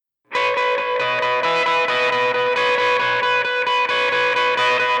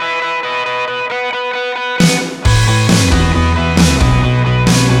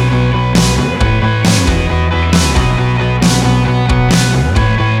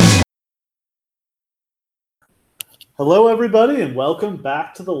Hello, everybody, and welcome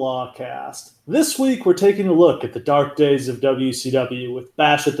back to the Lawcast. This week, we're taking a look at the dark days of WCW with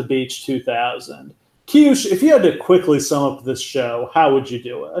Bash at the Beach 2000. Kyush, if you had to quickly sum up this show, how would you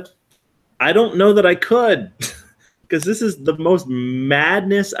do it? I don't know that I could, because this is the most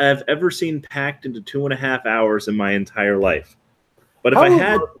madness I've ever seen packed into 2.5 hours in my entire life. But if I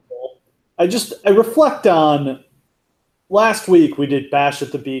had... I reflect on last week we did Bash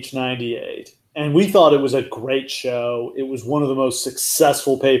at the Beach 98. And we thought it was a great show. It was one of the most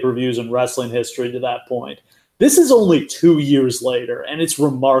successful pay-per-views in wrestling history to that point. This is only 2 years later, and it's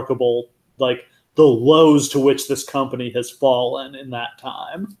remarkable, like, the lows to which this company has fallen in that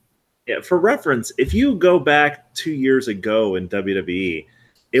time. Yeah, for reference, if you go back 2 years ago in WWE,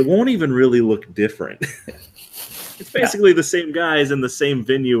 it won't even really look different. It's basically the same guys in the same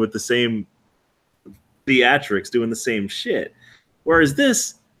venue with the same theatrics doing the same shit. Whereas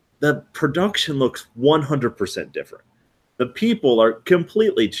this... the production looks 100% different. The people are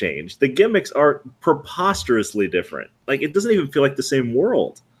completely changed. The gimmicks are preposterously different. Like, it doesn't even feel like the same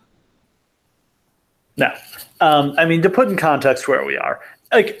world. No. I mean, to put in context where we are,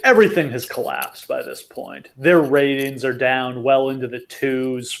 like, everything has collapsed by this point. Their ratings are down well into the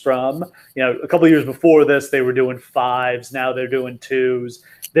 2s from, a couple of years before this, they were doing 5s. Now they're doing 2s.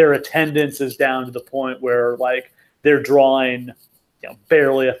 Their attendance is down to the point where, like, they're drawing...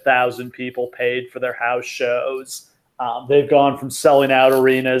 barely 1,000 people paid for their house shows. They've gone from selling out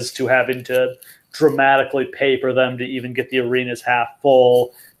arenas to having to dramatically paper them to even get the arenas half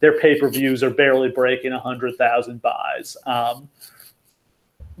full. Their pay-per-views are barely breaking 100,000 buys.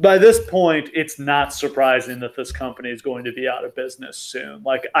 By this point, it's not surprising that this company is going to be out of business soon.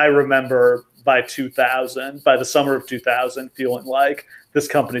 Like, I remember by the summer of 2000, feeling like this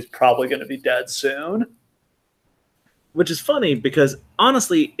company's probably going to be dead soon. Which is funny because,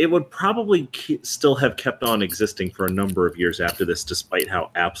 honestly, it would probably still have kept on existing for a number of years after this, despite how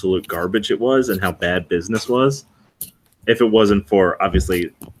absolute garbage it was and how bad business was, if it wasn't for,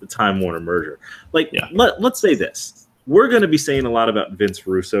 obviously, the Time Warner merger. Like, let's say this. We're going to be saying a lot about Vince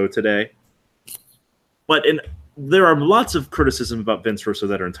Russo today, but there are lots of criticism about Vince Russo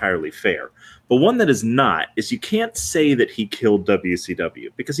that are entirely fair. But one that is not is you can't say that he killed WCW,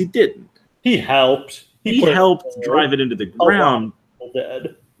 because he didn't. He helped. He helped drive it into the ground.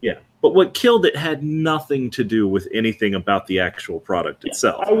 Dead. Yeah, but what killed it had nothing to do with anything about the actual product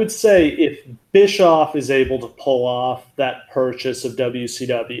itself. I would say if Bischoff is able to pull off that purchase of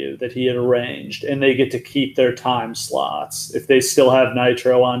WCW that he had arranged, and they get to keep their time slots, if they still have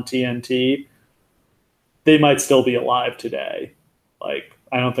Nitro on TNT, they might still be alive today. Like,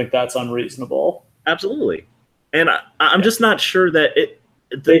 I don't think that's unreasonable. Absolutely. And I'm just not sure that it...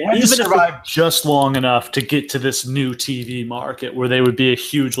 They had to survive just long enough to get to this new TV market where they would be a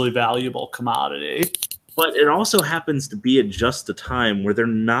hugely valuable commodity. But it also happens to be at just a time where they're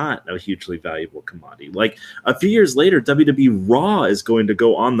not a hugely valuable commodity. Like, a few years later, WWE Raw is going to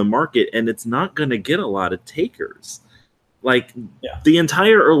go on the market, and it's not going to get a lot of takers. Like, the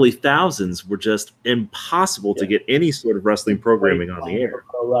entire early thousands were just impossible to get any sort of wrestling programming on the air.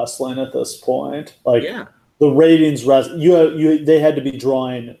 Pro wrestling at this point. Like, the ratings, they had to be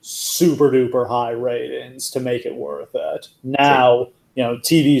drawing super duper high ratings to make it worth it. Now,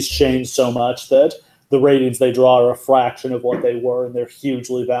 TV's changed so much that the ratings they draw are a fraction of what they were, and they're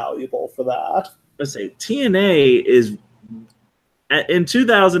hugely valuable for that. Let's say TNA is in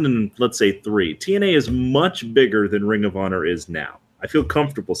 2000 and let's say 3. TNA is much bigger than Ring of Honor is now. I feel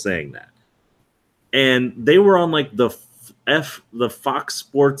comfortable saying that. And they were on like the Fox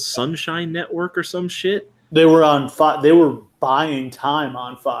Sports Sunshine Network or some shit. They were on they were buying time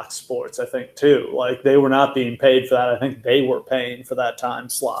on Fox Sports, I think, too. Like, they were not being paid for that. I think they were paying for that time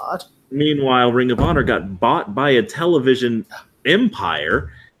slot. Meanwhile, Ring of Honor got bought by a television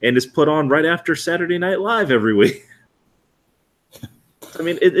empire and is put on right after Saturday Night Live every week. I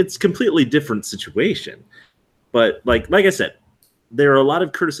mean, it's a completely different situation. But like I said, there are a lot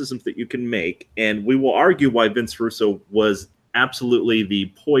of criticisms that you can make, and we will argue why Vince Russo was absolutely the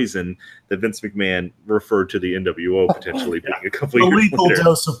poison that Vince McMahon referred to the NWO potentially being a couple years later. A lethal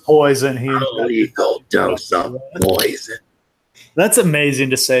dose of poison. A lethal dose of poison. That's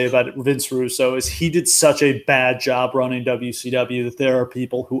amazing to say about Vince Russo, is he did such a bad job running WCW that there are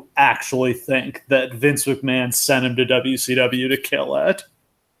people who actually think that Vince McMahon sent him to WCW to kill it.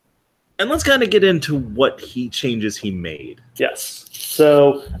 And let's kind of get into what changes he made. Yes.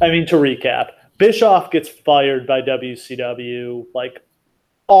 So, I mean, to recap, Bischoff gets fired by WCW like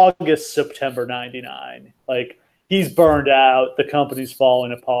August, September 99. Like, he's burned out. The company's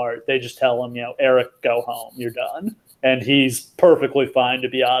falling apart. They just tell him, Eric, go home. You're done. And he's perfectly fine to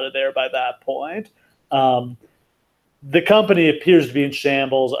be out of there by that point. the company appears to be in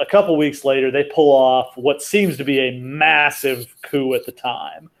shambles. A couple weeks later, they pull off what seems to be a massive coup at the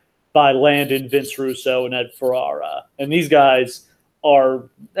time by landing Vince Russo and Ed Ferrara. And these guys are,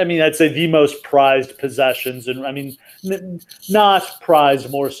 I mean, I'd say the most prized possessions. And I mean, not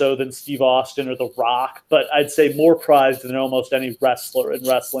prized more so than Steve Austin or The Rock, but I'd say more prized than almost any wrestler in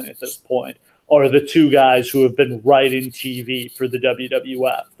wrestling at this point are the two guys who have been writing TV for the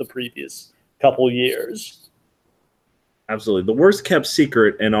WWF the previous couple years. Absolutely. The worst kept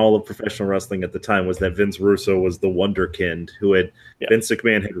secret in all of professional wrestling at the time was that Vince Russo was the wonderkind who had Vince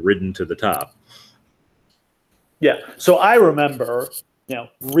McMahon had ridden to the top. Yeah. So I remember,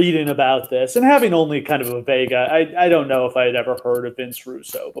 reading about this and having only kind of a vague, I don't know if I had ever heard of Vince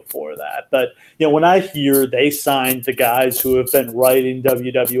Russo before that. But, when I hear they signed the guys who have been writing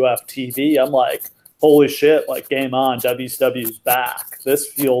WWF TV, I'm like, holy shit, like game on, WCW's back. This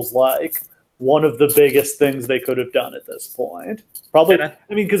feels like one of the biggest things they could have done at this point. Probably, I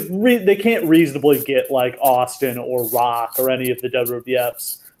mean, because they can't reasonably get like Austin or Rock or any of the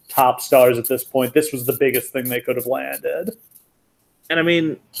WWF's top stars at this point. This was the biggest thing they could have landed. And I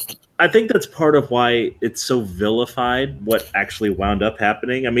mean, I think that's part of why it's so vilified what actually wound up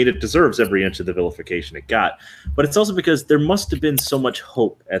happening. I mean, it deserves every inch of the vilification it got, but it's also because there must have been so much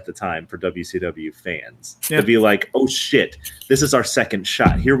hope at the time for WCW fans to be like, oh shit, this is our second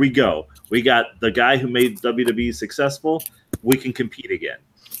shot. Here we go. We got the guy who made WWE successful. We can compete again.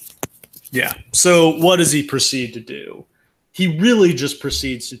 Yeah. So what does he proceed to do? He really just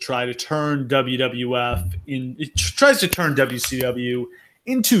proceeds to try to turn WWF tries to turn WCW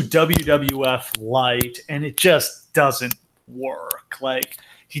into WWF Light, and it just doesn't work. Like,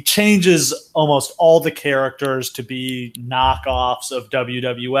 he changes almost all the characters to be knockoffs of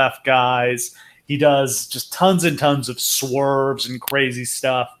WWF guys. He does just tons and tons of swerves and crazy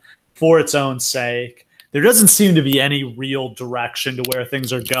stuff for its own sake. There doesn't seem to be any real direction to where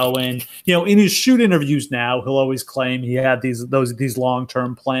things are going. In his shoot interviews now, he'll always claim he had these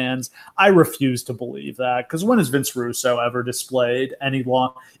long-term plans. I refuse to believe that, because when has Vince Russo ever displayed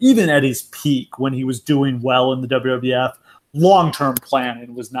even at his peak when he was doing well in the WWF, long-term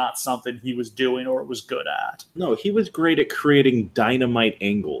planning was not something he was doing or was good at. No, he was great at creating dynamite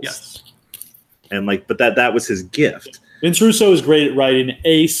angles. Yes. And but that was his gift. Vince Russo is great at writing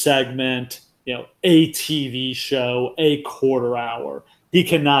a segment, a TV show, a quarter hour. He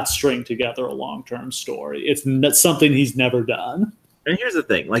cannot string together a long-term story. It's something he's never done. And here's the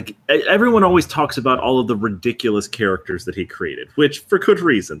thing, everyone always talks about all of the ridiculous characters that he created, which for good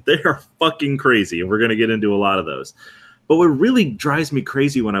reason. They are fucking crazy, and we're going to get into a lot of those. But what really drives me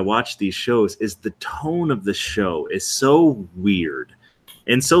crazy when I watch these shows is the tone of the show is so weird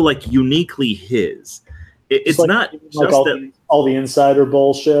and so uniquely his. It's not just all the insider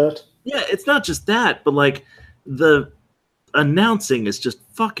bullshit. Yeah, it's not just that, but the announcing is just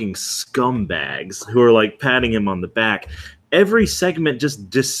fucking scumbags who are patting him on the back. Every segment just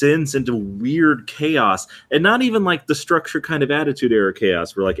descends into weird chaos, and not even the structure kind of attitude era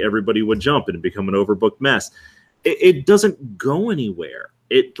chaos where everybody would jump and become an overbooked mess. It doesn't go anywhere.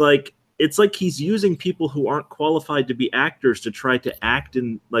 It's like he's using people who aren't qualified to be actors to try to act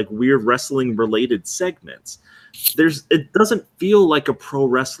in weird wrestling related segments. It doesn't feel like a pro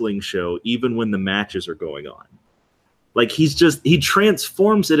wrestling show even when the matches are going on. He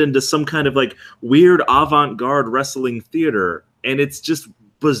transforms it into some kind of weird avant-garde wrestling theater, and it's just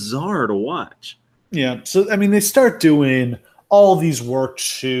bizarre to watch. Yeah. So I mean, they start doing all these work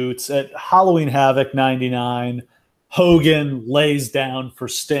shoots at Halloween Havoc 99. Hogan lays down for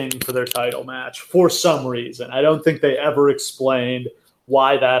Sting for their title match for some reason. I don't think they ever explained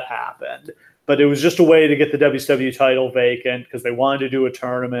why that happened, but it was just a way to get the WCW title vacant because they wanted to do a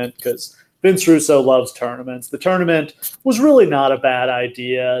tournament because Vince Russo loves tournaments. The tournament was really not a bad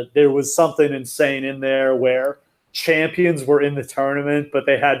idea. There was something insane in there where champions were in the tournament, but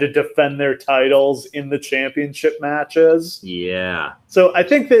they had to defend their titles in the championship matches. Yeah. So I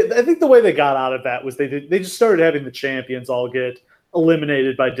think the way they got out of that was they just started having the champions all get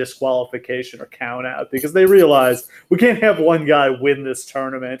eliminated by disqualification or count out because they realized we can't have one guy win this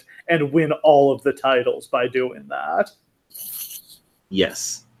tournament and win all of the titles by doing that.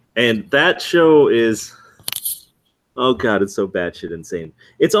 Yes. And that show is, oh God, it's so batshit insane.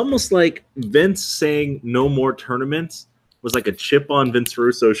 It's almost like Vince saying no more tournaments was like a chip on Vince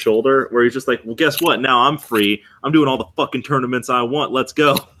Russo's shoulder where he's just like, well, guess what? Now I'm free. I'm doing all the fucking tournaments I want. Let's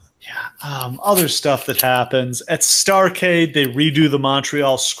go. Yeah. Other stuff that happens. At Starrcade, they redo the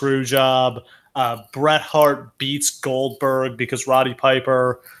Montreal screw job. Bret Hart beats Goldberg because Roddy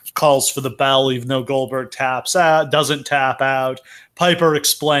Piper calls for the bell even though Goldberg doesn't tap out. Piper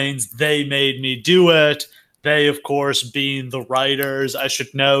explains they made me do it. They, of course, being the writers. I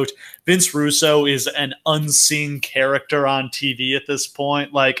should note, Vince Russo is an unseen character on TV at this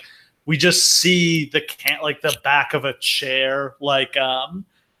point. Like, we just see the back of a chair, like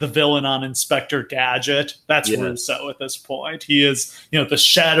the villain on Inspector Gadget. That's Russo at this point. He is, the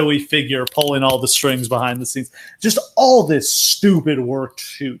shadowy figure pulling all the strings behind the scenes. Just all this stupid work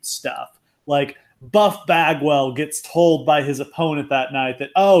shoot stuff. Like, Buff Bagwell gets told by his opponent that night that,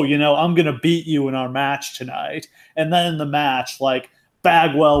 I'm going to beat you in our match tonight. And then in the match, like,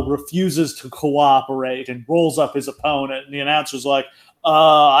 Bagwell refuses to cooperate and rolls up his opponent. And the announcer's like,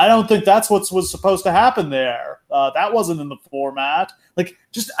 I don't think that's what was supposed to happen there. That wasn't in the format. Like,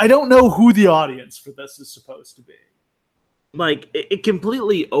 just, I don't know who the audience for this is supposed to be. Like, it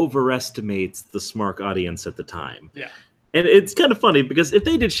completely overestimates the Smark audience at the time. Yeah. And it's kind of funny because if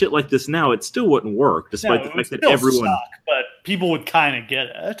they did shit like this now, it still wouldn't work, despite the fact that everyone... Suck, but people would kind of get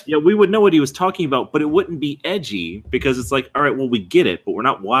it. Yeah, we would know what he was talking about, but it wouldn't be edgy because it's like, all right, well, we get it, but we're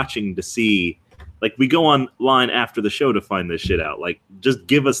not watching to see... Like, we go online after the show to find this shit out. Like, just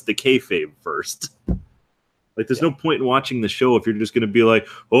give us the kayfabe first. Like, there's no point in watching the show if you're just going to be like,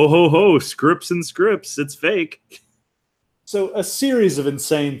 oh, ho, ho, scripts and scripts, it's fake. So a series of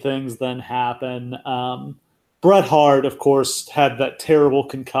insane things then happen. Bret Hart, of course, had that terrible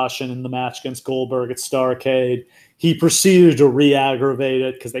concussion in the match against Goldberg at Starrcade. He proceeded to re-aggravate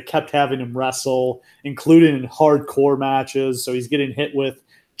it because they kept having him wrestle, including in hardcore matches. So he's getting hit with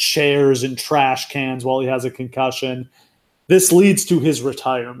chairs and trash cans while he has a concussion. This leads to his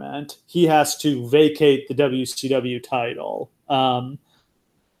retirement. He has to vacate the WCW title.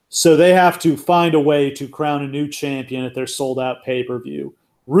 So they have to find a way to crown a new champion at their sold-out pay-per-view.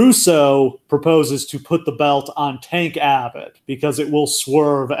 Russo proposes to put the belt on Tank Abbott because it will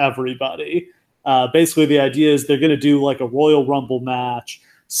swerve everybody. Basically, the idea is they're going to do like a Royal Rumble match.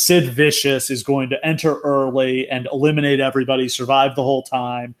 Sid Vicious is going to enter early and eliminate everybody, survive the whole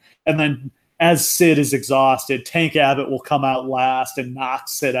time. And then as Sid is exhausted, Tank Abbott will come out last and knock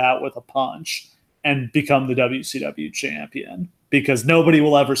Sid out with a punch and become the WCW champion because nobody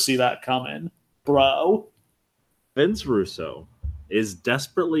will ever see that coming, bro. Vince Russo is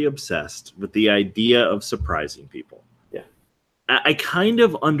desperately obsessed with the idea of surprising people. Yeah. I kind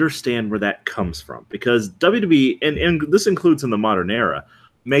of understand where that comes from because WWE, and this includes in the modern era,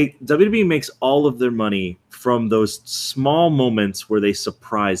 WWE makes all of their money from those small moments where they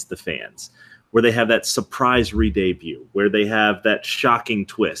surprise the fans, where they have that surprise re-debut, where they have that shocking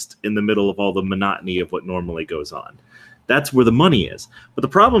twist in the middle of all the monotony of what normally goes on. That's where the money is. But the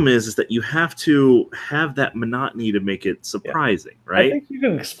problem is that you have to have that monotony to make it surprising, right? I think you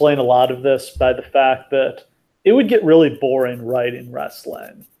can explain a lot of this by the fact that it would get really boring writing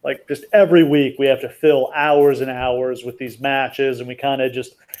wrestling. Like, just every week we have to fill hours and hours with these matches, and we kind of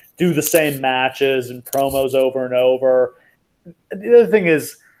just do the same matches and promos over and over. The other thing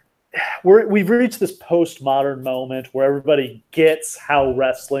is, we've reached this postmodern moment where everybody gets how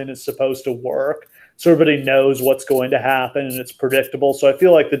wrestling is supposed to work. So everybody knows what's going to happen and it's predictable. So I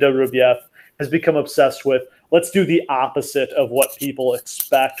feel like the WWF has become obsessed with, let's do the opposite of what people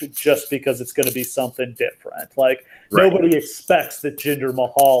expect just because it's going to be something different. Like, nobody expects that Jinder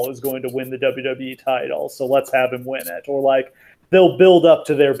Mahal is going to win the WWE title, so let's have him win it. Or like, they'll build up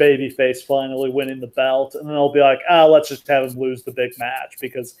to their babyface finally winning the belt, and then they'll be like, let's just have him lose the big match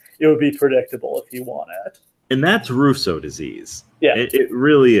because it would be predictable if he won it. And that's Russo disease. Yeah, it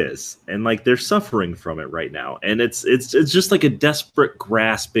really is, and like they're suffering from it right now. And it's just like a desperate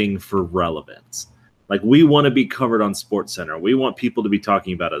grasping for relevance. Like, we want to be covered on SportsCenter. We want people to be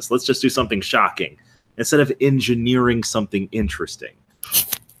talking about us. Let's just do something shocking instead of engineering something interesting.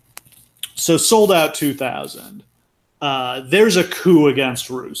 So Sold Out 2000. There's a coup against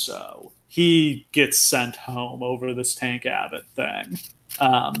Russo. He gets sent home over this Tank Abbott thing.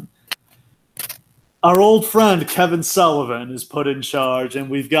 Our old friend Kevin Sullivan is put in charge, and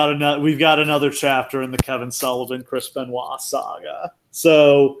we've got another chapter in the Kevin Sullivan Chris Benoit saga.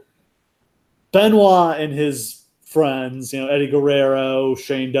 So Benoit and his friends, Eddie Guerrero,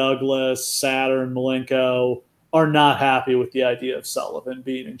 Shane Douglas, Saturn, Malenko, are not happy with the idea of Sullivan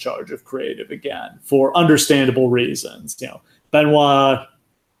being in charge of creative again for understandable reasons. Benoit,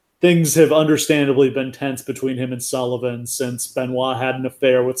 things have understandably been tense between him and Sullivan since Benoit had an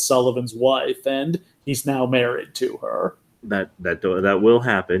affair with Sullivan's wife, and he's now married to her. That will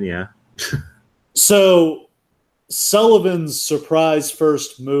happen, yeah. So Sullivan's surprise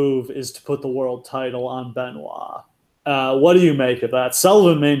first move is to put the world title on Benoit. What do you make of that?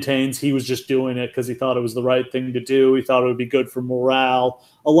 Sullivan maintains he was just doing it because he thought it was the right thing to do. He thought it would be good for morale.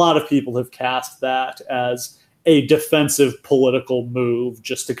 A lot of people have cast that as a defensive political move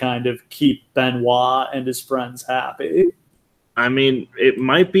just to kind of keep Benoit and his friends happy. I mean, it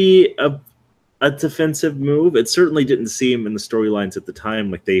might be a defensive move. It certainly didn't seem in the storylines at the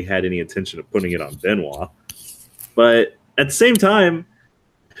time like they had any intention of putting it on Benoit. But at the same time,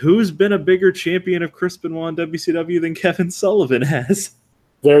 who's been a bigger champion of Chris Benoit in WCW than Kevin Sullivan has?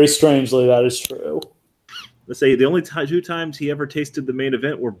 Very strangely, that is true. Let's say the only two times he ever tasted the main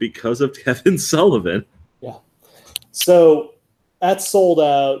event were because of Kevin Sullivan. Yeah. So at Sold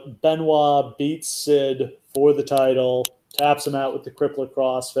Out, Benoit beats Sid for the title, taps him out with the crippler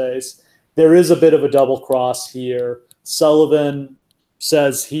crossface. There is a bit of a double cross here. Sullivan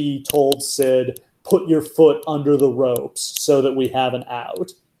says he told Sid, put your foot under the ropes so that we have an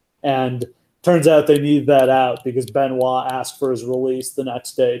out. And turns out they need that out because Benoit asked for his release the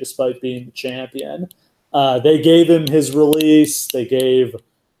next day despite being the champion. They gave him his release. They gave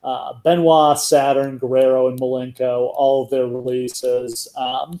Benoit, Saturn, Guerrero, and Malenko all of their releases.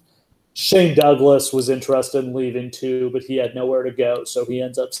 Shane Douglas was interested in leaving too, but he had nowhere to go, so he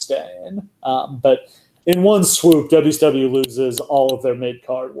ends up staying. But in one swoop, WCW loses all of their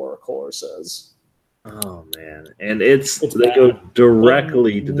mid-card workhorses. Oh, man. And they go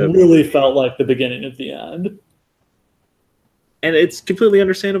directly to WWE. Really felt like the beginning of the end. And it's completely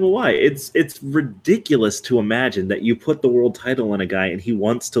understandable why. It's ridiculous to imagine that you put the world title on a guy and he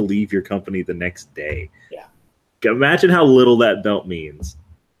wants to leave your company the next day. Yeah. Imagine how little that belt means.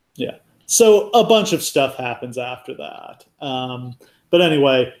 Yeah. So a bunch of stuff happens after that. But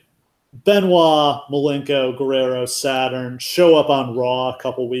anyway, Benoit, Malenko, Guerrero, Saturn show up on Raw a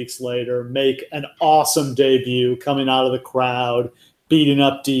couple weeks later, make an awesome debut coming out of the crowd, beating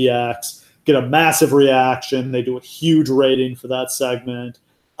up DX, get a massive reaction. They do a huge rating for that segment.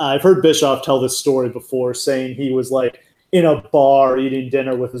 I've heard Bischoff tell this story before, saying he was like in a bar eating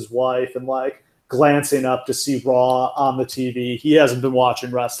dinner with his wife and like glancing up to see Raw on the TV. He hasn't been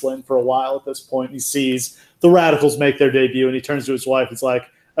watching wrestling for a while at this point. He sees the Radicals make their debut and he turns to his wife. He's like,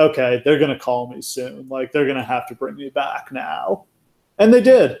 okay, they're going to call me soon. Like, they're going to have to bring me back now. And they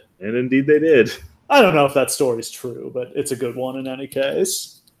did. And indeed they did. I don't know if that story's true, but it's a good one in any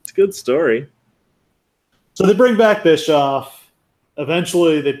case. It's a good story. So they bring back Bischoff.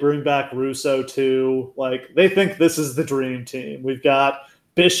 Eventually they bring back Russo too. Like, they think this is the dream team. We've got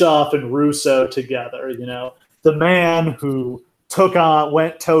Bischoff and Russo together, you know. The man who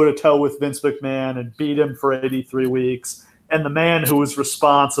went toe-to-toe with Vince McMahon and beat him for 83 weeks. And the man who was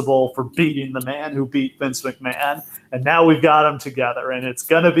responsible for beating the man who beat Vince McMahon. And now we've got them together, and it's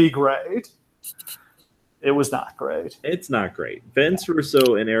going to be great. It was not great. It's not great. Vince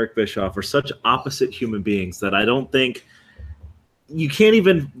Russo and Eric Bischoff are such opposite human beings that I don't think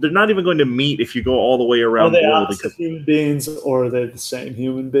they're not even going to meet if you go all the way around the world. Are they opposite human beings, or are they the same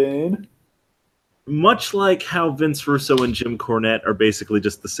human being? Much like how Vince Russo and Jim Cornette are basically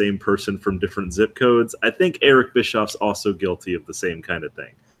just the same person from different zip codes, I think Eric Bischoff's also guilty of the same kind of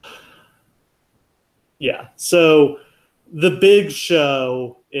thing. Yeah. So the big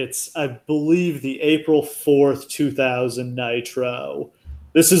show, it's, I believe, the April 4th, 2000 Nitro.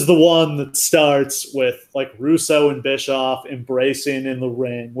 This is the one that starts with like Russo and Bischoff embracing in the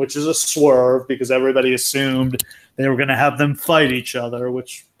ring, which is a swerve because everybody assumed they were going to have them fight each other,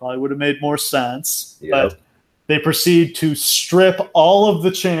 which probably would have made more sense. Yep. But they proceed to strip all of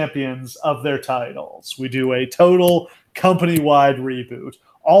the champions of their titles. We do a total company-wide reboot.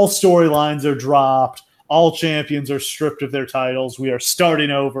 All storylines are dropped. All champions are stripped of their titles. We are starting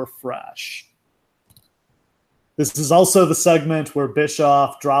over fresh. This is also the segment where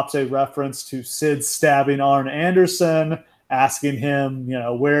Bischoff drops a reference to Sid stabbing Arn Anderson, asking him, you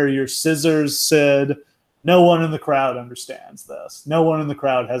know, where are your scissors, Sid? No one in the crowd understands this. No one in the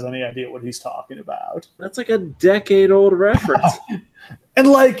crowd has any idea what he's talking about. That's like a decade-old reference. And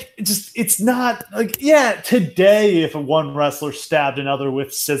like, it's not like, yeah, today if one wrestler stabbed another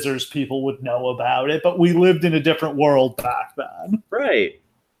with scissors, people would know about it, but we lived in a different world back then. Right.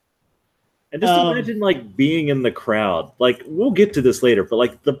 And just imagine, like, being in the crowd. Like, we'll get to this later, but,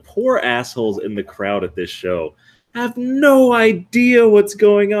 like, the poor assholes in the crowd at this show have no idea what's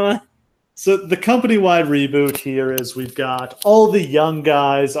going on. So the company-wide reboot here is we've got all the young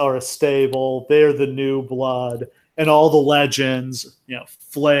guys are a stable. They're the new blood. And all the legends, you know,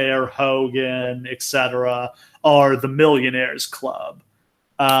 Flair, Hogan, etc., are the Millionaires Club.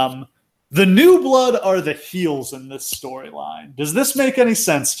 The new blood are the heels in this storyline. Does this make any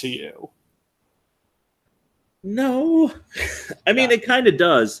sense to you? No. I mean, it kind of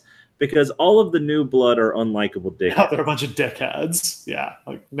does, because all of the new blood are unlikable dickheads. Yeah, they're a bunch of dickheads. Yeah,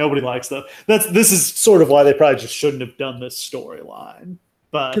 like nobody likes them. This is sort of why they probably just shouldn't have done this storyline.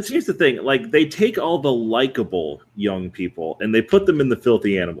 But because here's the thing, like they take all the likable young people and they put them in the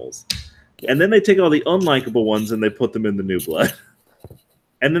filthy animals, and then they take all the unlikable ones and they put them in the new blood,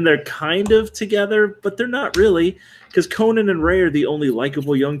 and then they're kind of together, but they're not really, because Conan and Ray are the only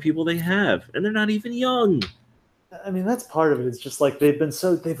likable young people they have, and they're not even young. I mean, that's part of it. It's just like they've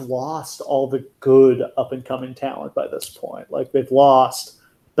lost all the good up and coming talent by this point. Like they've lost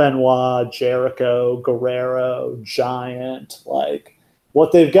Benoit, Jericho, Guerrero, Giant. Like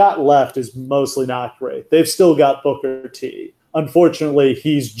what they've got left is mostly not great. They've still got Booker T. Unfortunately,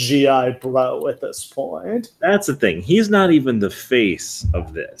 he's GI Bro at this point. That's the thing. He's not even the face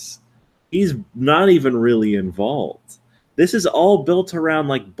of this. He's not even really involved. This is all built around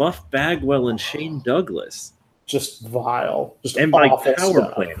like Buff Bagwell and Shane Douglas. Just vile, just and like awful power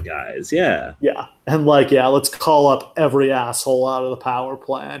stuff. plant guys, yeah, and like let's call up every asshole out of the power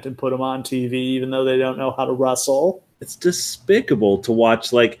plant and put them on TV, even though they don't know how to wrestle. It's despicable to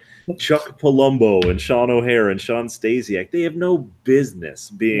watch like Chuck Palumbo and Sean O'Hare and Sean Stasiak. They have no business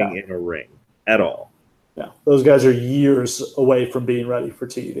being in a ring at all. Yeah, those guys are years away from being ready for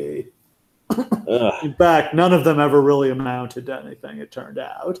TV. In fact, none of them ever really amounted to anything, it turned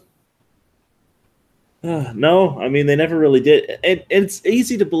out. No, I mean, they never really did. And it's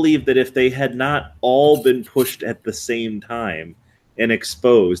easy to believe that if they had not all been pushed at the same time and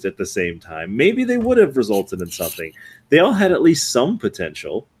exposed at the same time, maybe they would have resulted in something. They all had at least some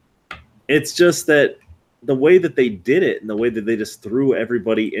potential. It's just that the way that they did it and the way that they just threw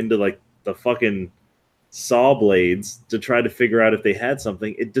everybody into like the fucking saw blades to try to figure out if they had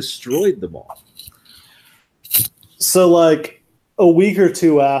something, it destroyed them all. So like a week or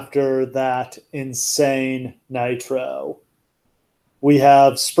two after that insane Nitro, we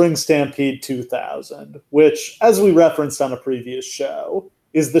have Spring Stampede 2000, which, as we referenced on a previous show,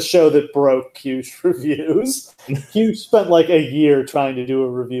 is the show that broke Q's reviews. Q spent like a year trying to do a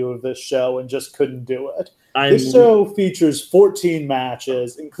review of this show and just couldn't do it. This show features 14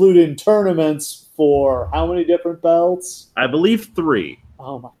 matches, including tournaments for how many different belts? I believe 3.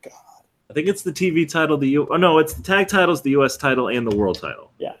 Oh my God. I think it's the TV title, it's the tag titles, the US title, and the world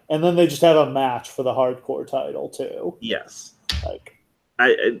title. Yeah, and then they just have a match for the hardcore title too. Yes, like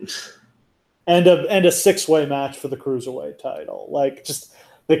and a 6-way match for the cruiserweight title. Like, just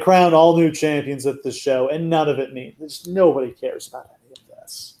they crown all new champions at the show, and none of it means nobody cares about any of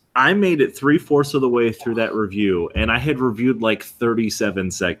this. I made it 3/4 of the way through that review, and I had reviewed like 37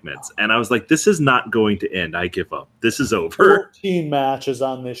 segments, and I was like, this is not going to end. I give up. This is over. 14 matches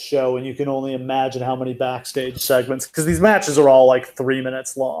on this show, and you can only imagine how many backstage segments, because these matches are all like 3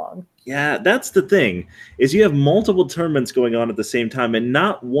 minutes long. Yeah, that's the thing, is you have multiple tournaments going on at the same time, and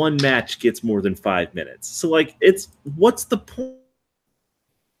not one match gets more than 5 minutes. So, like, what's the point?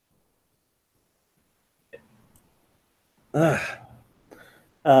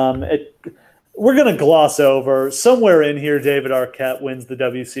 We're going to gloss over somewhere in here. David Arquette wins the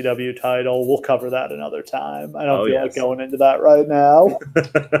WCW title. We'll cover that another time. I don't feel like going into that right now.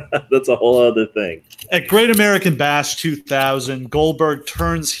 That's a whole other thing. At Great American Bash 2000, Goldberg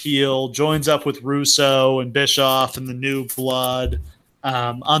turns heel, joins up with Russo and Bischoff and the New Blood.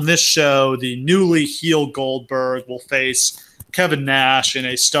 On this show, the newly heel Goldberg will face Kevin Nash in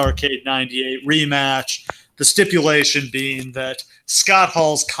a Starrcade 98 rematch. The stipulation being that Scott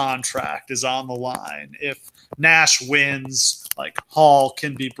Hall's contract is on the line. If Nash wins, like, Hall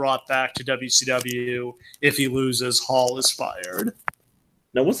can be brought back to WCW. If he loses, Hall is fired.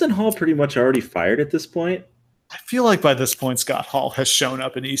 Now, wasn't Hall pretty much already fired at this point? I feel like by this point, Scott Hall has shown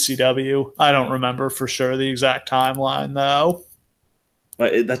up in ECW. I don't remember for sure the exact timeline, though.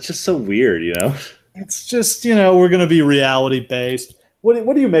 But that's just so weird, you know? It's just, we're going to be reality-based.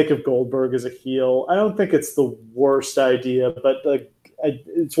 What do you make of Goldberg as a heel? I don't think it's the worst idea, but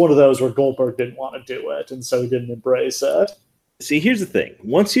it's one of those where Goldberg didn't want to do it, and so he didn't embrace it. See, here's the thing.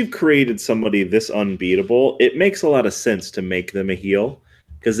 Once you've created somebody this unbeatable, it makes a lot of sense to make them a heel,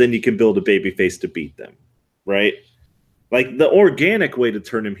 because then you can build a babyface to beat them, right? Like, the organic way to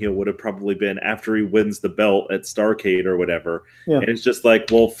turn him heel would have probably been after he wins the belt at Starrcade or whatever. Yeah. And it's just like,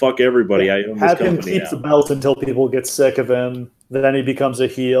 well, fuck everybody. I own this company. Have him keep the belt until people get sick of him. Then he becomes a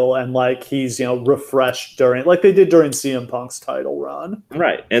heel, and like he's refreshed during, like they did during CM Punk's title run.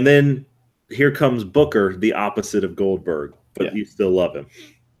 Right. And then here comes Booker, the opposite of Goldberg, but you still love him.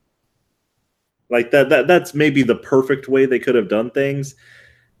 Like that's maybe the perfect way they could have done things.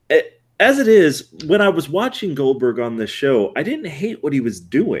 As it is, when I was watching Goldberg on this show, I didn't hate what he was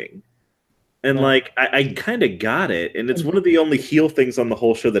doing. And I kind of got it, and it's one of the only heel things on the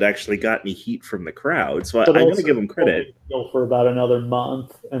whole show that actually got any heat from the crowd. So I'm going to give him credit. For about another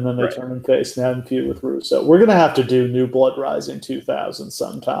month, and then they turn and face and have a feud with Russo. We're going to have to do New Blood Rising 2000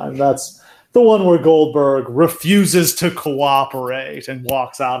 sometime. That's the one where Goldberg refuses to cooperate and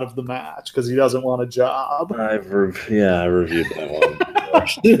walks out of the match because he doesn't want a job. I reviewed that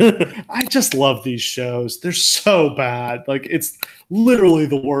one. I just love these shows. They're so bad. Like, it's literally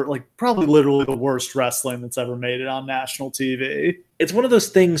the worst, probably literally the worst wrestling that's ever made it on national TV. It's one of those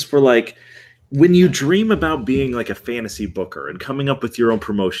things where, like, when you dream about being like a fantasy booker and coming up with your own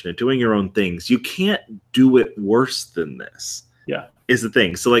promotion and doing your own things, you can't do it worse than this. Yeah. Is the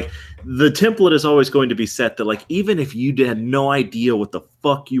thing. So, like, the template is always going to be set that, like, even if you had no idea what the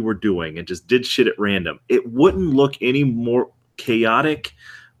fuck you were doing and just did shit at random, it wouldn't look any more chaotic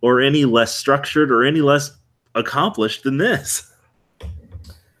or any less structured or any less accomplished than this.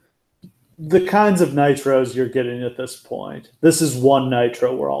 The kinds of nitros you're getting at this point. This is one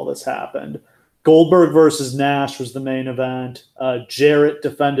nitro where all this happened. Goldberg versus Nash was the main event. Jarrett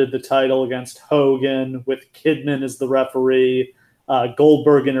defended the title against Hogan with Kidman as the referee.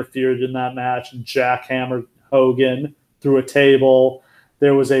 Goldberg interfered in that match and jackhammered Hogan through a table.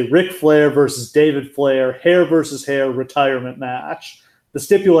 There was a Ric Flair versus David Flair hair versus hair retirement match. The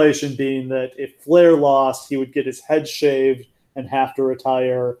stipulation being that if Flair lost, he would get his head shaved and have to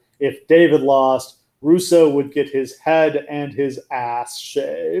retire. If David lost, Russo would get his head and his ass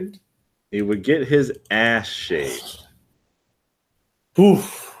shaved. He would get his ass shaved.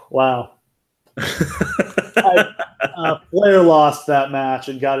 Oof. Wow. Flair lost that match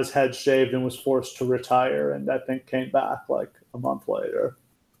and got his head shaved and was forced to retire, and I think came back like a month later.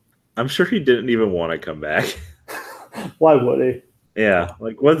 I'm sure he didn't even want to come back. Why would he? Yeah,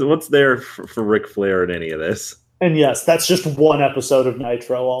 like what's there for Ric Flair in any of this? And yes, that's just one episode of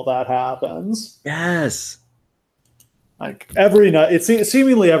Nitro. All that happens. Yes. Like every night, it's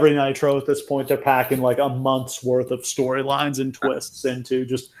seemingly every Nitro at this point, they're packing like a month's worth of storylines and twists into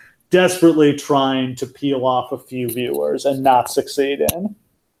just desperately trying to peel off a few viewers and not succeed in.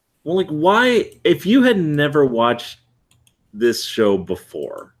 Well, like, why, if you had never watched this show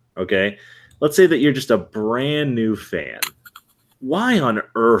before, okay, let's say that you're just a brand new fan, why on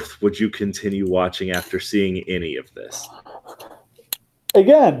earth would you continue watching after seeing any of this?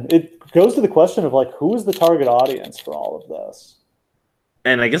 Again, it goes to the question of, like, who is the target audience for all of this?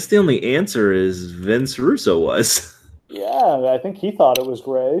 And I guess the only answer is Vince Russo was. Yeah, I think he thought it was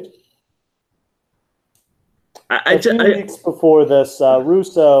great. A few weeks before this,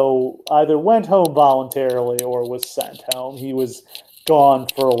 Russo either went home voluntarily or was sent home. He was gone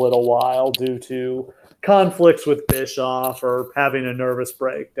for a little while due to conflicts with Bischoff or having a nervous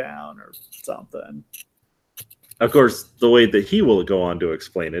breakdown or something. Of course, the way that he will go on to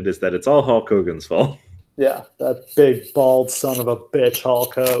explain it is that it's all Hulk Hogan's fault. Yeah, that big, bald son of a bitch,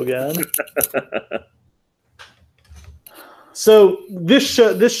 Hulk Hogan. So this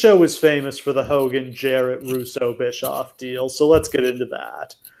show is famous for the Hogan, Jarrett, Russo, Bischoff deal. So let's get into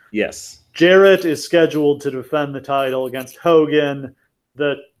that. Yes. Jarrett is scheduled to defend the title against Hogan.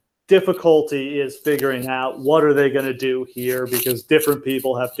 The difficulty is figuring out what are they going to do here because different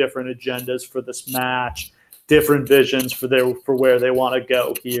people have different agendas for this match, different visions for where they want to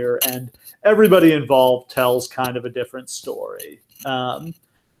go here, and everybody involved tells kind of a different story.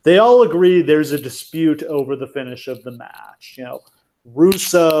 They all agree there's a dispute over the finish of the match. You know,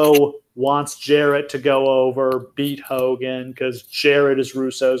 Russo wants Jarrett to go over, beat Hogan, because Jarrett is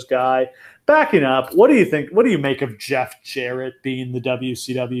Russo's guy. Backing up, what do you think? What do you make of Jeff Jarrett being the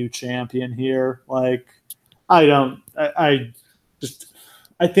WCW champion here? Like, I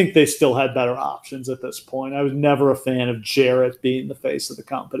think they still had better options at this point. I was never a fan of Jarrett being the face of the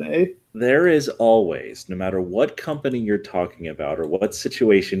company. There is always, no matter what company you're talking about or what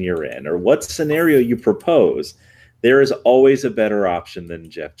situation you're in or what scenario you propose, there is always a better option than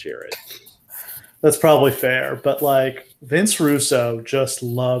Jeff Jarrett. That's probably fair, but like Vince Russo just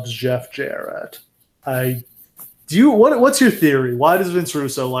loves Jeff Jarrett. What's your theory? Why does Vince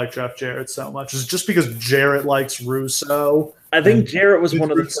Russo like Jeff Jarrett so much? Is it just because Jarrett likes Russo? I think Jarrett was one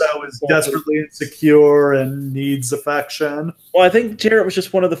of the Russo is desperately insecure and needs affection. Well, I think Jarrett was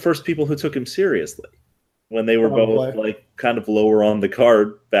just one of the first people who took him seriously when they were both like kind of lower on the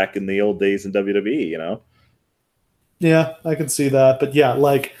card back in the old days in WWE, you know? Yeah, I can see that. But yeah,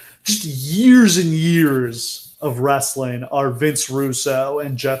 like just years and years of wrestling are Vince Russo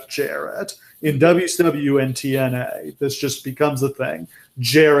and Jeff Jarrett. In WCW and TNA, this just becomes a thing.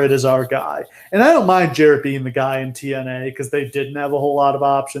 Jarrett is our guy. And I don't mind Jarrett being the guy in TNA because they didn't have a whole lot of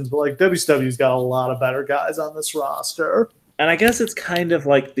options, but like WCW's got a lot of better guys on this roster. And I guess it's kind of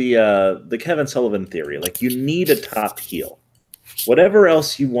like the Kevin Sullivan theory. Like, you need a top heel. Whatever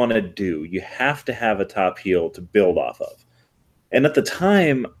else you want to do, you have to have a top heel to build off of. And at the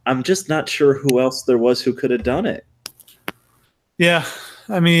time, I'm just not sure who else there was who could have done it. Yeah,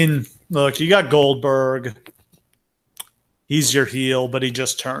 I mean, look, you got Goldberg. He's your heel, but he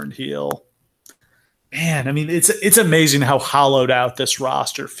just turned heel. Man, I mean, it's amazing how hollowed out this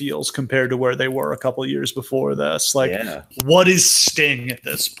roster feels compared to where they were a couple of years before this. Like, What is Sting at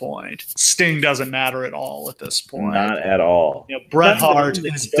this point? Sting doesn't matter at all at this point. Not at all. Bret Hart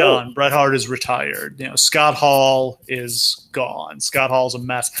is done. Bret Hart is retired. Scott Hall is gone. Scott Hall's a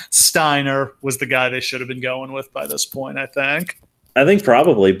mess. Steiner was the guy they should have been going with by this point, I think. I think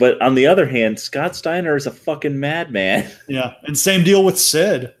probably, but on the other hand, Scott Steiner is a fucking madman. Yeah, and same deal with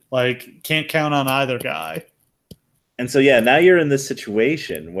Sid. Like, can't count on either guy. And so, now you're in this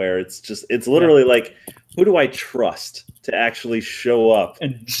situation where it's literally like, who do I trust to actually show up?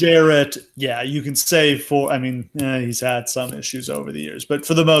 And Jarrett, you can say he's had some issues over the years, but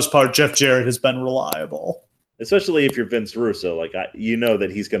for the most part, Jeff Jarrett has been reliable. Especially if you're Vince Russo, like, you know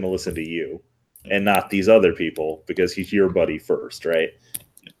that he's going to listen to you and not these other people because he's your buddy first, right?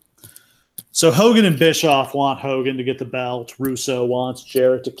 So Hogan and Bischoff want Hogan to get the belt. Russo wants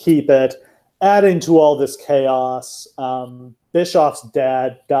Jarrett to keep it. Adding to all this chaos, Bischoff's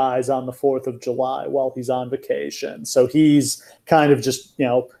dad dies on the 4th of July while he's on vacation. So he's kind of just,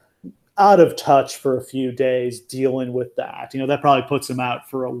 out of touch for a few days dealing with that. That probably puts him out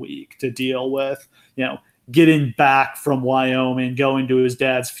for a week to deal with, getting back from Wyoming, going to his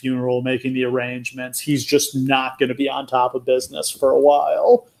dad's funeral, making the arrangements. He's just not going to be on top of business for a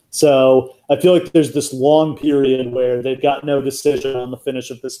while. So I feel like there's this long period where they've got no decision on the finish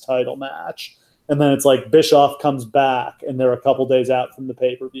of this title match. And then it's like Bischoff comes back and they're a couple days out from the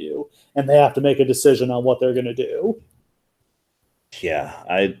pay-per-view and they have to make a decision on what they're going to do. Yeah,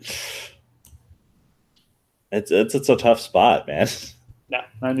 it's a tough spot, man. No,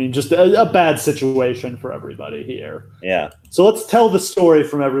 I mean, just a bad situation for everybody here. Yeah. So let's tell the story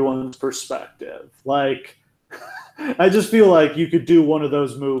from everyone's perspective. Like, I just feel like you could do one of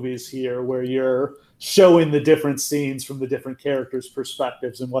those movies here where you're showing the different scenes from the different characters'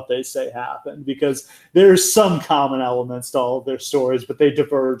 perspectives and what they say happened, because there's some common elements to all of their stories, but they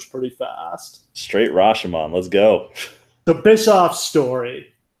diverge pretty fast. Straight Rashomon, let's go. The Bischoff's story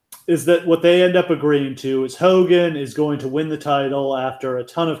is that what they end up agreeing to is Hogan is going to win the title after a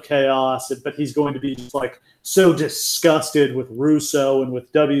ton of chaos, but he's going to be just like so disgusted with Russo and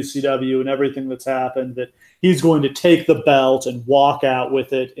with WCW and everything that's happened that he's going to take the belt and walk out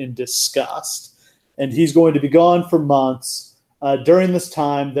with it in disgust. And he's going to be gone for months. During this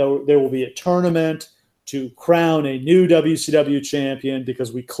time, there will be a tournament to crown a new WCW champion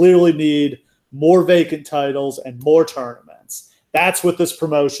because we clearly need more vacant titles and more tournaments. That's what this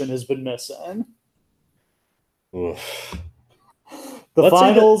promotion has been missing. Oof. The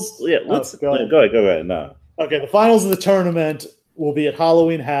finals... Go ahead. No. Okay, the finals of the tournament will be at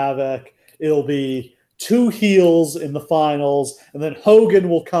Halloween Havoc. It'll be 2 heels in the finals, and then Hogan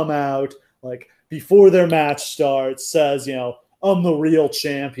will come out like before their match starts, says, I'm the real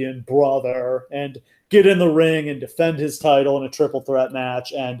champion, brother, and get in the ring and defend his title in a triple threat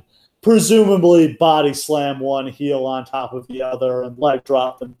match, and presumably body slam one heel on top of the other and leg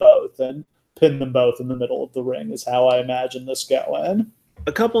drop them both and pin them both in the middle of the ring is how I imagine this going.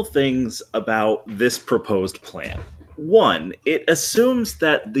 A couple things about this proposed plan. One, it assumes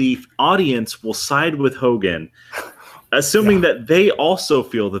that the audience will side with Hogan, assuming that they also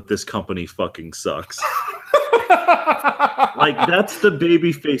feel that this company fucking sucks. Like, that's the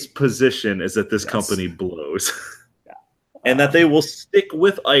babyface position, is that this company blows. And that they will stick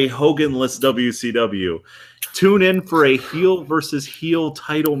with a Hogan-less WCW. Tune in for a heel versus heel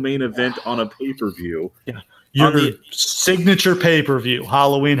title main event on a pay-per-view. Yeah. Your signature pay-per-view,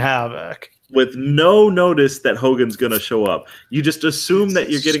 Halloween Havoc. With no notice that Hogan's going to show up. You just assume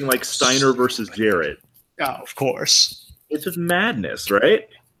that you're getting like Steiner versus Jarrett. Oh, of course. It's just madness, right?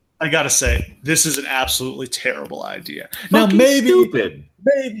 I got to say, this is an absolutely terrible idea. Now, maybe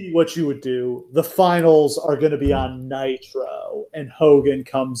what you would do, the finals are going to be on Nitro, and Hogan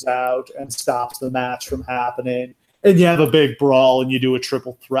comes out and stops the match from happening, and you have a big brawl, and you do a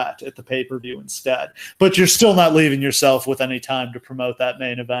triple threat at the pay-per-view instead. But you're still not leaving yourself with any time to promote that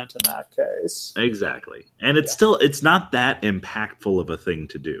main event in that case. Exactly. And it's not that impactful of a thing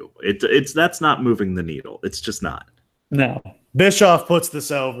to do. That's not moving the needle. It's just not. No. Bischoff puts this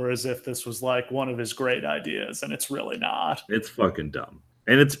over as if this was like one of his great ideas, and it's really not. It's fucking dumb.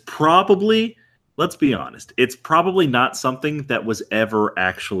 And it's probably, let's be honest, it's probably not something that was ever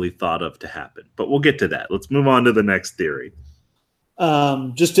actually thought of to happen. But we'll get to that. Let's move on to the next theory.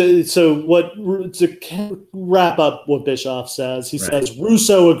 To wrap up what Bischoff says, he says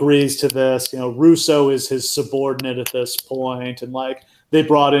Russo agrees to this. Russo is his subordinate at this point, and like they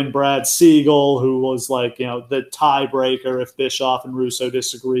brought in Brad Siegel, who was like the tiebreaker if Bischoff and Russo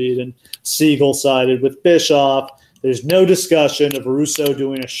disagreed, and Siegel sided with Bischoff. There's no discussion of Russo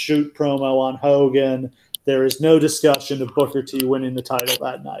doing a shoot promo on Hogan. There is no discussion of Booker T winning the title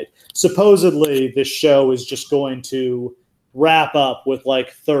that night. Supposedly, this show is just going to wrap up with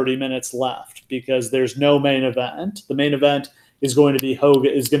like 30 minutes left because there's no main event. The main event is going to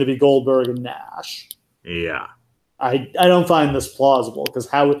be Goldberg and Nash. Yeah. I don't find this plausible because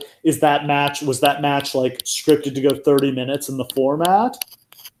how is that match? Was that match like scripted to go 30 minutes in the format?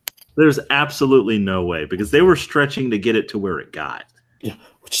 There's absolutely no way because they were stretching to get it to where it got. Yeah,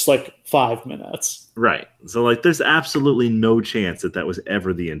 which is like 5 minutes. Right. So like there's absolutely no chance that was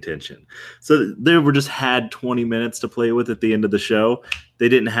ever the intention. So they were just had 20 minutes to play with at the end of the show. They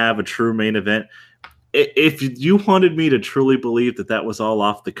didn't have a true main event. If you wanted me to truly believe that was all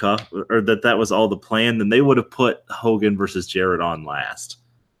off the cuff or that was all the plan, then they would have put Hogan versus Jarrett on last.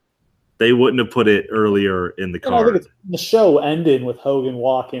 They wouldn't have put it earlier in the card. I think the show ending with Hogan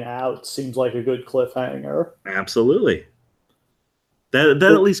walking out seems like a good cliffhanger. Absolutely. That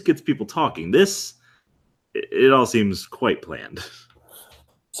at least gets people talking. It all seems quite planned.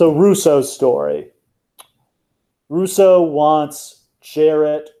 So Russo's story. Russo wants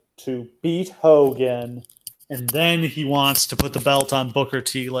Jarrett to beat Hogan, and then he wants to put the belt on Booker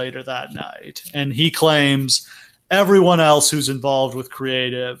T later that night. And he claims everyone else who's involved with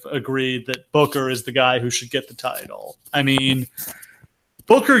creative agreed that Booker is the guy who should get the title. I mean,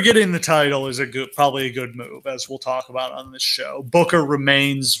 Booker getting the title is probably a good move, as we'll talk about on this show. Booker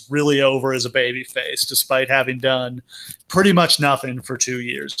remains really over as a babyface, despite having done pretty much nothing for 2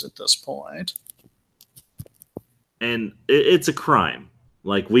 years at this point. And it's a crime.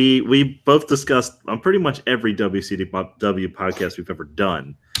 Like we both discussed on pretty much every WCW podcast we've ever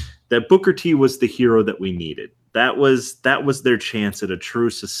done, that Booker T was the hero that we needed. That was their chance at a true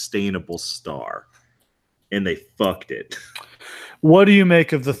sustainable star, and they fucked it. What do you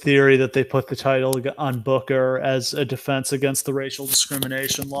make of the theory that they put the title on Booker as a defense against the racial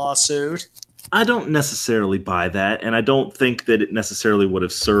discrimination lawsuit? I don't necessarily buy that, and I don't think that it necessarily would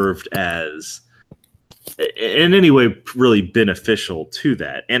have served as in any way really beneficial to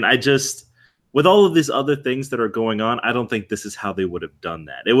that. And I just, with all of these other things that are going on, I don't think this is how they would have done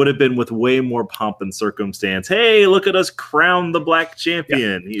that. It would have been with way more pomp and circumstance. Hey, look at us crown the black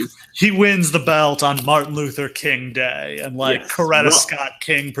champion. Yeah. He wins the belt on Martin Luther King Day, and Coretta Scott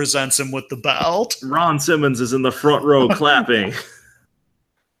King presents him with the belt. Ron Simmons is in the front row clapping.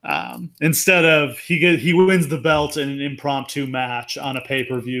 Instead of he wins the belt in an impromptu match on a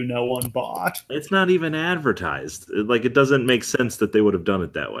pay-per-view no one bought. It's not even advertised. It doesn't make sense that they would have done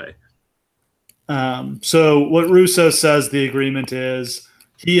it that way. So what Russo says the agreement is,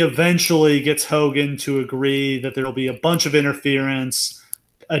 he eventually gets Hogan to agree that there will be a bunch of interference,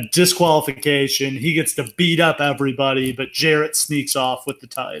 a disqualification. He gets to beat up everybody, but Jarrett sneaks off with the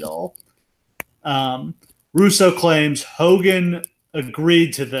title. Russo claims Hogan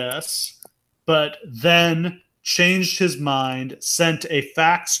agreed to this, but then changed his mind, sent a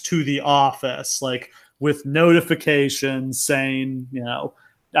fax to the office, with notifications saying,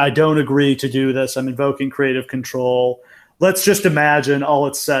 I don't agree to do this. I'm invoking creative control. Let's just imagine all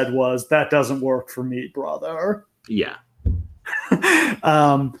it said was, that doesn't work for me, brother. Yeah.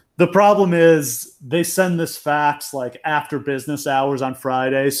 The problem is they send this fax after business hours on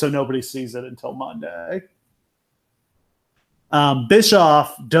Friday, so nobody sees it until Monday.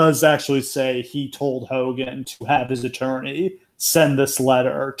 Bischoff does actually say he told Hogan to have his attorney send this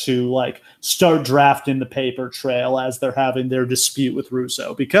letter to start drafting the paper trail as they're having their dispute with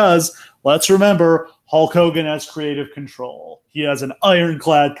Russo, because let's remember, Hulk Hogan has creative control. He has an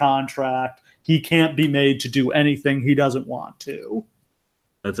ironclad contract. He can't be made to do anything he doesn't want to.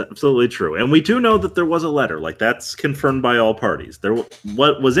 That's absolutely true. And we do know that there was a letter. That's confirmed by all parties.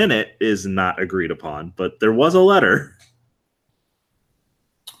 What was in it is not agreed upon, but there was a letter.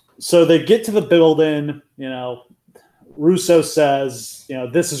 So they get to the building, Russo says,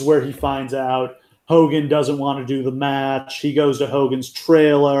 this is where he finds out Hogan doesn't want to do the match. He goes to Hogan's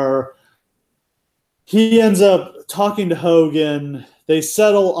trailer. He ends up talking to Hogan. They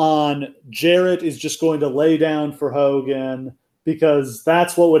settle on Jarrett is just going to lay down for Hogan because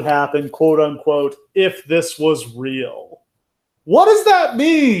that's what would happen, quote unquote, if this was real. What does that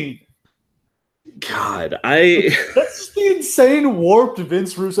mean? God, That's just the insane warped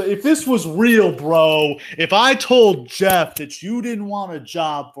Vince Russo. If this was real, bro, if I told Jeff that you didn't want a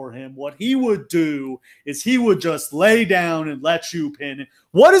job for him, what he would do is he would just lay down and let you pin.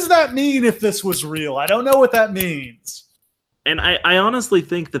 What does that mean if this was real? I don't know what that means. And I honestly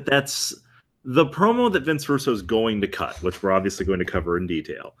think that that's the promo that Vince Russo is going to cut, which we're obviously going to cover in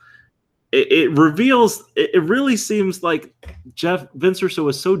detail. It reveals, it really seems like Vince Russo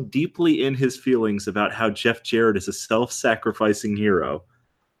is so deeply in his feelings about how Jeff Jarrett is a self-sacrificing hero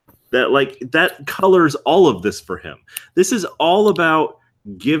that like that colors all of this for him. This is all about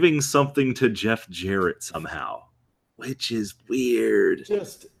giving something to Jeff Jarrett somehow, which is weird.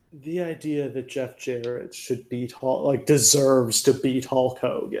 Just the idea that Jeff Jarrett should beat Hulk, like deserves to beat Hulk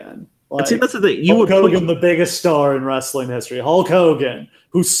Hogan. Like, see, that's the thing. Hulk Hogan, the biggest star in wrestling history. Hulk Hogan,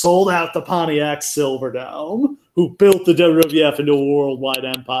 who sold out the Pontiac Silverdome, who built the WWF into a worldwide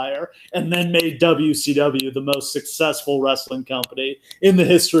empire, and then made WCW the most successful wrestling company in the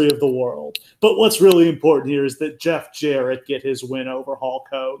history of the world. But what's really important here is that Jeff Jarrett get his win over Hulk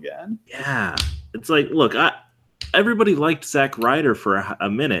Hogan. Yeah. It's like, look, everybody liked Zack Ryder for a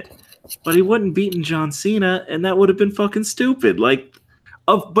minute, but he wouldn't beaten John Cena, and that would have been fucking stupid. Like,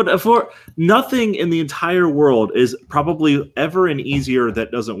 for nothing in the entire world is probably ever an easier that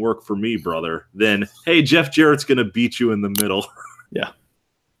doesn't work for me, brother, than, hey, Jeff Jarrett's going to beat you in the middle. Yeah.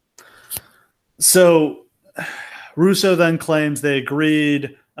 So Russo then claims they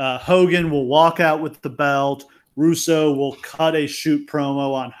agreed. Hogan will walk out with the belt. Russo will cut a shoot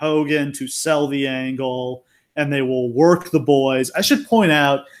promo on Hogan to sell the angle, and they will work the boys. I should point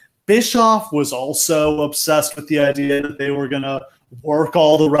out, Bischoff was also obsessed with the idea that they were going to work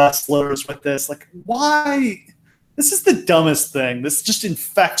all the wrestlers with this. Like, why? This is the dumbest thing. This just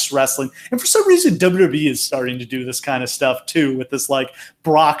infects wrestling. And for some reason, WWE is starting to do this kind of stuff too, with this like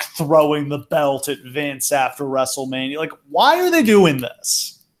Brock throwing the belt at Vince after WrestleMania. Like, why are they doing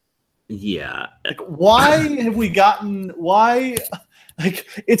this? Yeah. Like, why have we gotten, why? Like,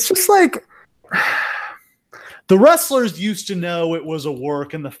 it's just like, the wrestlers used to know it was a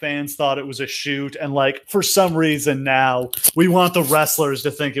work and the fans thought it was a shoot. And like, for some reason now we want the wrestlers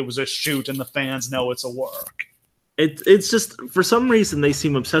to think it was a shoot and the fans know it's a work. It's just, for some reason, they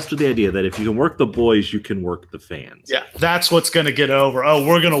seem obsessed with the idea that if you can work the boys, you can work the fans. Yeah, that's what's going to get over. Oh,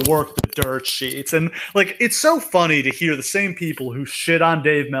 we're going to work the dirt sheets. And like, it's so funny to hear the same people who shit on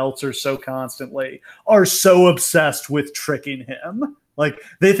Dave Meltzer so constantly are so obsessed with tricking him. Like,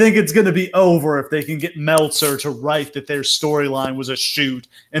 they think it's going to be over if they can get Meltzer to write that their storyline was a shoot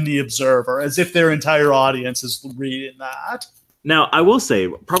in The Observer, as if their entire audience is reading that. Now, I will say,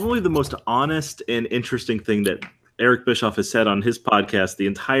 probably the most honest and interesting thing that Eric Bischoff has said on his podcast the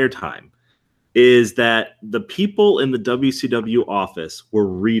entire time is that the people in the WCW office were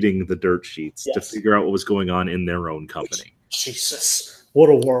reading the dirt sheets to figure out what was going on in their own company. Jesus, what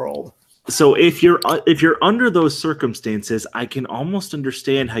a world. So if you're under those circumstances, I can almost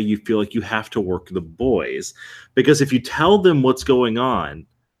understand how you feel like you have to work the boys, because if you tell them what's going on,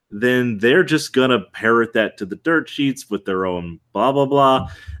 then they're just going to parrot that to the dirt sheets with their own blah, blah, blah.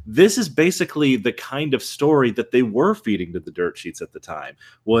 This is basically the kind of story that they were feeding to the dirt sheets at the time,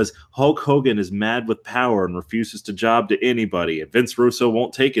 was Hulk Hogan is mad with power and refuses to job to anybody, and Vince Russo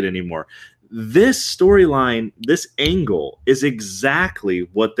won't take it anymore. This storyline, this angle is exactly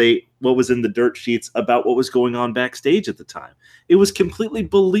what was in the dirt sheets about what was going on backstage at the time. It was completely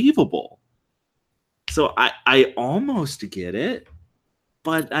believable. So I almost get it,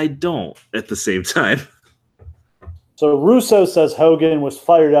 but I don't at the same time. So Russo says Hogan was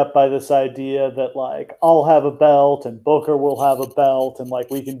fired up by this idea that, like, I'll have a belt and Booker will have a belt and,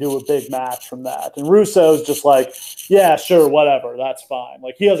 like, we can do a big match from that. And Russo's just like, yeah, sure, whatever, that's fine.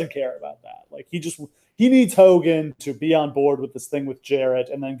 Like, he doesn't care about that. Like, he needs Hogan to be on board with this thing with Jarrett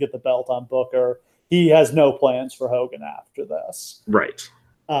and then get the belt on Booker. He has no plans for Hogan after this. Right.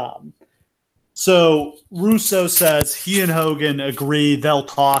 So Russo says he and Hogan agree they'll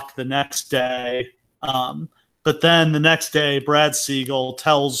talk the next day. But then the next day, Brad Siegel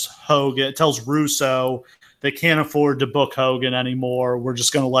tells Russo they can't afford to book Hogan anymore. We're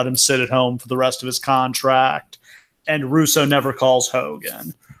just going to let him sit at home for the rest of his contract. And Russo never calls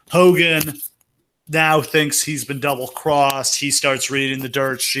Hogan. Hogan now thinks he's been double-crossed. He starts reading the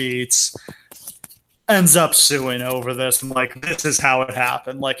dirt sheets, ends up suing over this. And, like, this is how it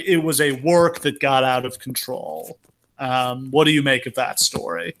happened. Like, it was a work that got out of control. What do you make of that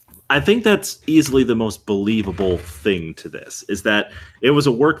story? I think that's easily the most believable thing to this, is that it was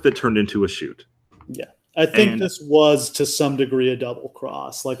a work that turned into a shoot. Yeah. I think this was to some degree a double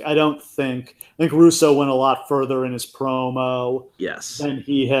cross. Like, I think Russo went a lot further in his promo than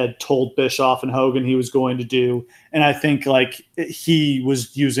he had told Bischoff and Hogan he was going to do. And I think like he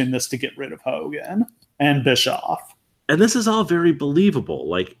was using this to get rid of Hogan and Bischoff. And this is all very believable.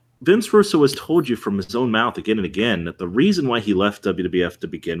 Like, Vince Russo has told you from his own mouth again and again that the reason why he left WWF to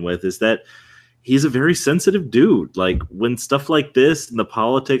begin with is that he's a very sensitive dude. Like, when stuff like this and the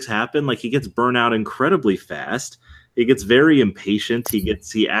politics happen, like, he gets burnt out incredibly fast. He gets very impatient.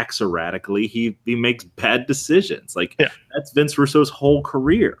 He acts erratically. He makes bad decisions. Like, that's Vince Russo's whole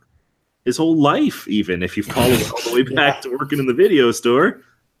career, his whole life. Even if you follow it all the way back to working in the video store,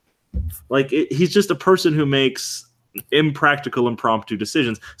 like, he's just a person who makes impractical, impromptu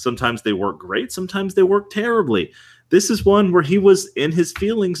decisions. Sometimes they work great. Sometimes they work terribly. This is one where he was in his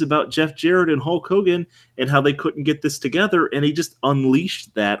feelings about Jeff Jarrett and Hulk Hogan and how they couldn't get this together, and he just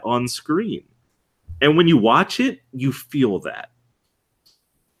unleashed that on screen. And when you watch it, you feel that.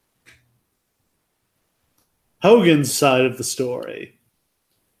 Hogan's side of the story.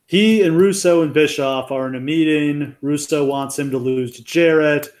 He and Russo and Bischoff are in a meeting. Russo wants him to lose to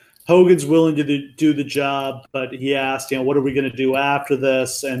Jarrett. Hogan's willing to do the job, but he asked, what are we going to do after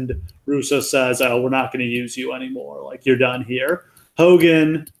this? And Russo says, we're not going to use you anymore. Like, you're done here.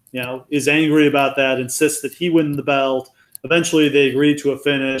 Hogan, is angry about that, insists that he win the belt. Eventually, they agree to a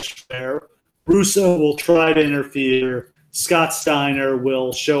finish where Russo will try to interfere. Scott Steiner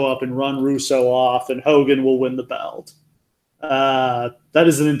will show up and run Russo off, and Hogan will win the belt. That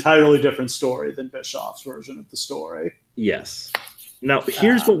is an entirely different story than Bischoff's version of the story. Yes. Now,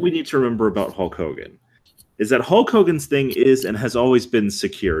 here's what we need to remember about Hulk Hogan, is that Hulk Hogan's thing is and has always been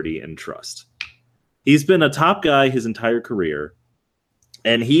security and trust. He's been a top guy his entire career,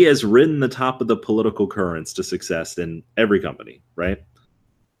 and he has ridden the top of the political currents to success in every company, right?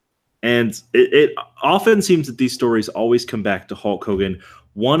 And it often seems that these stories always come back to Hulk Hogan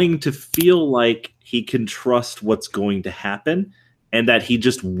wanting to feel like he can trust what's going to happen and that he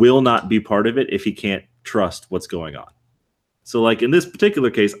just will not be part of it if he can't trust what's going on. So, like, in this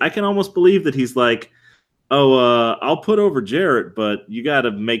particular case, I can almost believe that he's like, I'll put over Jarrett, but you got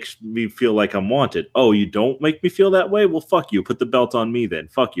to make me feel like I'm wanted. Oh, you don't make me feel that way? Well, fuck you. Put the belt on me then.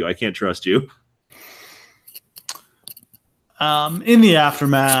 Fuck you. I can't trust you. In the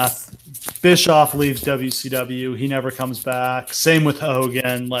aftermath, Bischoff leaves WCW. He never comes back. Same with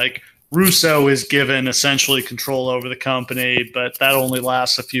Hogan. Like, Russo is given essentially control over the company, but that only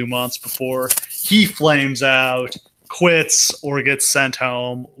lasts a few months before he flames out, quits, or gets sent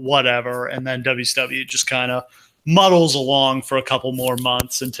home, whatever, and then WCW just kind of muddles along for a couple more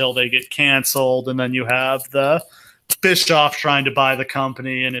months until they get canceled, and then you have the Bischoff trying to buy the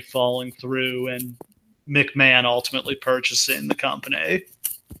company and it falling through, and McMahon ultimately purchasing the company.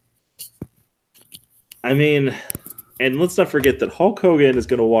 I mean, and let's not forget that Hulk Hogan is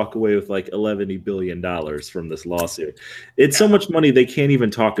going to walk away with like $11 billion from this lawsuit. It's so much money they can't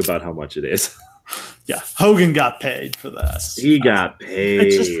even talk about how much it is. Yeah, Hogan got paid for this. He got paid.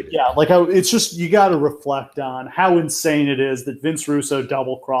 It's just you got to reflect on how insane it is that Vince Russo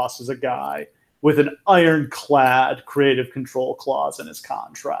double crosses a guy with an ironclad creative control clause in his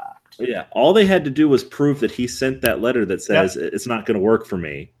contract. Yeah, all they had to do was prove that he sent that letter that says it's not going to work for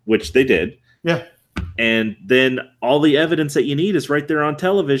me, which they did. Yeah. And then all the evidence that you need is right there on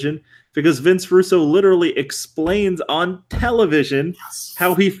television, because Vince Russo literally explains on television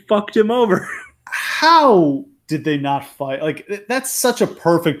how he fucked him over. How did they not fight? Like, that's such a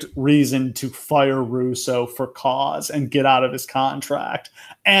perfect reason to fire Russo for cause and get out of his contract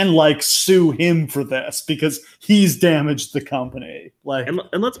and like sue him for this because he's damaged the company. Like, and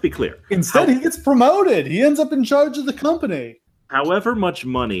let's be clear. Instead, he gets promoted. He ends up in charge of the company. However much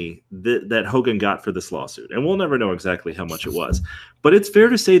money that Hogan got for this lawsuit, and we'll never know exactly how much it was, but it's fair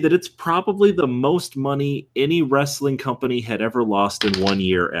to say that it's probably the most money any wrestling company had ever lost in 1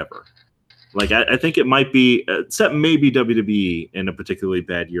 year ever. Like, I think it might be, except maybe WWE in a particularly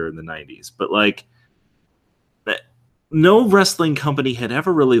bad year in the 90s, but like, no wrestling company had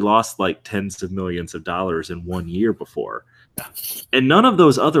ever really lost like tens of millions of dollars in 1 year before. And none of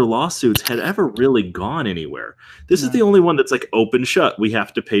those other lawsuits had ever really gone anywhere. This is the only one that's like open shut. We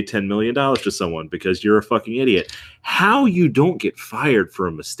have to pay $10 million to someone because you're a fucking idiot. How you don't get fired for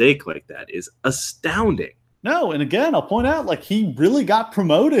a mistake like that is astounding. No, and again, I'll point out, like, he really got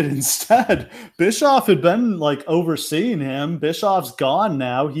promoted instead. Bischoff had been, like, overseeing him. Bischoff's gone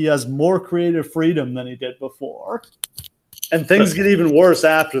now. He has more creative freedom than he did before. And things get even worse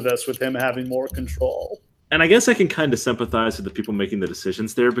after this with him having more control. And I guess I can kind of sympathize with the people making the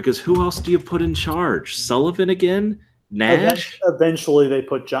decisions there, because who else do you put in charge? Sullivan again? Nash? Eventually, they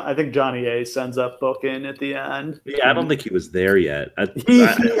put John. I think Johnny Ace ends up booking at the end. Yeah, I don't think he was there yet. I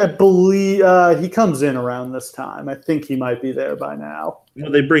believe he comes in around this time. I think he might be there by now.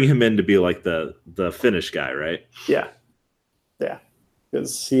 Well, they bring him in to be like the Finnish guy, right? Yeah,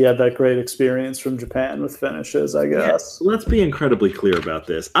 because he had that great experience from Japan with finishes, I guess. Yeah, let's be incredibly clear about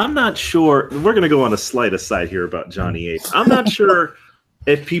this. I'm not sure. We're going to go on a slight aside here about Johnny Ace. I'm not sure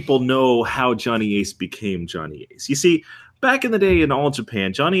if people know how Johnny Ace became Johnny Ace. You see, back in the day in All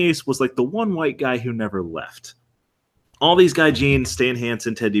Japan, Johnny Ace was like the one white guy who never left. All these guys, Gene, Stan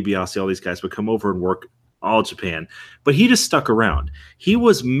Hansen, Ted DiBiase, all these guys would come over and work All Japan, but he just stuck around. He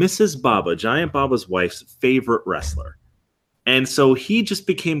was Mrs. Baba, Giant Baba's wife's favorite wrestler. And so he just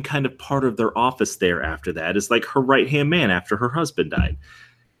became kind of part of their office there after that, as like her right-hand man after her husband died.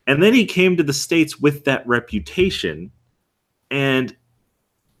 And then he came to the States with that reputation. And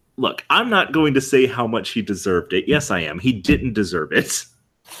look, I'm not going to say how much he deserved it. Yes, I am. He didn't deserve it.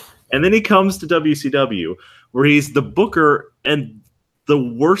 And then he comes to WCW, where he's the booker, and the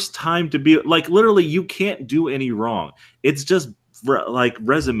worst time to be, like, literally, you can't do any wrong. It's just like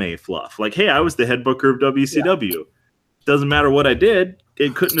resume fluff. Like, hey, I was the head booker of WCW. Yeah. Doesn't matter what I did.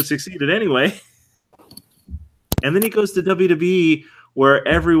 It couldn't have succeeded anyway. And then he goes to WWE, where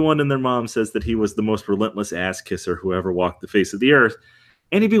everyone and their mom says that he was the most relentless ass kisser who ever walked the face of the earth.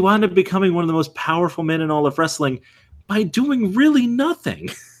 And he wound up becoming one of the most powerful men in all of wrestling by doing really nothing.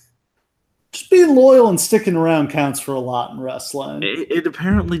 Just being loyal and sticking around counts for a lot in wrestling. It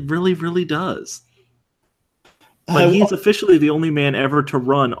apparently really, really does. But he's officially the only man ever to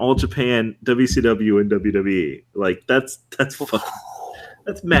run All Japan, WCW, and WWE. Like, that's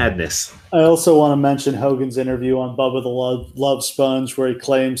madness. I also want to mention Hogan's interview on Bubba the Love Sponge, where he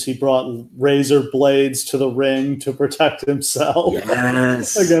claims he brought razor blades to the ring to protect himself.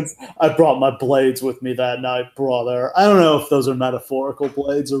 Yes. I brought my blades with me that night, brother. I don't know if those are metaphorical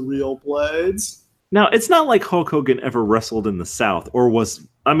blades or real blades. Now, it's not like Hulk Hogan ever wrestled in the South, or was.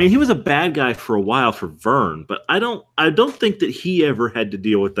 I mean, he was a bad guy for a while for Vern, but I don't think that he ever had to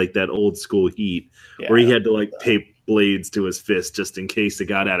deal with like that old school heat where he had to like tape blades to his fist just in case it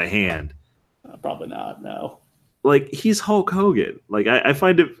got out of hand. Probably not. No. Like, he's Hulk Hogan. Like, I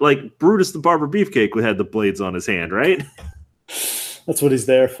find it like Brutus the Barber Beefcake had the blades on his hand, right? That's what he's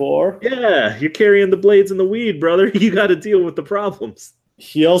there for. Yeah, you're carrying the blades and the weed, brother. You got to deal with the problems.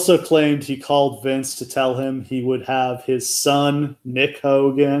 He also claimed he called Vince to tell him he would have his son, Nick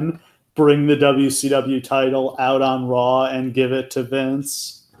Hogan, bring the WCW title out on Raw and give it to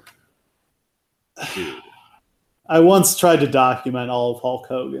Vince. Dude. I once tried to document all of Hulk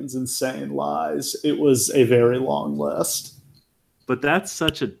Hogan's insane lies. It was a very long list. But that's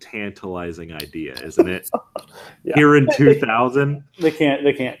such a tantalizing idea, isn't it? Yeah. Here in 2000? They can't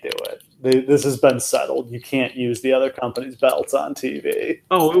do it. This has been settled. You can't use the other company's belts on TV.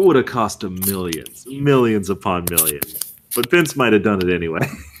 Oh, it would have cost them millions upon millions. But Vince might have done it anyway.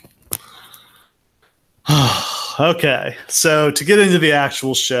 Okay, so to get into the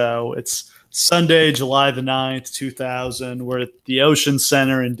actual show, it's Sunday, July the 9th, 2000. We're at the Ocean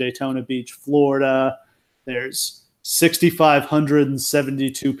Center in Daytona Beach, Florida. There's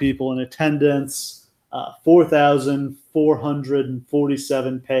 6,572 people in attendance,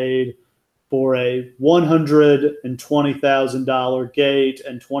 4,447 paid for a $120,000 gate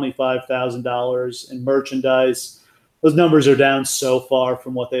and $25,000 in merchandise. Those numbers are down so far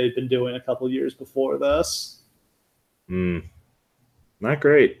from what they had been doing a couple of years before this. Not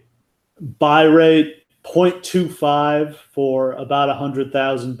great. Buy rate 0.25 for about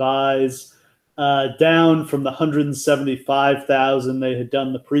 100,000 buys, down from the 175,000 they had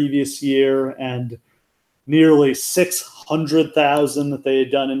done the previous year and nearly 600,000 that they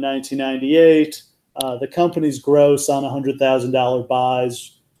had done in 1998. The company's gross on $100,000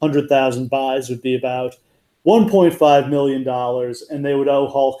 buys, 100,000 buys would be about $1.5 million, and they would owe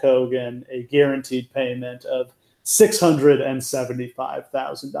Hulk Hogan a guaranteed payment of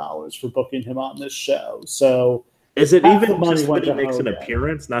 $675,000 for booking him on this show. So is it even just when he makes an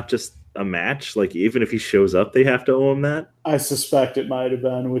appearance, not just a match? Like, even if he shows up, they have to owe him that? I suspect it might have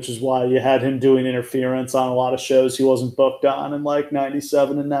been, which is why you had him doing interference on a lot of shows he wasn't booked on in like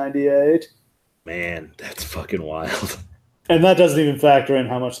 97 and 98. Man, that's fucking wild. And that doesn't even factor in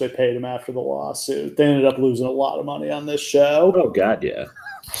how much they paid him after the lawsuit. They ended up losing a lot of money on this show. Oh, God, yeah.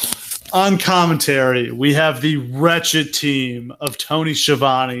 On commentary, we have the wretched team of Tony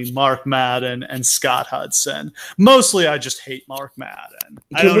Schiavone, Mark Madden, and Scott Hudson. Mostly, I just hate Mark Madden.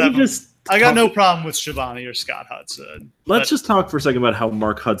 I got no problem with Schiavone or Scott Hudson. Let's just talk for a second about how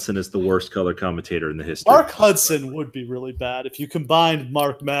Mark Hudson is the worst color commentator in the history. Mark Hudson would be really bad if you combined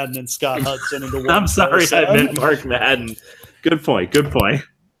Mark Madden and Scott Hudson into one. I'm sorry, person. I meant Mark Madden. Good point.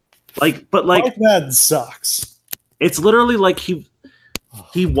 Mark Madden sucks. It's literally like he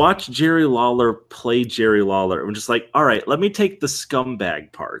watched Jerry Lawler play Jerry Lawler and just like, all right, let me take the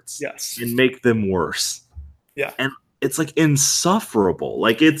scumbag parts and make them worse. Yeah. And it's like insufferable.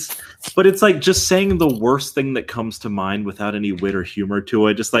 But it's like just saying the worst thing that comes to mind without any wit or humor to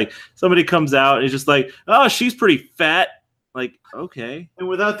it. Just like somebody comes out and is just like, oh, she's pretty fat. Like, okay. And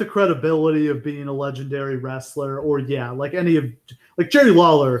without the credibility of being a legendary wrestler or Jerry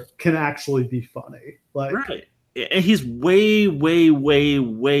Lawler can actually be funny. Right. And he's way, way, way,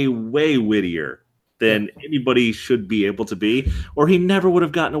 way, way wittier than anybody should be able to be, or he never would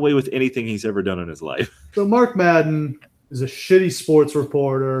have gotten away with anything he's ever done in his life. So Mark Madden is a shitty sports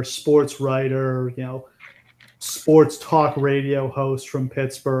reporter, sports writer, sports talk radio host from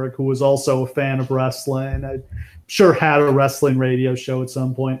Pittsburgh who was also a fan of wrestling. I'm sure had a wrestling radio show at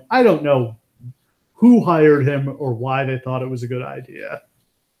some point. I don't know who hired him or why they thought it was a good idea.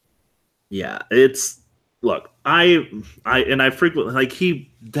 Yeah, look, I frequently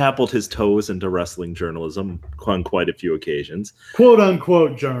he dabbled his toes into wrestling journalism on quite a few occasions. Quote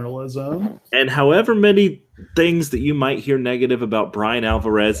unquote journalism. And however many things that you might hear negative about Brian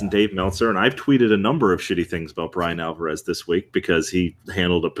Alvarez and Dave Meltzer, and I've tweeted a number of shitty things about Brian Alvarez this week because he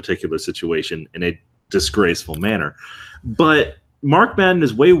handled a particular situation in a disgraceful manner. But Mark Madden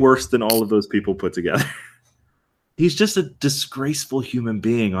is way worse than all of those people put together. He's just a disgraceful human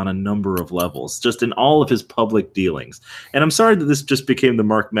being on a number of levels, just in all of his public dealings. And I'm sorry that this just became the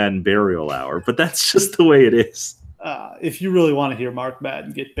Mark Madden burial hour, but that's just the way it is. If you really want to hear Mark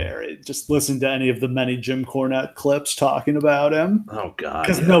Madden get buried, just listen to any of the many Jim Cornette clips talking about him. Oh, God.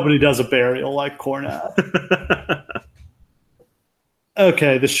 Because nobody does a burial like Cornette.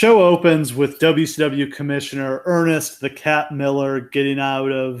 Okay, the show opens with WCW Commissioner Ernest the Cat Miller getting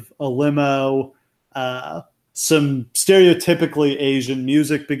out of a limo. Some stereotypically Asian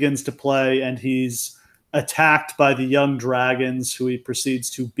music begins to play, and he's attacked by the Young Dragons, who he proceeds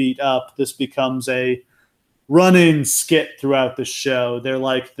to beat up. This becomes a running skit throughout the show. They're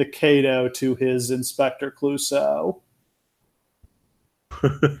like the Kato to his Inspector Clouseau.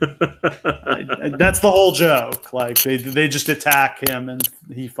 That's the whole joke. Like they just attack him and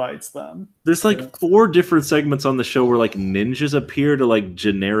he fights them. There's 4 different segments on the show where ninjas appear to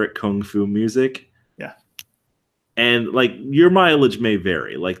generic kung fu music. And your mileage may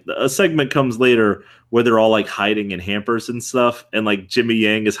vary. A segment comes later where they're all hiding in hampers and stuff, and Jimmy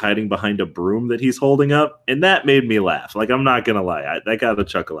Yang is hiding behind a broom that he's holding up, and that made me laugh. I'm not gonna lie, that got a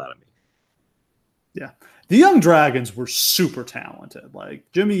chuckle out of me. Yeah, the Young Dragons were super talented.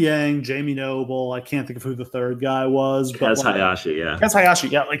 Jimmy Yang, Jamie Noble. I can't think of who the third guy was, but Kaz Hayashi. Yeah, Kaz Hayashi.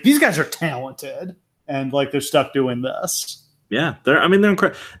 Yeah, these guys are talented, and they're stuck doing this. Yeah, they're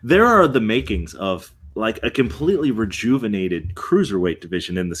incredible. There are the makings of a completely rejuvenated cruiserweight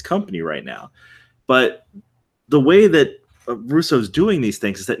division in this company right now. But the way that Russo's doing these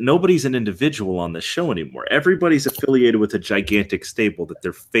things is that nobody's an individual on the show anymore. Everybody's affiliated with a gigantic stable that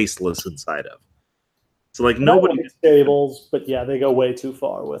they're faceless inside of. So nobody stables, but yeah, they go way too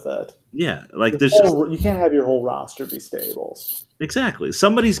far with it. Yeah, you can't have your whole roster be stables. Exactly.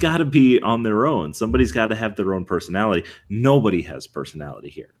 Somebody's got to be on their own. Somebody's got to have their own personality. Nobody has personality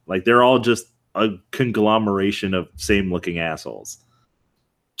here. They're all just a conglomeration of same-looking assholes.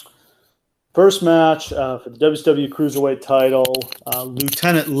 First match for the WCW Cruiserweight title,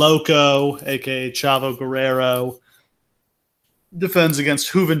 Lieutenant Loco, a.k.a. Chavo Guerrero, defends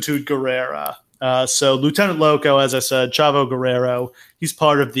against Juventud Guerrera. So Lieutenant Loco, as I said, Chavo Guerrero, he's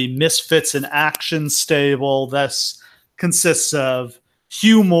part of the Misfits in Action stable. This consists of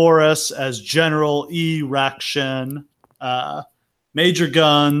Hugh Morris as General Erection, Major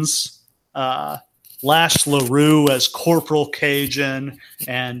Guns, Lash LaRue as Corporal Cajun,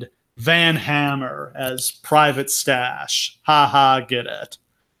 and Van Hammer as Private Stash. Ha ha, get it.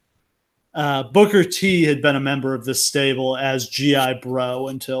 Booker T had been a member of this stable as G.I. Bro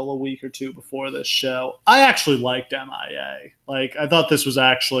until a week or two before this show. I actually liked MIA. I thought this was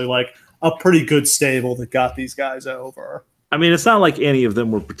actually a pretty good stable that got these guys over. I mean, it's not like any of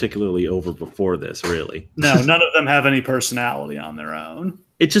them were particularly over before this, really. No, none of them have any personality on their own.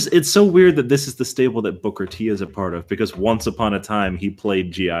 It's so weird that this is the stable that Booker T is a part of, because once upon a time he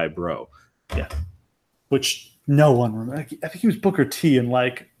played G.I. Bro. Yeah. Which No one remember. I think he was Booker T in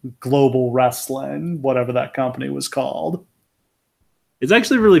like Global Wrestling, whatever that company was called. It's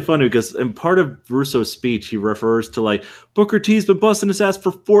actually really funny because in part of Russo's speech, he refers to like Booker T's been busting his ass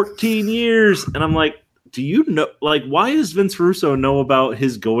for 14 years. And I'm like, do you know, like, why does Vince Russo know about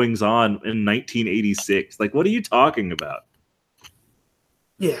his goings on in 1986? Like, what are you talking about?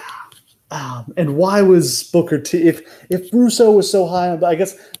 Yeah. And why was Booker T? If Russo was so high on, I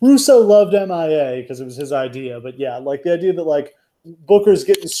guess Russo loved MIA because it was his idea. But yeah, like the idea that like Booker's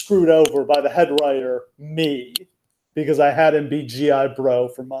getting screwed over by the head writer, me, because I had him be GI Bro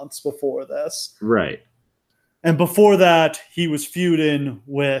for months before this. Right. And before that, he was feuding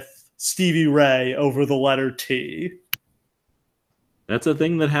with Stevie Ray over the letter T. That's a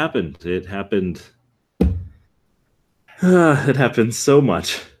thing that happened. It happened. It happened so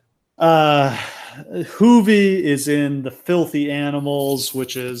much. Hoovy is in the Filthy Animals,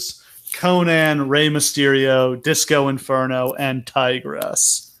 which is Conan, Rey Mysterio, Disco Inferno, and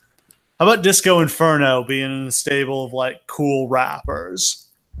Tigress. How about Disco Inferno being in a stable of like cool rappers?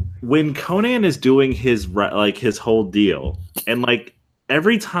 When Conan is doing his whole deal, and like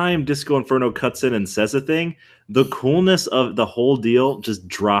every time Disco Inferno cuts in and says a thing, the coolness of the whole deal just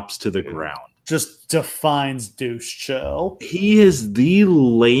drops to the ground. Just defines douche chill. He is the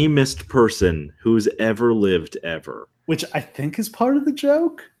lamest person who's ever lived ever. Which I think is part of the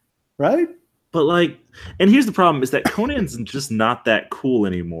joke, right? But like, and here's the problem is that Conan's just not that cool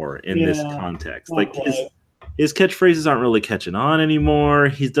anymore in this context. Like his catchphrases aren't really catching on anymore.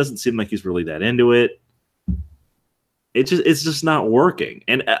 He doesn't seem like he's really that into it. It's just not working.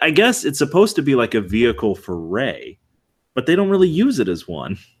 And I guess it's supposed to be like a vehicle for Ray, but they don't really use it as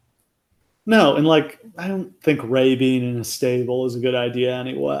one. No, and like I don't think Ray being in a stable is a good idea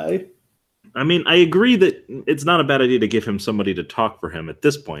anyway. I mean, I agree that it's not a bad idea to give him somebody to talk for him at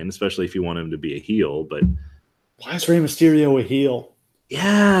this point, especially if you want him to be a heel, but why is Rey Mysterio a heel?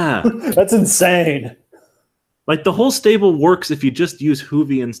 Yeah. That's insane. Like the whole stable works if you just use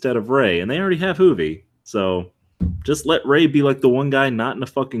Hoovy instead of Ray, and they already have Hoovy. So just let Ray be like the one guy not in a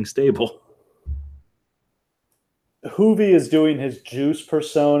fucking stable. Hoovy is doing his Juice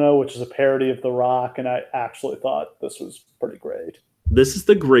persona, which is a parody of The Rock, and I actually thought this was pretty great. This is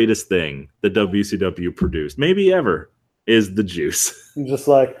the greatest thing that WCW produced, maybe ever, is the Juice. Just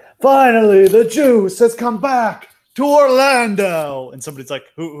like, finally, the Juice has come back to Orlando. And somebody's like,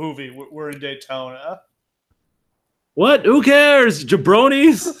 Hoovy, we're in Daytona. What? Who cares?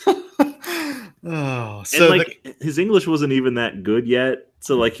 Jabronis? Oh, so and his English wasn't even that good yet.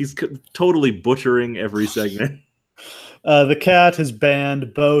 So like he's totally butchering every segment. The Cat has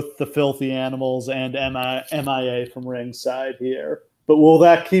banned both the Filthy Animals and MIA from ringside here. But will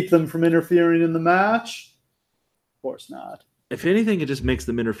that keep them from interfering in the match? Of course not. If anything, it just makes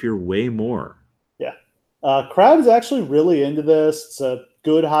them interfere way more. Yeah. Crowd is actually really into this. It's a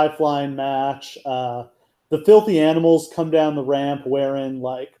good high-flying match. The Filthy Animals come down the ramp wearing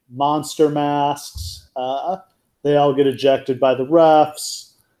like monster masks. They all get ejected by the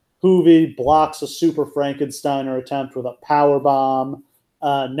refs. Hoovy blocks a Super Frankensteiner attempt with a power bomb.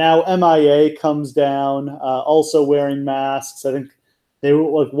 Now MIA comes down, also wearing masks. I think they were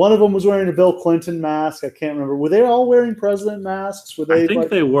like one of them was wearing a Bill Clinton mask. I can't remember. Were they all wearing president masks? Were they? I think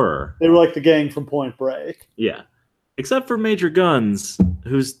they were. They were like the gang from Point Break. Yeah, except for Major Guns,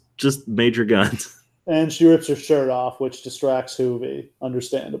 who's just Major Guns. And she rips her shirt off, which distracts Hoovy,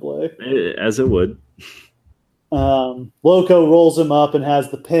 understandably. As it would. Loco rolls him up and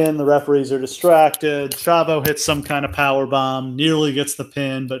has the pin. The referees are distracted. Chavo hits some kind of power bomb, nearly gets the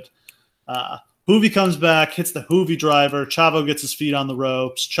pin, but Hoovy comes back, hits the Hoovy driver. Chavo gets his feet on the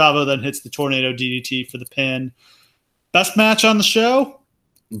ropes. Chavo then hits the Tornado DDT for the pin. Best match on the show?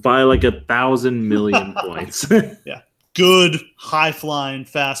 By like 1,000 million points. Yeah. Good, high-flying,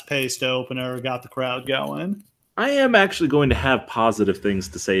 fast-paced opener. Got the crowd going. I am actually going to have positive things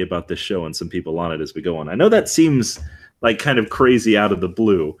to say about this show and some people on it as we go on. I know that seems like kind of crazy out of the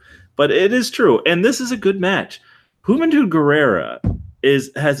blue, but it is true. And this is a good match. Juventud Guerrera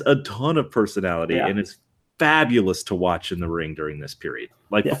has a ton of personality and is fabulous to watch in the ring during this period.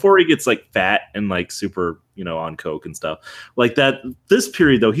 Like before he gets like fat and like super, on coke and stuff like that. This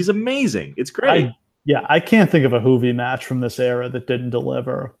period though, he's amazing. It's great. I can't think of a Hoovy match from this era that didn't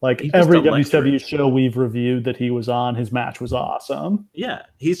deliver. Like every WCW show we've reviewed that he was on, his match was awesome. Yeah,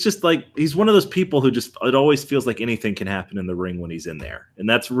 he's just like, he's one of those people who just, it always feels like anything can happen in the ring when he's in there. And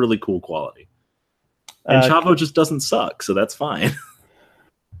that's really cool quality. And Chavo just doesn't suck, so that's fine.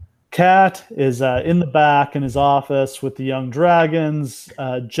 Cat is in the back in his office with the Young Dragons.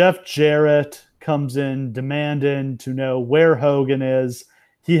 Jeff Jarrett comes in demanding to know where Hogan is.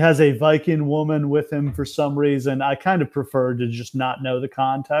 he has a Viking woman with him for some reason. I kind of prefer to just not know the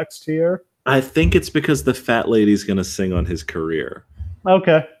context here. I think it's because the fat lady's going to sing on his career.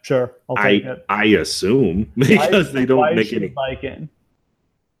 Okay, sure. I'll take it. I assume because they don't make any Viking.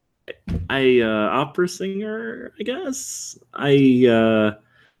 Opera singer, I guess.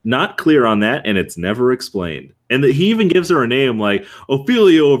 Not clear on that, and it's never explained. And he even gives her a name like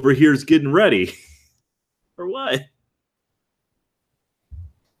Ophelia over here's getting ready. For what?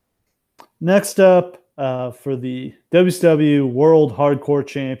 Next up, for the WCW World Hardcore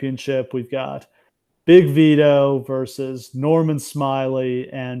Championship, we've got Big Vito versus Norman Smiley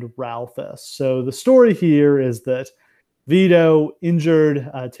and Ralphus. So the story here is that Vito injured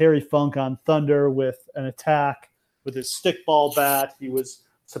Terry Funk on Thunder with an attack with his stickball bat. He was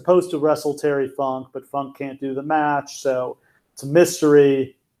supposed to wrestle Terry Funk, but Funk can't do the match, so it's a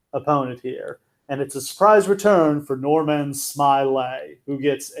mystery opponent here. And it's a surprise return for Norman Smiley, who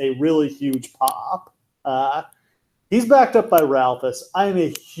gets a really huge pop. He's backed up by Ralphus. I am a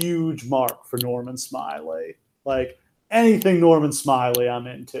huge mark for Norman Smiley. Like, anything Norman Smiley I'm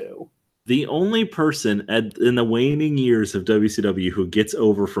into. The only person in the waning years of WCW who gets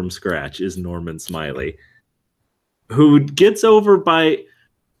over from scratch is Norman Smiley, who gets over by,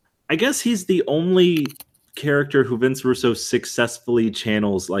 I guess he's the only character who Vince Russo successfully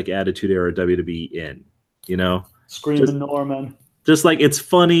channels like Attitude Era WWE in, you know? Screaming Norman. Just like it's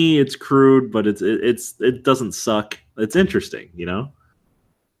funny, it's crude, but it doesn't suck. It's interesting, you know?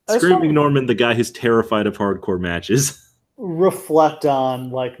 Screaming Norman, the guy who's terrified of hardcore matches. Reflect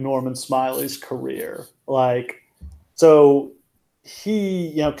on like Norman Smiley's career. Like, so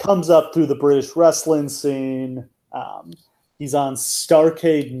he, comes up through the British wrestling scene. He's on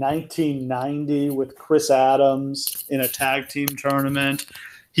Starrcade 1990 with Chris Adams in a tag team tournament.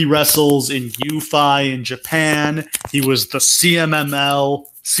 He wrestles in UFI in Japan. He was the CMLL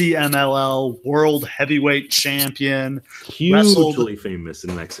World Heavyweight Champion. Hugely famous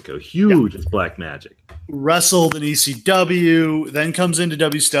in Mexico. Huge as Black Magic. Wrestled in ECW, then comes into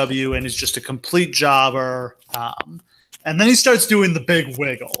WCW and is just a complete jobber. And then he starts doing the Big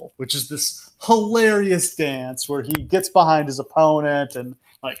Wiggle, which is this hilarious dance where he gets behind his opponent and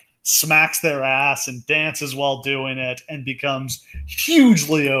like smacks their ass and dances while doing it and becomes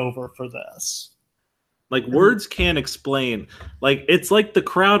hugely over for this. Like, words can't explain. Like, it's like the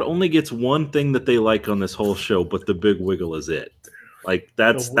crowd only gets one thing that they like on this whole show, but the Big Wiggle is it. Like,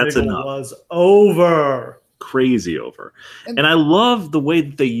 that's enough. Was over. Crazy over. And I love the way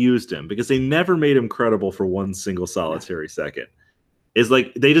that they used him because they never made him credible for one single solitary second. It's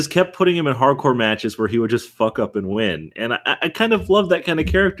like they just kept putting him in hardcore matches where he would just fuck up and win. And I kind of love that kind of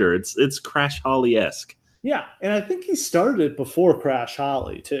character. It's Crash Holly-esque. Yeah, and I think he started before Crash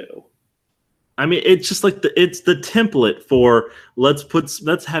Holly too. I mean, it's just like it's the template for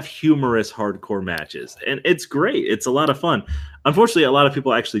let's have humorous hardcore matches. And it's great. It's a lot of fun. Unfortunately, a lot of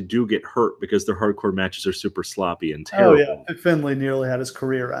people actually do get hurt because their hardcore matches are super sloppy and terrible. Oh, yeah. Finley nearly had his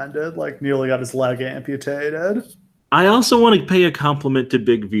career ended, like nearly got his leg amputated. I also want to pay a compliment to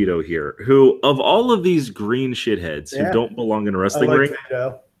Big Vito here, who, of all of these green shitheads who don't belong in a wrestling ring,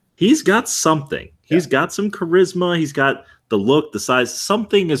 he's got something. He's got some charisma. He's got the look, the size.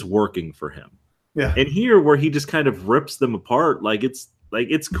 Something is working for him. Yeah. And here, where he just kind of rips them apart,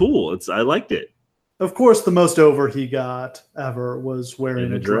 it's cool. I liked it. Of course, the most over he got ever was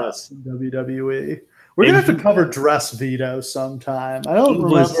wearing a dress in WWE. We're going to have to cover Dress Vito sometime. I don't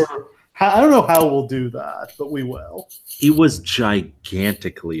remember. I don't know how we'll do that, but we will. He was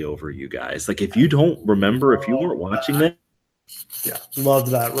gigantically over, you guys. Like, if you don't remember, if you weren't watching that. Yeah, loved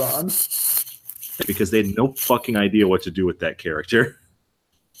that run. Because they had no fucking idea what to do with that character.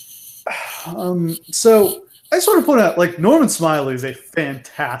 So I just want to point out, like, Norman Smiley is a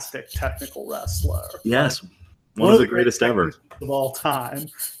fantastic technical wrestler. Yes, one of the greatest ever of all time.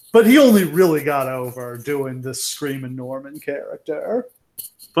 But he only really got over doing this Screaming Norman character.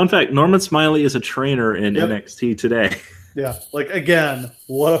 Fun fact, Norman Smiley is a trainer in NXT today. Yeah, like, again,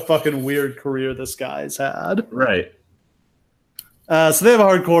 what a fucking weird career this guy's had. Right. So they have a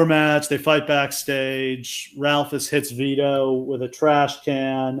hardcore match. They fight backstage. Ralphus hits Vito with a trash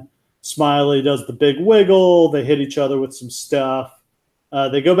can. Smiley does the Big Wiggle. They hit each other with some stuff.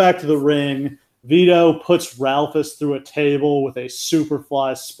 They go back to the ring. Vito puts Ralphus through a table with a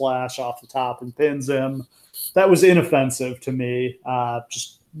Superfly splash off the top and pins him. That was inoffensive to me.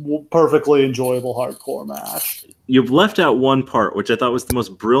 Just perfectly enjoyable hardcore match. You've left out one part, which I thought was the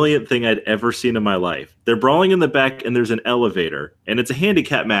most brilliant thing I'd ever seen in my life. They're brawling in the back, and there's an elevator, and it's a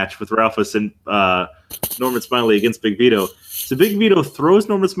handicap match with Ralphus and Norman Smiley against Big Vito. So Big Vito throws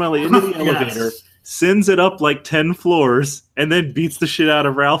Norman Smiley into the elevator, sends it up like 10 floors, and then beats the shit out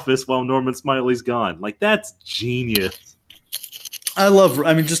of Ralphus while Norman Smiley's gone. Like, that's genius.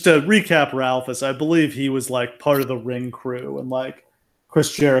 Just to recap Ralphus, I believe he was like part of the ring crew, and like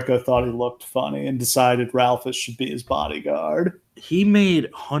Chris Jericho thought he looked funny and decided Ralphus should be his bodyguard. He made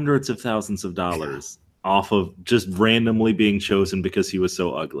hundreds of thousands of dollars off of just randomly being chosen because he was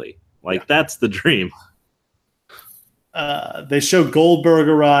so ugly. Like, that's the dream. They show Goldberg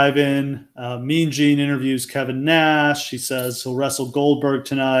arriving. Mean Gene interviews Kevin Nash. He says he'll wrestle Goldberg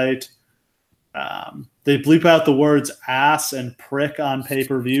tonight. They bleep out the words ass and prick on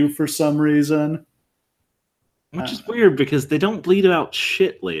pay-per-view for some reason. Which is weird because they don't bleed out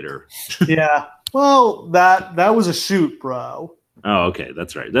shit later. Yeah. Well, that was a shoot, bro. Oh, okay.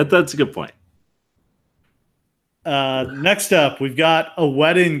 That's right. That's a good point. Next up, we've got a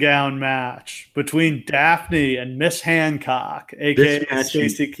wedding gown match between Daphne and Miss Hancock, a.k.a.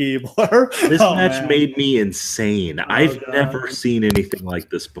 Stacy Keibler. This match made me insane. I've never seen anything like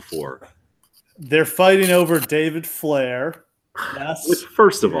this before. They're fighting over David Flair. Yes, which,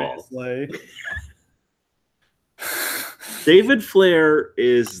 first of all, David Flair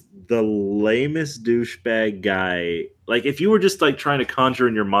is the lamest douchebag guy. Like, if you were just like trying to conjure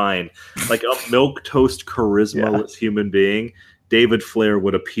in your mind like a milquetoast charismaless human being, David Flair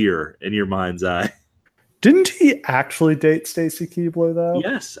would appear in your mind's eye. Didn't he actually date Stacy Keibler though?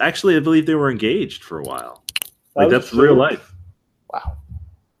 Yes, actually, I believe they were engaged for a while. Like, that's real life. Wow.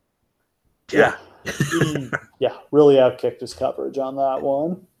 Yeah. Yeah, really outkicked his coverage on that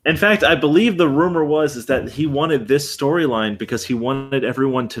one. In fact, I believe the rumor is that he wanted this storyline because he wanted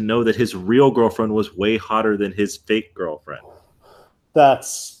everyone to know that his real girlfriend was way hotter than his fake girlfriend.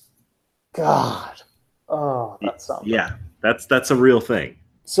 That's God. Oh, that's something. Yeah, that's a real thing.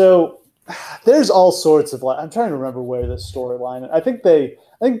 So there's all sorts of I'm trying to remember where this storyline. I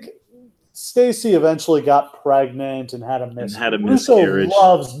think Stacy eventually got pregnant and had a miscarriage. Russo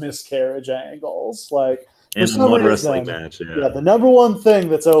loves miscarriage angles, like. And one wrestling match, yeah. The number one thing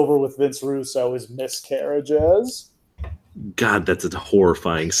that's over with Vince Russo is miscarriages. God, that's a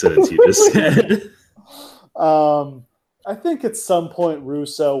horrifying sentence you just said. I think at some point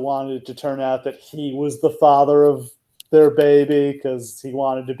Russo wanted it to turn out that he was the father of their baby because he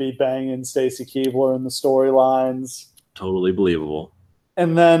wanted to be banging Stacy Keibler in the storylines. Totally believable.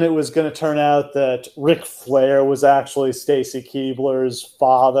 And then it was going to turn out that Ric Flair was actually Stacy Keibler's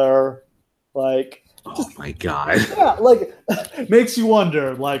father. Like, oh my God. Yeah, like, makes you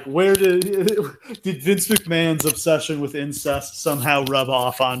wonder, like, where did Vince McMahon's obsession with incest somehow rub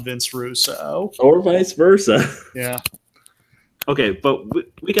off on Vince Russo? Or vice versa. Yeah. Okay, but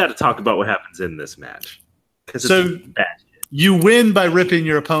we got to talk about what happens in this match. So you win by ripping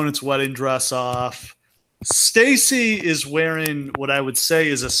your opponent's wedding dress off. Stacy is wearing what I would say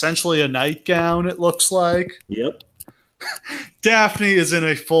is essentially a nightgown, it looks like. Yep. Daphne is in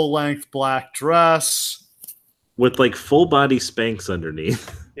a full-length black dress. With, like, full-body Spanx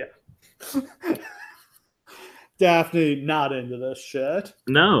underneath. Yeah. Daphne not into this shit.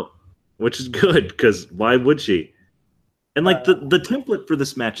 No, which is good, because why would she? And, like, the template for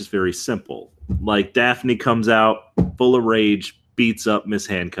this match is very simple. Like, Daphne comes out, full of rage, beats up Miss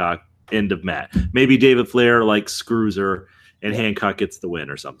Hancock, end of match. Maybe David Flair, like, screws her, and Hancock gets the win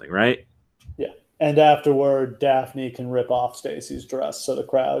or something, right? Yeah. And afterward, Daphne can rip off Stacy's dress so the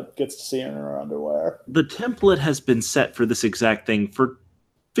crowd gets to see her in her underwear. The template has been set for this exact thing for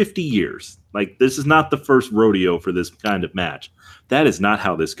 50 years. Like, this is not the first rodeo for this kind of match. That is not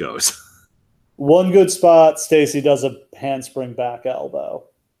how this goes. One good spot, Stacy does a handspring back elbow.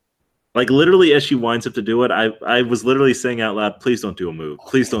 Like, literally, as she winds up to do it, I was literally saying out loud, please don't do a move.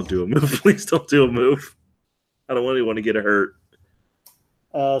 Please don't do a move. Please don't do a move. I don't want anyone to get hurt.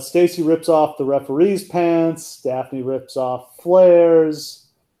 Stacy rips off the referee's pants. Daphne rips off Flair's.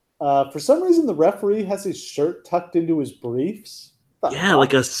 For some reason, the referee has his shirt tucked into his briefs. Yeah,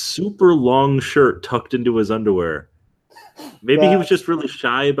 like a super long shirt tucked into his underwear. Maybe he was just really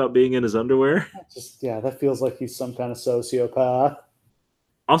shy about being in his underwear. That feels like he's some kind of sociopath.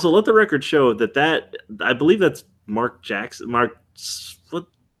 Also, let the record show that I believe that's Mark Jackson. What's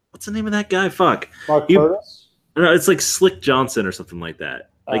the name of that guy? Fuck. Mark Curtis? No, it's like Slick Johnson or something like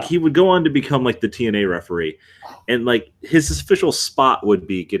that. Like, he would go on to become like the TNA referee, and like his official spot would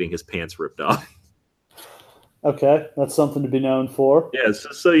be getting his pants ripped off. Okay, that's something to be known for. Yeah,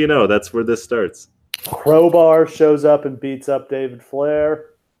 just so you know, that's where this starts. Crowbar shows up and beats up David Flair.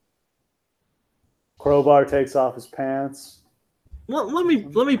 Crowbar takes off his pants. Well, let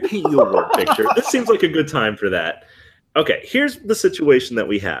me paint you a word picture. This seems like a good time for that. Okay, here's the situation that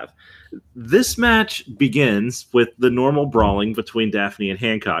we have. This match begins with the normal brawling between Daphne and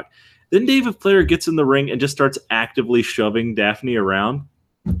Hancock. Then David Flair gets in the ring and just starts actively shoving Daphne around.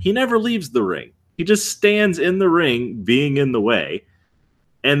 He never leaves the ring. He just stands in the ring, being in the way.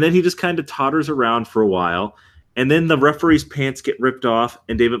 And then he just kind of totters around for a while. And then the referee's pants get ripped off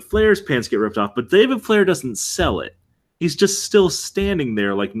and David Flair's pants get ripped off. But David Flair doesn't sell it. He's just still standing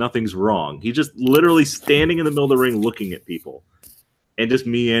there like nothing's wrong. He's just literally standing in the middle of the ring looking at people and just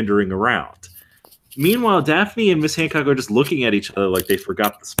meandering around. Meanwhile, Daphne and Miss Hancock are just looking at each other like they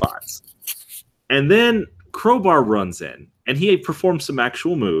forgot the spots. And then Crowbar runs in, and he performs some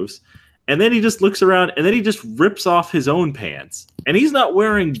actual moves. And then he just looks around, and then he just rips off his own pants. And he's not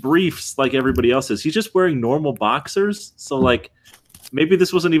wearing briefs like everybody else is. He's just wearing normal boxers. So, like, maybe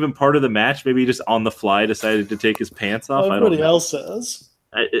this wasn't even part of the match. Maybe he just on the fly decided to take his pants off. Everybody else is.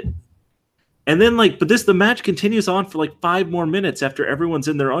 And then, like, but the match continues on for like 5 more minutes after everyone's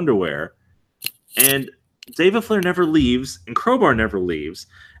in their underwear. And David Flair never leaves, and Crowbar never leaves,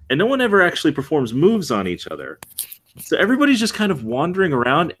 and no one ever actually performs moves on each other. So everybody's just kind of wandering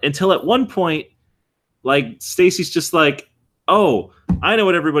around until at one point, like, Stacy's just like, oh, I know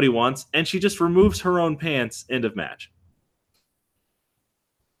what everybody wants, and she just removes her own pants, end of match.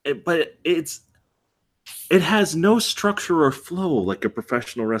 But it has no structure or flow like a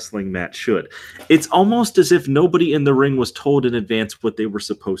professional wrestling match should. It's almost as if nobody in the ring was told in advance what they were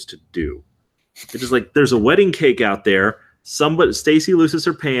supposed to do. It's just like, there's a wedding cake out there. Stacy loses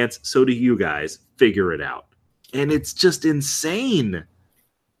her pants. So do you guys. Figure it out. And it's just insane.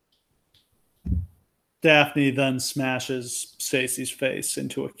 Daphne then smashes Stacy's face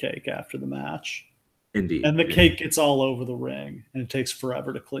into a cake after the match. Indeed. And the cake gets all over the ring, and it takes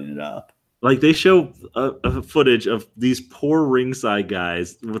forever to clean it up. Like, they show a footage of these poor ringside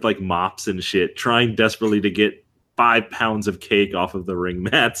guys with, like, mops and shit trying desperately to get 5 pounds of cake off of the ring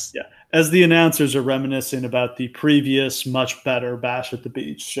mats. Yeah. As the announcers are reminiscing about the previous, much better Bash at the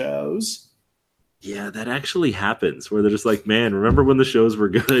Beach shows. Yeah, that actually happens, where they're just like, man, remember when the shows were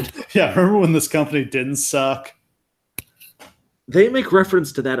good? Yeah, remember when this company didn't suck? They make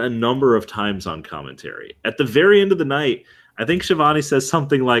reference to that a number of times on commentary. At the very end of the night, I think Shivani says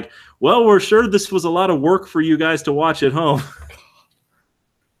something like, well, we're sure this was a lot of work for you guys to watch at home.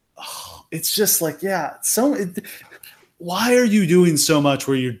 Oh, it's just like, yeah, why are you doing so much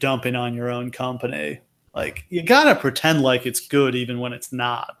where you're dumping on your own company? Like, you gotta pretend like it's good even when it's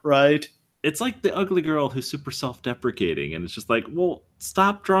not, right? It's like the ugly girl who's super self-deprecating, and it's just like, well,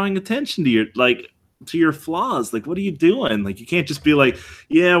 stop drawing attention to your flaws. Like, what are you doing? Like, you can't just be like,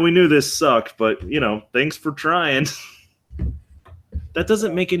 yeah, we knew this sucked, but, thanks for trying. That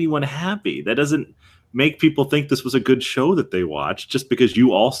doesn't make anyone happy. That doesn't make people think this was a good show that they watched just because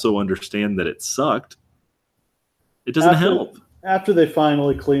you also understand that it sucked. It doesn't help. After they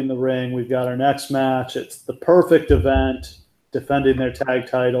finally clean the ring, we've got our next match. It's the Perfect Event defending their tag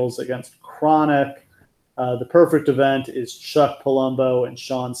titles against Chronic. The Perfect Event is Chuck Palumbo and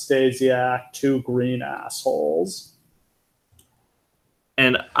Sean Stasiak, 2 green assholes.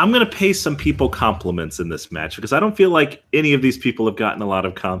 And I'm going to pay some people compliments in this match because I don't feel like any of these people have gotten a lot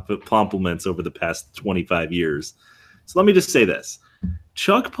of compliments over the past 25 years. So let me just say this.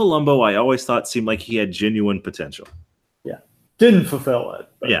 Chuck Palumbo, I always thought seemed like he had genuine potential. Yeah. Didn't fulfill it.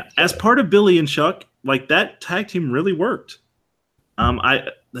 Yeah. As part of Billy and Chuck, like, that tag team really worked.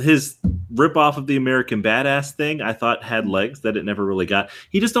 His rip-off of the American Badass thing, I thought had legs that it never really got.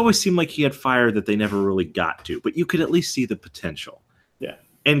 He just always seemed like he had fire that they never really got to, but you could at least see the potential. Yeah.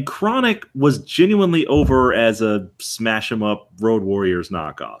 And Chronic was genuinely over as a smash-em-up Road Warriors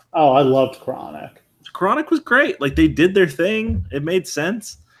knockoff. Oh, I loved Chronic. Chronic was great. Like, they did their thing. It made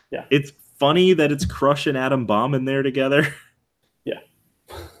sense. Yeah. It's funny that it's Crush and Adam Bomb in there together. Yeah.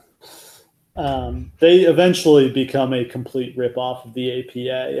 They eventually become a complete ripoff of the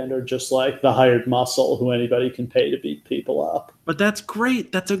APA and are just like the hired muscle who anybody can pay to beat people up. But that's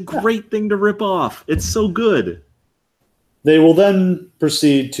great. That's a great thing to rip off. It's so good. They will then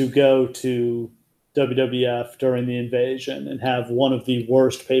proceed to go to WWF during the invasion and have one of the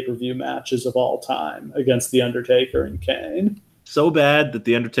worst pay-per-view matches of all time against The Undertaker and Kane. So bad that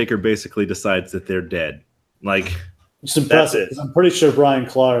The Undertaker basically decides that they're dead. Like, it's impressive. I'm pretty sure Brian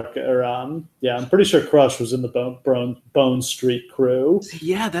Clark, I'm pretty sure Crush was in the Bone Street crew.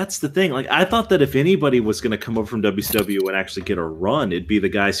 Yeah, that's the thing. Like, I thought that if anybody was going to come over from WCW and actually get a run, it'd be the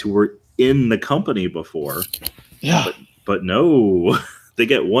guys who were in the company before. Yeah. But no, they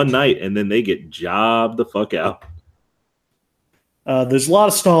get one night and then they get jobbed the fuck out. There's a lot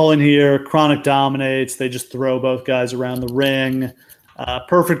of stalling here. Chronic dominates. They just throw both guys around the ring.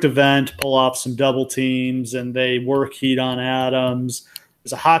 Perfect Event, pull off some double teams, and they work heat on Adams.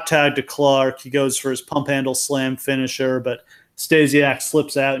 There's a hot tag to Clark. He goes for his pump handle slam finisher, but Stasiak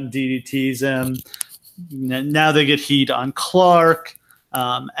slips out and DDTs him. Now they get heat on Clark.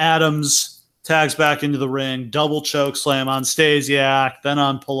 Adams tags back into the ring, double choke slam on Stasiak, then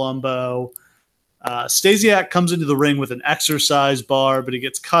on Palumbo. Stasiak comes into the ring with an exercise bar, but he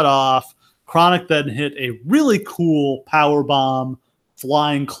gets cut off. Chronic then hit a really cool powerbomb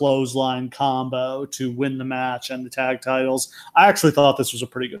flying clothesline combo to win the match and the tag titles. I actually thought this was a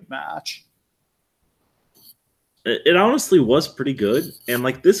pretty good match. It honestly was pretty good. And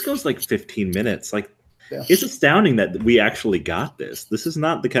like this goes like 15 minutes. Like it's astounding that we actually got this. This is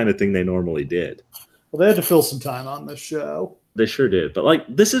not the kind of thing they normally did. Well, they had to fill some time on this show. They sure did. But like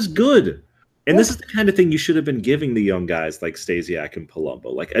this is good. And this is the kind of thing you should have been giving the young guys like Stasiak and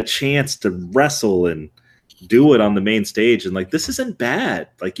Palumbo, like a chance to wrestle and do it on the main stage. And like, this isn't bad.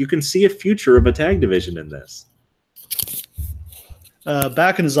 Like you can see a future of a tag division in this.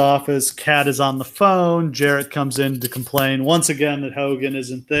 Back in his office, Kat is on the phone. Jarrett comes in to complain once again that Hogan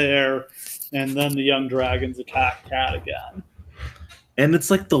isn't there. And then the Young Dragons attack Kat again. And it's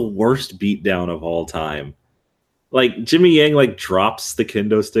like the worst beatdown of all time. Like Jimmy Yang like drops the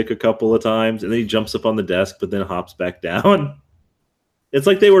kendo stick a couple of times and then he jumps up on the desk but then hops back down. It's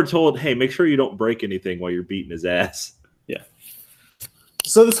like they were told, hey, make sure you don't break anything while you're beating his ass. Yeah.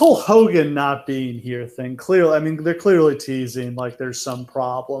 So this whole Hogan not being here thing, clearly, I mean, they're clearly teasing like there's some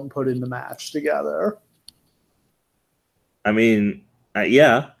problem putting the match together. I mean,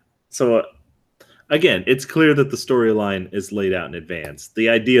 yeah. So again, it's clear that the storyline is laid out in advance. The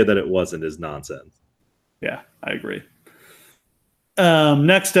idea that it wasn't is nonsense. Yeah, I agree.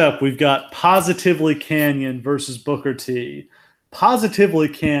 Next up, we've got Positively Canyon versus Booker T. Positively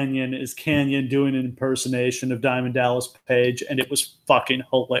Canyon is Canyon doing an impersonation of Diamond Dallas Page, and it was fucking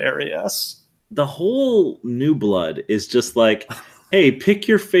hilarious. The whole New Blood is just like, hey, pick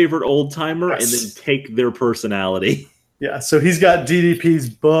your favorite old timer and then take their personality. Yeah, so he's got DDP's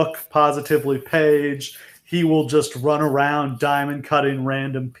book, Positively Page. He will just run around diamond cutting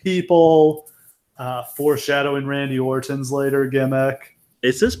random people. Foreshadowing Randy Orton's later gimmick.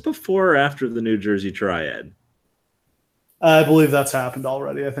 Is this before or after the New Jersey Triad? I believe that's happened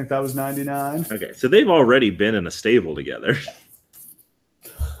already. I think that was 99. Okay, so they've already been in a stable together.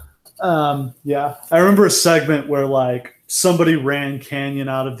 Yeah. I remember a segment where like somebody ran Canyon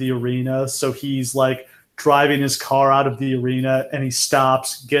out of the arena, so he's like driving his car out of the arena and he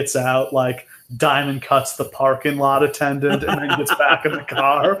stops, gets out, like diamond cuts the parking lot attendant and then gets back in the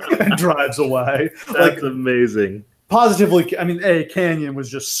car and drives away. That's like amazing. Positively, I mean, Canyon was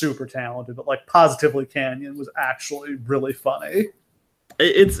just super talented, but like Positively Canyon was actually really funny.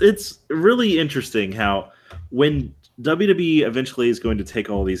 It's really interesting how when WWE eventually is going to take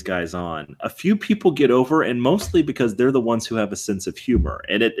all these guys on, a few people get over, and mostly because they're the ones who have a sense of humor,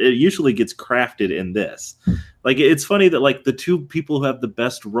 and it usually gets crafted in this. Like, it's funny that like the two people who have the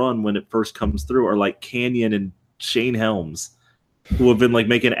best run when it first comes through are like Canyon and Shane Helms, who have been like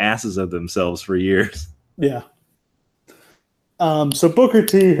making asses of themselves for years. Yeah. So Booker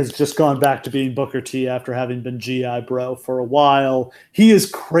T has just gone back to being Booker T after having been GI Bro for a while. He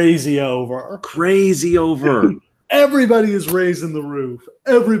is crazy over. Crazy over. Everybody is raising the roof.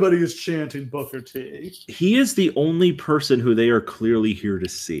 Everybody is chanting Booker T. He is the only person who they are clearly here to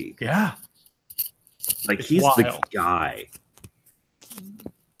see. Yeah. Like, it's he's wild. the guy.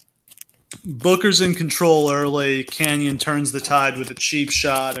 Booker's in control early. Canyon turns the tide with a cheap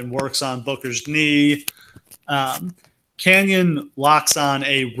shot and works on Booker's knee. Canyon locks on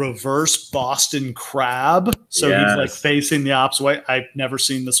a reverse Boston Crab. So he's like facing the opposite way. I've never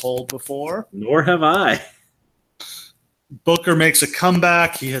seen this hold before. Nor have I. Booker makes a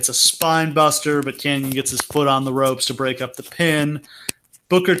comeback. He hits a spine buster, but Canyon gets his foot on the ropes to break up the pin.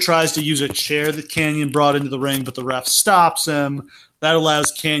 Booker tries to use a chair that Canyon brought into the ring, but the ref stops him. That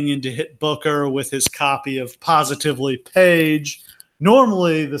allows Canyon to hit Booker with his copy of Positively Page.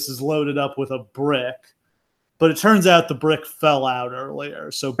 Normally, this is loaded up with a brick, but it turns out the brick fell out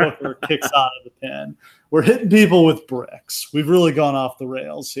earlier, so Booker kicks out of the pin. We're hitting people with bricks. We've really gone off the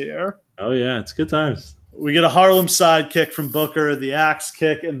rails here. Oh, yeah, it's good times. We get a Harlem sidekick from Booker, the axe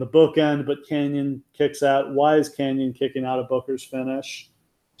kick, and the bookend, but Canyon kicks out. Why is Canyon kicking out of Booker's finish?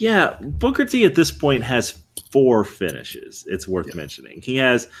 Yeah, Booker T at this point has 4 finishes. It's worth mentioning. He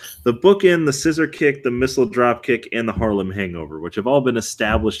has the bookend, the scissor kick, the missile drop kick, and the Harlem hangover, which have all been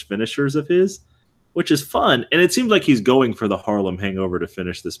established finishers of his, which is fun. And it seems like he's going for the Harlem hangover to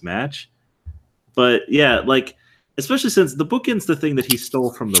finish this match. But yeah, like, especially since the bookend's the thing that he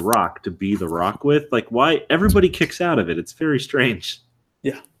stole from The Rock to be The Rock with. Like, why everybody kicks out of it? It's very strange.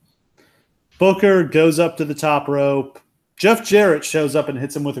 Yeah. Booker goes up to the top rope. Jeff Jarrett shows up and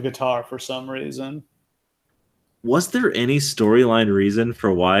hits him with a guitar for some reason. Was there any storyline reason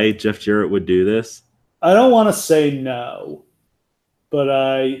for why Jeff Jarrett would do this? I don't want to say no, but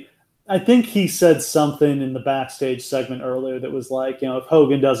I think he said something in the backstage segment earlier that was like, if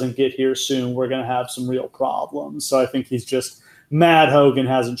Hogan doesn't get here soon, we're going to have some real problems. So I think he's just mad Hogan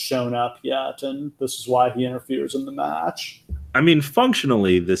hasn't shown up yet, and this is why he interferes in the match. I mean,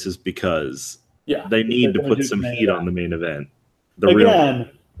 functionally, this is because they need to put some heat on the main event.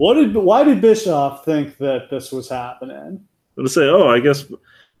 Why did Bischoff think that this was happening? I'm say, I guess,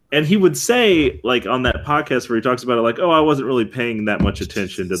 and he would say, like on that podcast where he talks about it, like, I wasn't really paying that much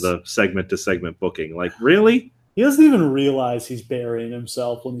attention to the segment-to-segment booking. Like, really? He doesn't even realize he's burying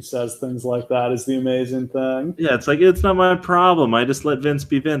himself when he says things like that is the amazing thing. Yeah, it's like, it's not my problem. I just let Vince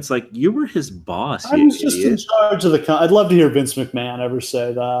be Vince. Like, you were his boss, I was just in charge of the I'd love to hear Vince McMahon ever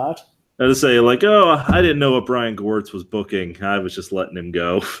say that. I'd just say, like, I didn't know what Brian Gewirtz was booking. I was just letting him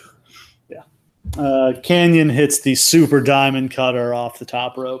go. Yeah. Canyon hits the super diamond cutter off the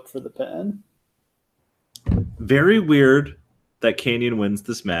top rope for the pin. Very weird that Canyon wins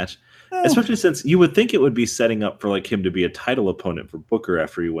this match. Especially since you would think it would be setting up for like him to be a title opponent for Booker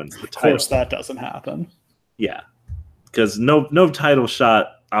after he wins the title. Of course, that doesn't happen. Yeah, because no title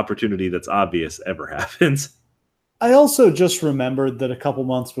shot opportunity that's obvious ever happens. I also just remembered that a couple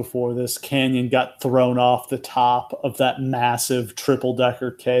months before this, Canyon got thrown off the top of that massive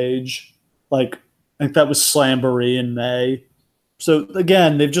triple-decker cage. Like, I think that was Slamboree in May. So,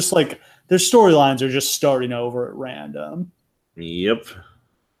 again, they've just like, their storylines are just starting over at random. Yep.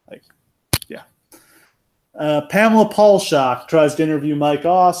 Pamela Paulshock tries to interview Mike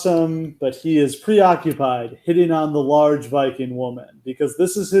Awesome, but he is preoccupied hitting on the large Viking woman because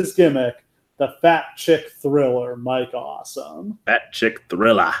this is his gimmick, the fat chick thriller, Mike Awesome. Fat chick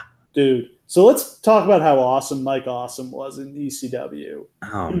thriller. Dude, so let's talk about how awesome Mike Awesome was in ECW.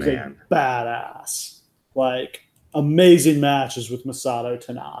 Oh, he was man. a badass. Like, amazing matches with Masato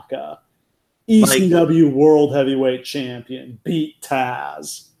Tanaka. ECW World Heavyweight Champion, beat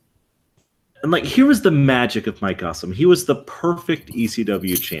Taz. And like, here was the magic of Mike Awesome. He was the perfect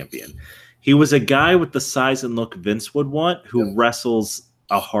ECW champion. He was a guy with the size and look Vince would want, who wrestles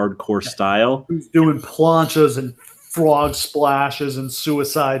a hardcore style. He's doing planchas and frog splashes and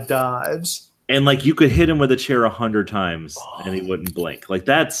suicide dives. And like, you could hit him with a chair 100 times and he wouldn't blink. Like,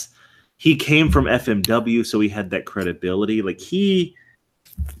 he came from FMW, so he had that credibility. Like, he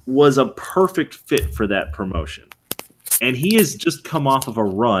was a perfect fit for that promotion. And he has just come off of a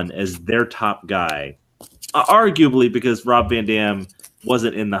run as their top guy, arguably because Rob Van Dam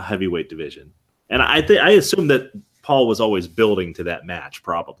wasn't in the heavyweight division. And I assume that Paul was always building to that match,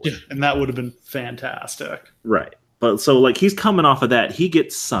 probably. Yeah, and that would have been fantastic. Right. But so, like, he's coming off of that. He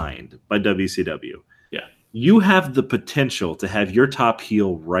gets signed by WCW. Yeah. You have the potential to have your top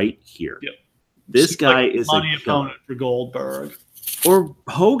heel right here. Yep. This guy is a money opponent for Goldberg. Or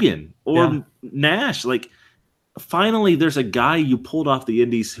Hogan. Or Nash. Like, finally, there's a guy you pulled off the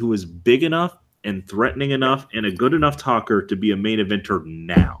indies who is big enough and threatening enough and a good enough talker to be a main eventer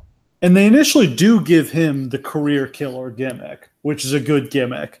now. And they initially do give him the career killer gimmick, which is a good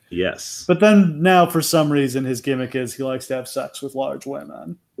gimmick. Yes. But then now, for some reason, his gimmick is he likes to have sex with large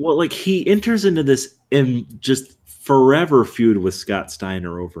women. Well, like, he enters into this and just forever feud with Scott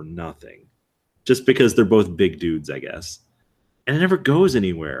Steiner over nothing. Just because they're both big dudes, I guess. And it never goes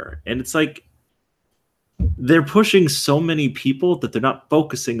anywhere. And it's like, they're pushing so many people that they're not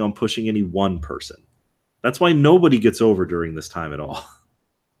focusing on pushing any one person. That's why nobody gets over during this time at all.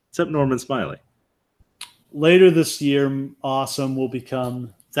 Except Norman Smiley. Later this year, Awesome will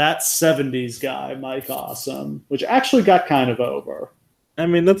become that 70s guy, Mike Awesome, which actually got kind of over. I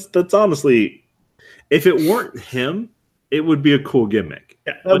mean, that's honestly, if it weren't him, it would be a cool gimmick.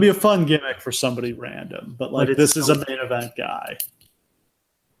 Yeah, that would be a fun gimmick for somebody random. But like, this is a main event guy.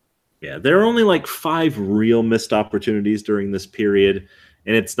 Yeah, there are only like 5 real missed opportunities during this period,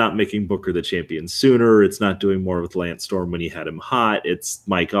 and it's not making Booker the champion sooner. It's not doing more with Lance Storm when you had him hot. It's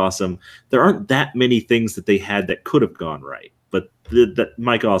Mike Awesome. There aren't that many things that they had that could have gone right, but that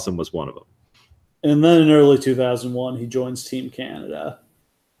Mike Awesome was one of them. And then in early 2001, he joins Team Canada.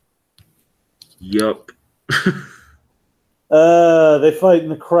 Yup. They fight in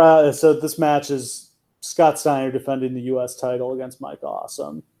the crowd. So this match is Scott Steiner defending the U.S. title against Mike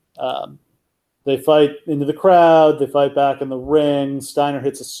Awesome. They fight into the crowd. They fight back in the ring. Steiner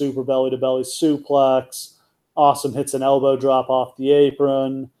hits a super belly-to-belly suplex. Awesome hits an elbow drop off the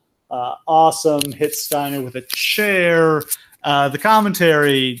apron. Awesome hits Steiner with a chair. The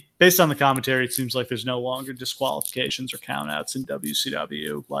commentary, based on the commentary, it seems like there's no longer disqualifications or countouts in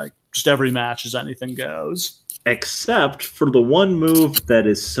WCW. Like, just every match as anything goes. Except for the one move that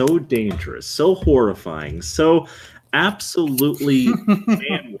is so dangerous, so horrifying, so absolutely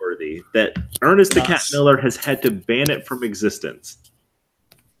man-worthy that Ernest the Cat Miller has had to ban it from existence.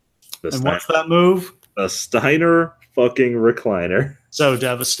 And what's that move? A Steiner fucking recliner. So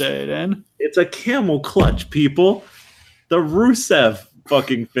devastating. It's a camel clutch, people. The Rusev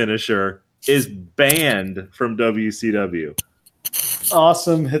fucking finisher is banned from WCW.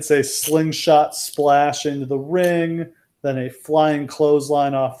 Awesome hits a slingshot splash into the ring, then a flying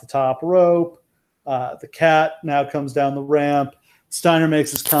clothesline off the top rope. The Cat now comes down the ramp. Steiner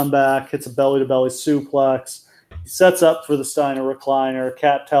makes his comeback, hits a belly-to-belly suplex. He sets up for the Steiner recliner.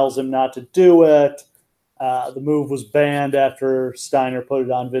 Cat tells him not to do it. The move was banned after Steiner put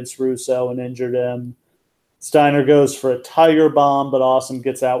it on Vince Russo and injured him. Steiner goes for a Tiger Bomb, but Awesome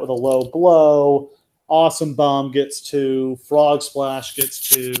gets out with a low blow. Awesome Bomb gets two. Frog Splash gets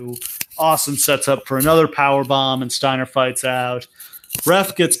two. Awesome sets up for another power bomb, and Steiner fights out.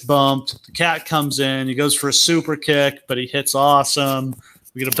 Ref gets bumped. The Cat comes in. He goes for a super kick, but he hits Awesome.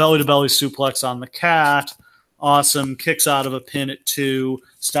 We get a belly-to-belly suplex on the Cat. Awesome kicks out of a pin at 2.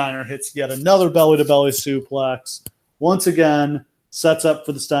 Steiner hits yet another belly-to-belly suplex. Once again, sets up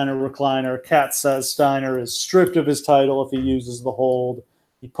for the Steiner recliner. Cat says Steiner is stripped of his title if he uses the hold.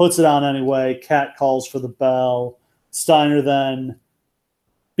 He puts it on anyway. Cat calls for the bell. Steiner then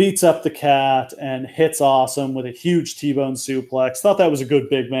beats up the Cat and hits Awesome with a huge T-bone suplex. Thought that was a good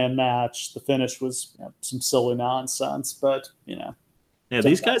big man match. The finish was some silly nonsense, but, Yeah,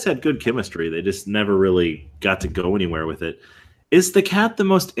 these guys had good chemistry. They just never really got to go anywhere with it. Is the Cat the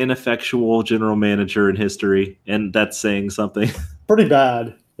most ineffectual general manager in history? And that's saying something. Pretty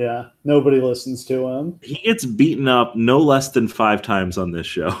bad. Yeah. Nobody listens to him. He gets beaten up no less than 5 times on this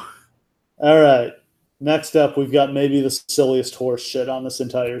show. All right. Next up, we've got maybe the silliest horse shit on this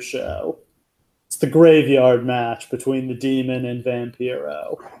entire show. It's the graveyard match between the Demon and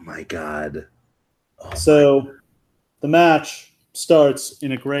Vampiro. Oh, my God. The match starts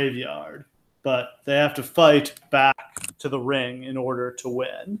in a graveyard, but they have to fight back to the ring in order to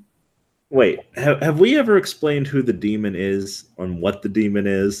win. Wait, have we ever explained who the Demon is and what the Demon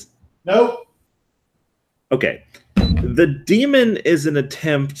is? Nope. Okay. The Demon is an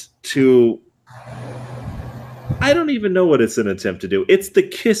attempt to... I don't even know what it's an attempt to do. It's the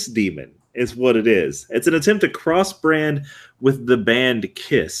Kiss Demon is what it is. It's an attempt to cross-brand with the band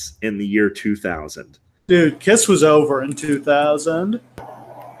Kiss in the year 2000. Dude, Kiss was over in 2000.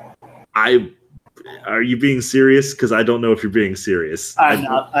 Are you being serious? Because I don't know if you're being serious. I'm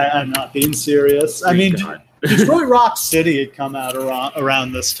not being serious. I mean, Detroit Rock City had come out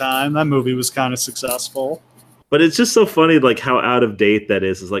around this time. That movie was kind of successful. But it's just so funny, like, how out of date that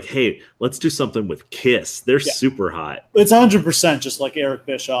is. It's like, hey, let's do something with Kiss. They're super hot. It's 100% just like Eric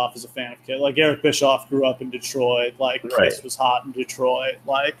Bischoff is a fan of Kiss. Like, Eric Bischoff grew up in Detroit. Like, Kiss was hot in Detroit.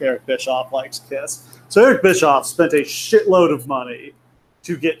 Like, Eric Bischoff likes Kiss. So Eric Bischoff spent a shitload of money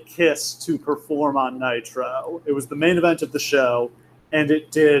to get Kiss to perform on Nitro. It was the main event of the show, and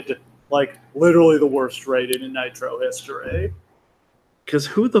it did, like, literally the worst rating in Nitro history. Because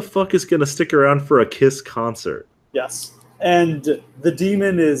who the fuck is going to stick around for a Kiss concert? Yes. And the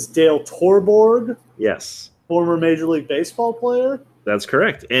Demon is Dale Torborg. Yes. Former Major League Baseball player. That's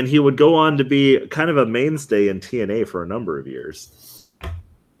correct. And he would go on to be kind of a mainstay in TNA for a number of years.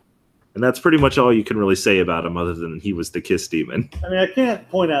 And that's pretty much all you can really say about him other than he was the Kiss Demon. I mean, I can't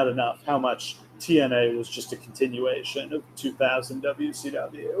point out enough how much TNA was just a continuation of 2000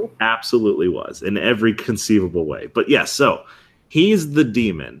 WCW. Absolutely was, in every conceivable way. But yes, so he's the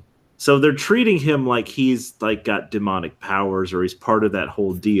Demon. So they're treating him like he's like got demonic powers or he's part of that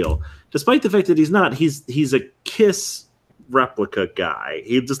whole deal. Despite the fact that he's not, he's a Kiss replica guy.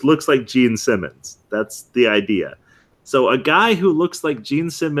 He just looks like Gene Simmons. That's the idea. So a guy who looks like Gene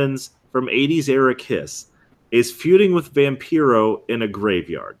Simmons from 80s era Kiss is feuding with Vampiro in a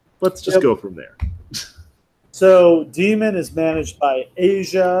graveyard. Let's just go from there. So Demon is managed by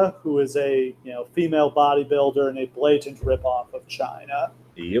Asia, who is a female bodybuilder and a blatant ripoff of China.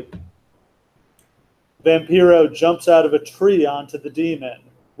 Yep. Vampiro jumps out of a tree onto the Demon.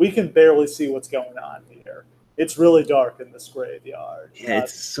 We can barely see what's going on here. It's really dark in this graveyard. Yeah,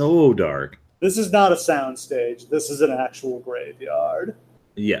 it's so dark. This is not a soundstage. This is an actual graveyard.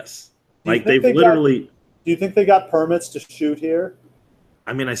 Yes. Like they've literally... Do you think they got permits to shoot here?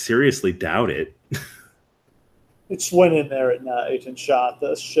 I mean, I seriously doubt it. They just went in there at night and shot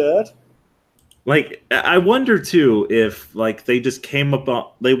this shit. Like, I wonder, too, if, like, they just came up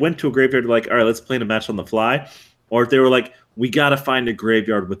on... They went to a graveyard like, all right, let's plan a match on the fly. Or if they were like, we got to find a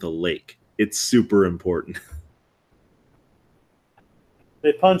graveyard with a lake. It's super important.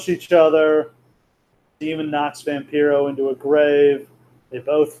 They punch each other. Demon knocks Vampiro into a grave. They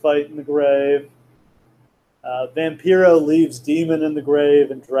both fight in the grave. Vampiro leaves Demon in the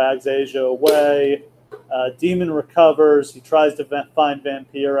grave and drags Asia away. Demon recovers. He tries to find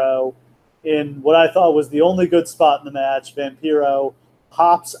Vampiro. In what I thought was the only good spot in the match, Vampiro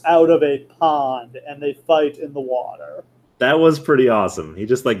pops out of a pond and they fight in the water. That was pretty awesome. He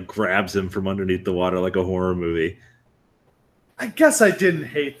just like grabs him from underneath the water like a horror movie. I guess I didn't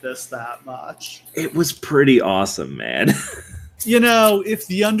hate this that much. It was pretty awesome, man. You know, if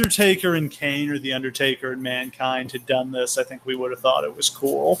The Undertaker and Kane or The Undertaker and Mankind had done this, I think we would have thought it was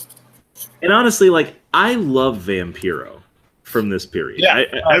cool. And honestly, like, I love Vampiro from this period. Yeah,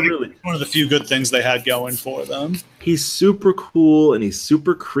 I really... One of the few good things they had going for them. He's super cool and he's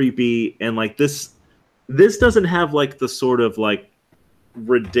super creepy. And, like, this doesn't have, like, the sort of, like,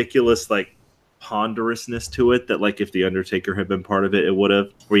 ridiculous, like, ponderousness to it that, like, if The Undertaker had been part of it, it would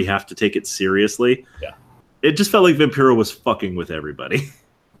have, where you have to take it seriously. Yeah. It just felt like Vampiro was fucking with everybody.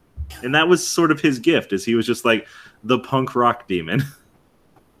 And that was sort of his gift, is he was just like the punk rock demon.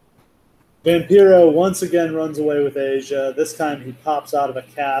 Vampiro once again runs away with Asia. This time he pops out of a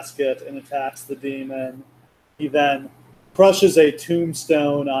casket and attacks the demon. He then crushes a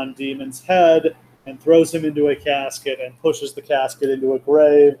tombstone on Demon's head and throws him into a casket and pushes the casket into a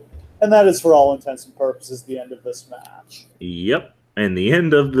grave. And that is, for all intents and purposes, the end of this match. Yep. And the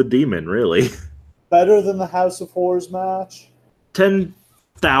end of the demon, really. Better than the House of Horrors match?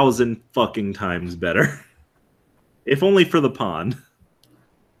 10,000 fucking times better. If only for the pond.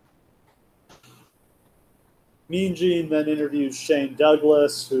 Mean Gene then interviews Shane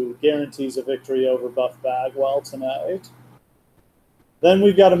Douglas, who guarantees a victory over Buff Bagwell tonight. Then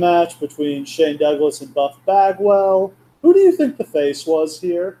we've got a match between Shane Douglas and Buff Bagwell. Who do you think the face was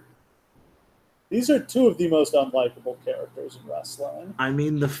here? These are two of the most unlikable characters in wrestling. I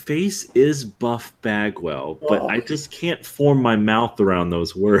mean, the face is Buff Bagwell, but I just can't form my mouth around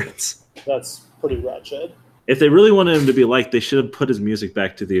those words. That's pretty wretched. If they really wanted him to be liked, they should have put his music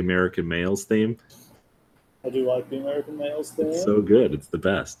back to the American Males theme. I do like the American Males theme. It's so good. It's the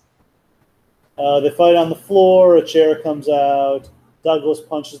best. They fight on the floor. A chair comes out. Douglas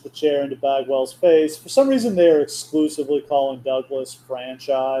punches the chair into Bagwell's face. For some reason, they are exclusively calling Douglas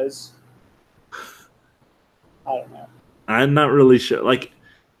Franchise. I don't know. I'm not really sure. Like,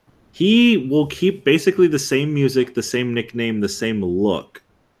 he will keep basically the same music, the same nickname, the same look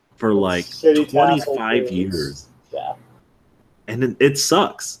for like 25 years. Yeah. And it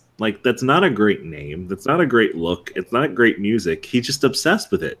sucks. Like, that's not a great name. That's not a great look. It's not great music. He's just obsessed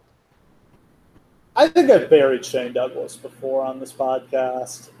with it. I think I've buried Shane Douglas before on this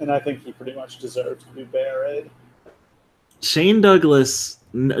podcast, and I think he pretty much deserves to be buried. Shane Douglas...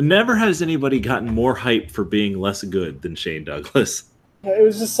 never has anybody gotten more hype for being less good than Shane Douglas. It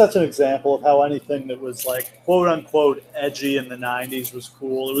was just such an example of how anything that was like quote-unquote edgy in the 90s was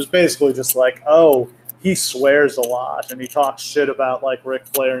cool. It was basically just like, oh, he swears a lot and he talks shit about like Ric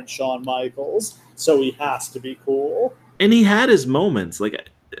Flair and Shawn Michaels, so he has to be cool. And he had his moments. Like,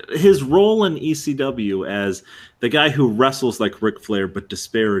 his role in ECW as the guy who wrestles like Ric Flair but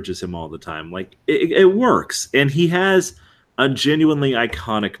disparages him all the time. Like, it works. And he has a genuinely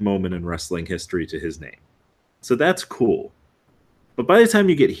iconic moment in wrestling history to his name. So that's cool. But by the time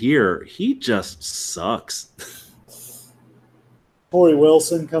you get here, he just sucks. Tori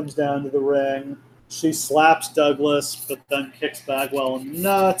Wilson comes down to the ring. She slaps Douglas, but then kicks Bagwell in the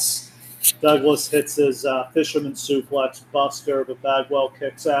nuts. Douglas hits his fisherman suplex buster, but Bagwell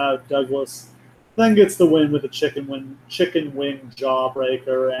kicks out. Douglas then gets the win with a chicken wing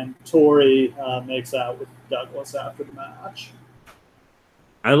jawbreaker, and Tori makes out with Douglas after the match.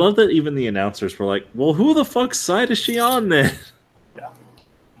 I love that even the announcers were like, well, who the fuck's side is she on then? Yeah.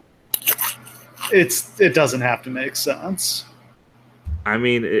 It doesn't have to make sense. I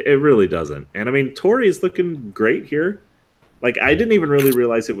mean, it really doesn't. And I mean, Tori is looking great here. Like, I didn't even really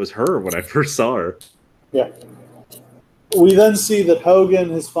realize it was her when I first saw her. Yeah. We then see that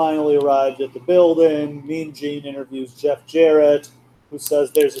Hogan has finally arrived at the building. Mean Gene interviews Jeff Jarrett, who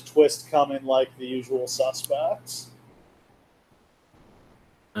says there's a twist coming like The Usual Suspects.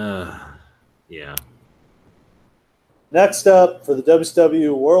 Yeah. Next up, for the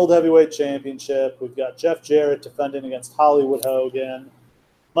WCW World Heavyweight Championship, we've got Jeff Jarrett defending against Hollywood Hogan.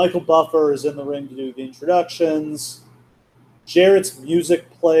 Michael Buffer is in the ring to do the introductions. Jarrett's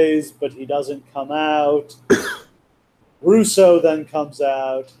music plays, but he doesn't come out. Russo then comes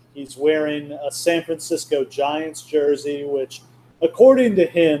out. He's wearing a San Francisco Giants jersey, which according to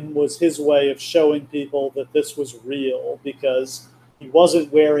him, was his way of showing people that this was real because he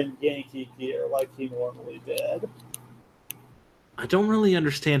wasn't wearing Yankee gear like he normally did. I don't really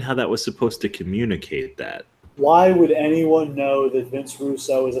understand how that was supposed to communicate that. Why would anyone know that Vince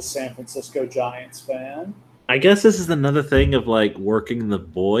Russo is a San Francisco Giants fan? I guess this is another thing of like working the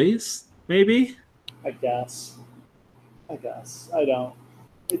boys, maybe? I guess. I don't.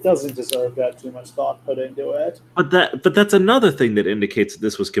 It doesn't deserve to have too much thought put into it. But that's another thing that indicates that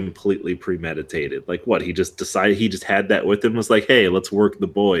this was completely premeditated. Like what? He just decided, he just had that with him, was like, hey, let's work the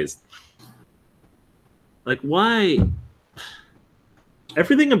boys. Like why?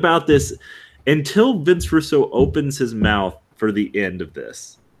 Everything about this, until Vince Russo opens his mouth for the end of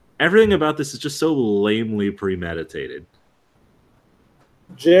this, everything about this is just so lamely premeditated.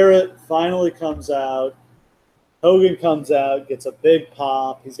 Jarrett finally comes out. Hogan comes out, gets a big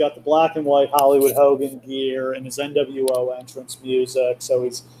pop. He's got the black and white Hollywood Hogan gear and his NWO entrance music. So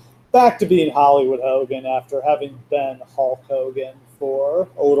he's back to being Hollywood Hogan after having been Hulk Hogan for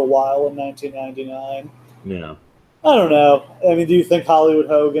a little while in 1999. Yeah. I don't know. I mean, do you think Hollywood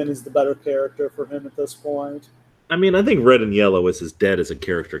Hogan is the better character for him at this point? I mean, I think Red and Yellow is as dead as a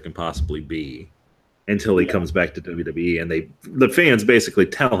character can possibly be until he comes back to WWE, and the fans basically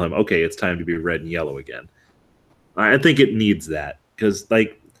tell him, okay, it's time to be Red and Yellow again. I think it needs that because,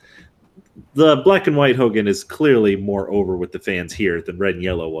 like, the black and white Hogan is clearly more over with the fans here than Red and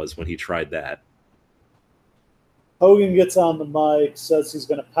Yellow was when he tried that. Hogan gets on the mic, says he's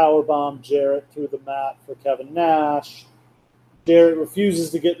going to powerbomb Jarrett through the mat for Kevin Nash. Jarrett refuses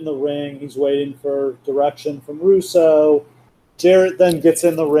to get in the ring. He's waiting for direction from Russo. Jarrett then gets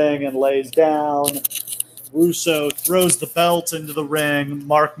in the ring and lays down. Russo throws the belt into the ring.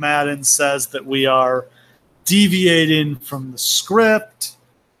 Mark Madden says that we are deviating from the script.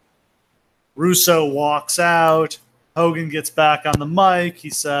 Russo walks out. Hogan gets back on the mic. He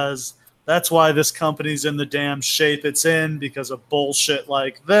says, that's why this company's in the damn shape it's in, because of bullshit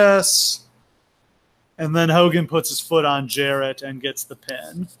like this. And then Hogan puts his foot on Jarrett and gets the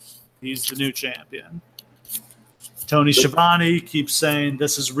pin. He's the new champion. Tony Schiavone keeps saying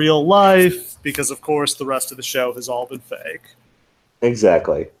this is real life because, of course, the rest of the show has all been fake.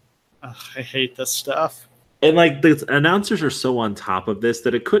 Exactly. Ugh, I hate this stuff. And, like, the announcers are so on top of this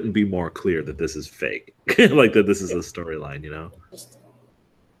that it couldn't be more clear that this is fake. Like, that this is a storyline, you know?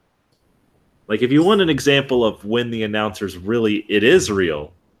 Like, if you want an example of when the announcers really, it is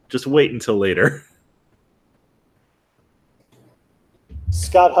real, just wait until later.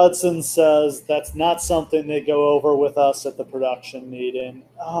 Scott Hudson says that's not something they go over with us at the production meeting.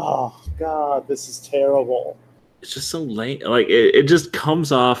 Oh, God, this is terrible. It's just so lame. Like, it just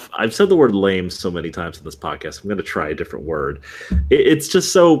comes off. I've said the word lame so many times in this podcast. I'm going to try a different word. It's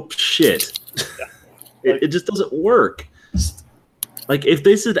just so shit. Yeah. It just doesn't work. Like, if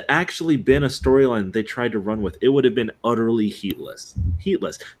this had actually been a storyline they tried to run with, it would have been utterly heatless.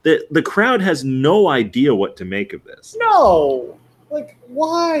 The crowd has no idea what to make of this. No! Like,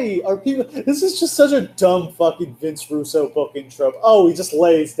 why are people... This is just such a dumb fucking Vince Russo booking trope. Oh, he just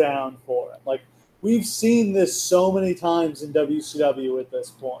lays down for it. Like, we've seen this so many times in WCW at this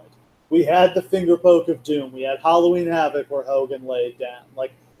point. We had the finger poke of doom. We had Halloween Havoc where Hogan laid down.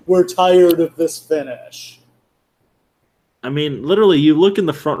 Like, we're tired of this finish. I mean, literally, you look in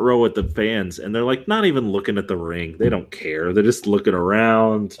the front row at the fans, and they're, like, not even looking at the ring. They don't care. They're just looking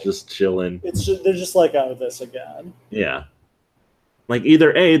around, just chilling. They're just like, oh, this again. Yeah. Like,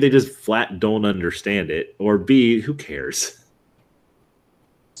 either A, they just flat don't understand it, or B, who cares?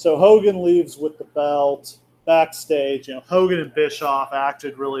 So Hogan leaves with the belt. Backstage, Hogan and Bischoff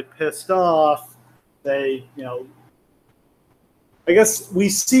acted really pissed off. They, I guess we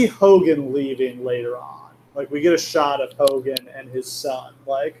see Hogan leaving later on. Like, we get a shot of Hogan and his son,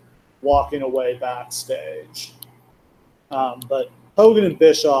 like, walking away backstage. But Hogan and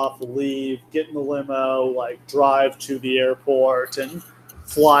Bischoff leave, get in the limo, like, drive to the airport and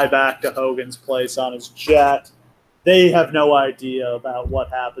fly back to Hogan's place on his jet. They have no idea about what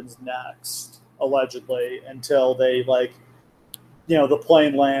happens next, allegedly, until they, like, the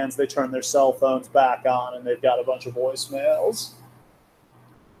plane lands, they turn their cell phones back on, and they've got a bunch of voicemails.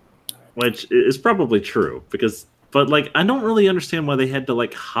 Which is probably true, but like, I don't really understand why they had to,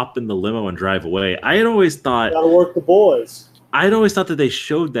 like, hop in the limo and drive away. I had always thought... Gotta work the boys. I had always thought that they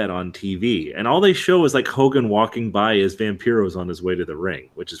showed that on TV, and all they show is, like, Hogan walking by as Vampiro's on his way to the ring,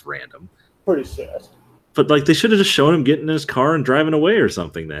 which is random. Pretty shit. But, like, they should have just shown him getting in his car and driving away or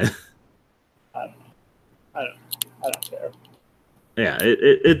something then. I don't care. Yeah,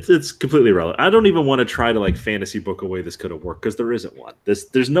 it's completely irrelevant. I don't even want to try to, like, fantasy book a way this could have worked, because there isn't one.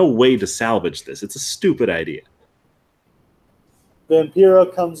 There's no way to salvage this. It's a stupid idea.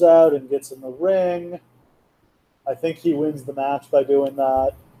 Vampiro comes out and gets in the ring. I think he wins the match by doing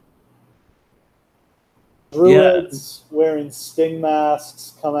that. Druids wearing Sting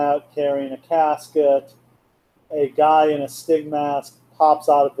masks come out carrying a casket. A guy in a Sting mask pops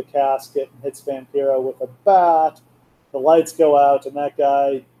out of the casket and hits Vampiro with a bat. The lights go out and that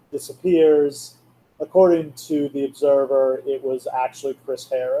guy disappears. According to the Observer, it was actually Chris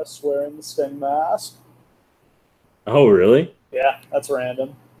Harris wearing the Sting mask. Oh, really? Yeah, that's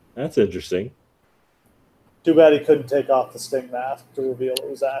random. That's interesting. Too bad he couldn't take off the Sting mask to reveal it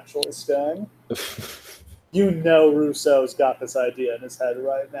was actually Sting. You know Russo's got this idea in his head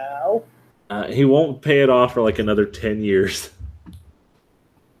right now. He won't pay it off for like another 10 years.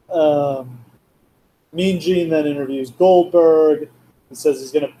 Mean Gene then interviews Goldberg and says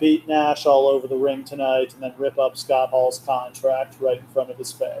he's going to beat Nash all over the ring tonight and then rip up Scott Hall's contract right in front of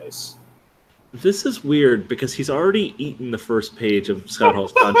his face. This is weird because he's already eaten the first page of Scott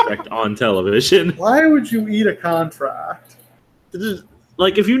Hall's contract on television. Why would you eat a contract?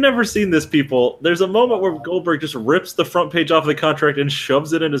 Like, if you've never seen this, people, there's a moment where Goldberg just rips the front page off of the contract and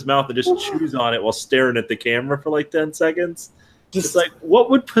shoves it in his mouth and just chews on it while staring at the camera for like 10 seconds. Just like, what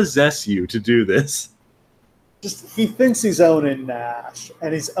would possess you to do this? Just he thinks he's owning Nash,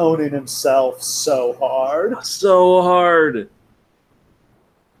 and he's owning himself so hard. So hard.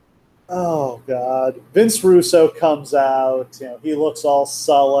 Oh, God. Vince Russo comes out. You know, he looks all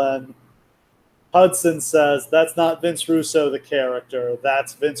sullen. Hudson says, that's not Vince Russo the character.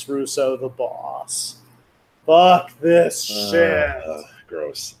 That's Vince Russo the boss. Fuck this shit.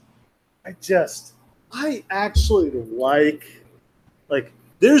 Gross. I actually like,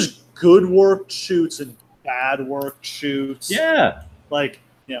 there's good work shoots and bad work shoots. Yeah. Like,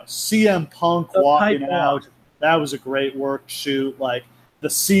 you know, CM Punk walking out. That was a great work shoot. Like, the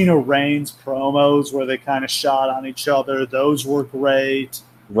Cena Reigns promos where they kind of shot on each other. Those were great.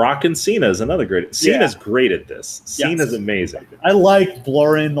 Rock and Cena is another great. Cena's great at this. Cena's amazing. I like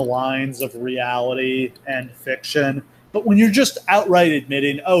blurring the lines of reality and fiction. But when you're just outright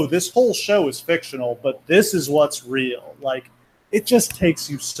admitting, oh, this whole show is fictional, but this is what's real, like, it just takes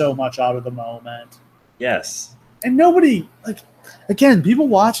you so much out of the moment. Yes. And nobody, like, again, people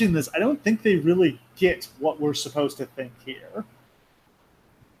watching this, I don't think they really get what we're supposed to think here.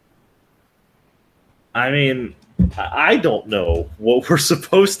 I mean, I don't know what we're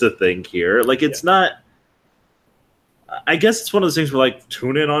supposed to think here. Like, it's not... I guess it's one of those things where, like,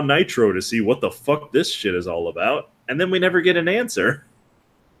 tune in on Nitro to see what the fuck this shit is all about. And then we never get an answer.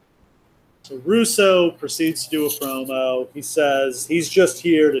 So Russo proceeds to do a promo. He says he's just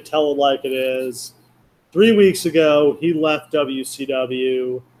here to tell it like it is. 3 weeks ago, he left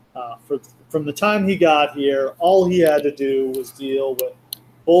WCW. From the time he got here, all he had to do was deal with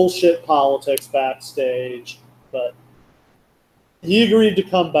bullshit politics backstage. But he agreed to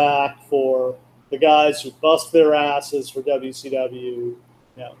come back for the guys who bust their asses for WCW. You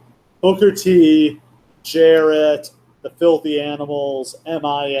know, Booker T, Jarrett, the Filthy Animals,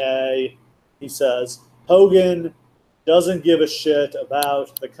 MIA. He says Hogan doesn't give a shit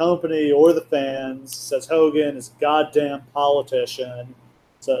about the company or the fans. Says Hogan is a goddamn politician.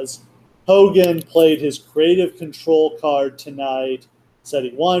 Says Hogan played his creative control card tonight. Said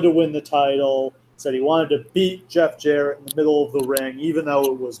he wanted to win the title. Said he wanted to beat Jeff Jarrett in the middle of the ring, even though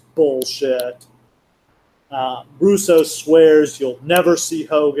it was bullshit. Russo swears you'll never see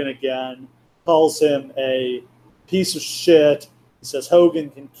Hogan again. Calls him a piece of shit. He says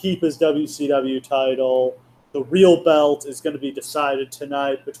Hogan can keep his WCW title. The real belt is going to be decided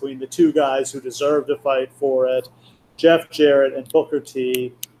tonight between the two guys who deserve to fight for it, Jeff Jarrett and Booker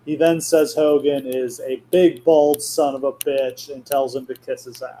T. He then says Hogan is a big, bald son of a bitch and tells him to kiss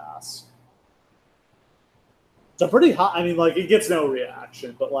his ass. It's a pretty hot, I mean, like, it gets no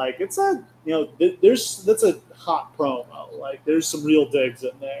reaction, but, like, it's a, you know, that's a hot promo. Like, there's some real digs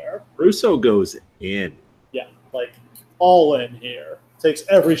in there. Russo goes in. Yeah, like, all in here. Takes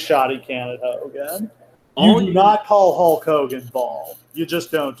every shot he can at Hogan. You do not call Hulk Hogan bald. You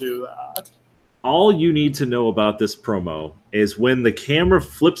just don't do that. All you need to know about this promo is when the camera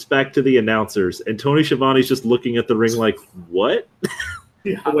flips back to the announcers and Tony Schiavone's just looking at the ring like, what?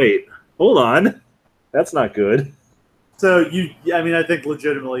 Yeah. Wait, hold on. That's not good. So, I think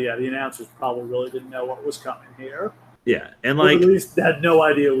legitimately, yeah, the announcers probably really didn't know what was coming here. Yeah, and or like... at least had no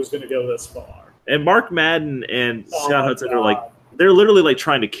idea it was going to go this far. And Mark Madden and Scott Hudson are like, they're literally like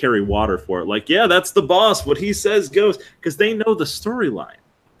trying to carry water for it. Like, yeah, that's the boss. What he says goes. Because they know the storyline.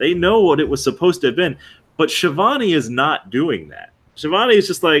 They know what it was supposed to have been. But Schiavone is not doing that. Schiavone is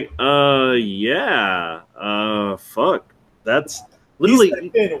just like, fuck. That's literally...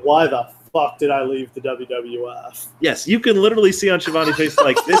 He's thinking, why the fuck did I leave the WWF? Yes, you can literally see on Shivani's face,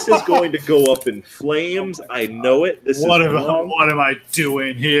 like, this is going to go up in flames. I know it. What am I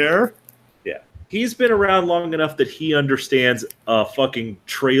doing here? Yeah. He's been around long enough that he understands a fucking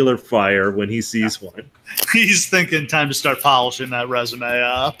trailer fire when he sees one. He's thinking time to start polishing that resume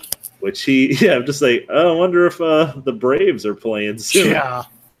up. Which I'm just like, oh, I wonder if the Braves are playing soon. Yeah.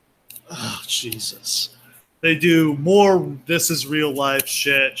 Oh, Jesus. They do more this is real life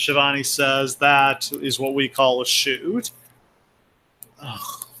shit. Shivani says that is what we call a shoot.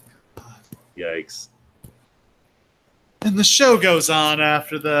 Oh, God. Yikes. And the show goes on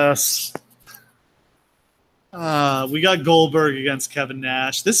after this. We got Goldberg against Kevin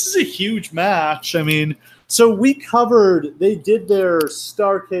Nash. This is a huge match. I mean, so we covered, they did their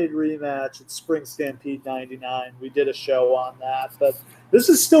Starrcade rematch at Spring Stampede 99. We did a show on that, but this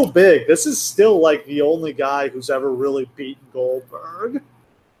is still big. This is still like the only guy who's ever really beaten Goldberg.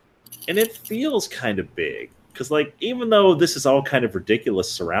 And it feels kind of big because, like, even though this is all kind of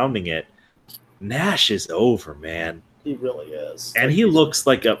ridiculous surrounding it, Nash is over, man. He really is. And he looks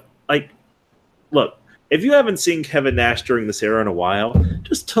like look, if you haven't seen Kevin Nash during this era in a while,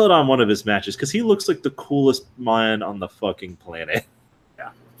 just put on one of his matches because he looks like the coolest man on the fucking planet.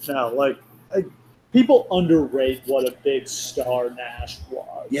 Yeah. No, like people underrate what a big star Nash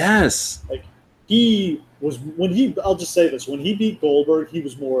was. Yes. Like I'll just say this, when he beat Goldberg, he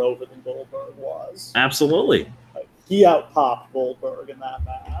was more over than Goldberg was. Absolutely. Like, he out-popped Goldberg in that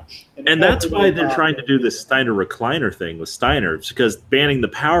match. And that's why they're trying to do this Steiner recliner thing with Steiner, because banning the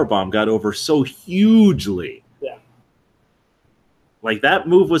powerbomb got over so hugely. Yeah. Like, that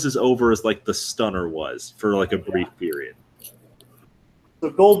move was as over as, like, the stunner was for, like, a brief period. So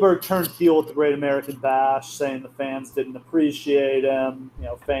Goldberg turned heel at the Great American Bash, saying the fans didn't appreciate him. You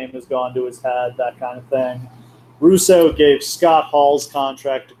know, fame has gone to his head, that kind of thing. Russo gave Scott Hall's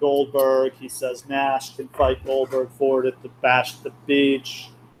contract to Goldberg. He says Nash can fight Goldberg for it at the Bash at the Beach.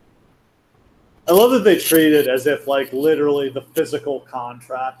 I love that they treat it as if, like, literally the physical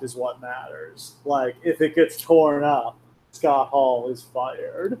contract is what matters. Like, if it gets torn up, Scott Hall is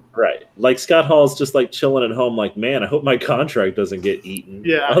fired. Right. Like, Scott Hall's just, like, chilling at home like, man, I hope my contract doesn't get eaten.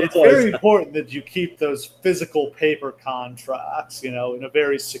 Yeah, it's very important that you keep those physical paper contracts, you know, in a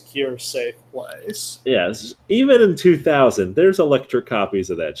very secure, safe place. Yeah, even in 2000, there's electric copies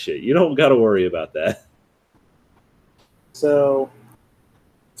of that shit. You don't got to worry about that. So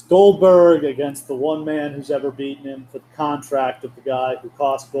it's Goldberg against the one man who's ever beaten him for the contract of the guy who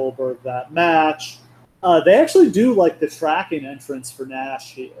cost Goldberg that match. They actually do, like, the tracking entrance for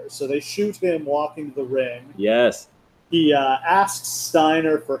Nash here. So they shoot him walking to the ring. Yes. He asks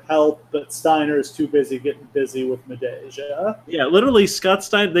Steiner for help, but Steiner is too busy getting busy with Medeja. Yeah, literally,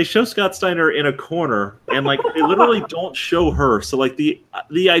 they show Scott Steiner in a corner, and, like, they literally don't show her. So, like, the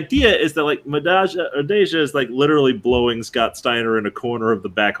idea is that, like, Medeja is, like, literally blowing Scott Steiner in a corner of the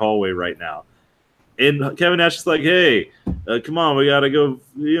back hallway right now. And Kevin Nash is like, hey, come on, we got to go,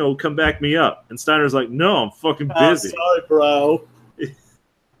 you know, come back me up. And Steiner's like, no, I'm fucking busy. Sorry, bro.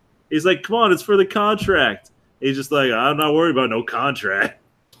 He's like, come on, it's for the contract. He's just like, I'm not worried about no contract.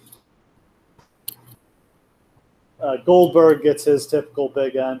 Goldberg gets his typical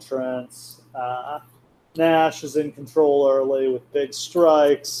big entrance. Nash is in control early with big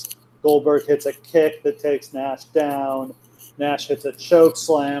strikes. Goldberg hits a kick that takes Nash down. Nash hits a choke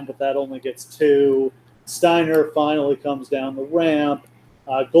slam, but that only gets 2. Steiner finally comes down the ramp.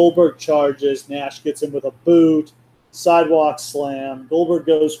 Goldberg charges. Nash gets him with a boot. Sidewalk slam. Goldberg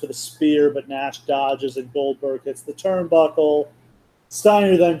goes for the spear, but Nash dodges, and Goldberg hits the turnbuckle.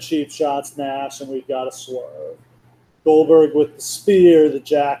 Steiner then cheap shots Nash, and we've got a swerve. Goldberg with the spear, the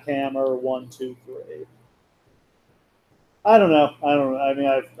jackhammer, 1, 2, 3. I don't know. I mean,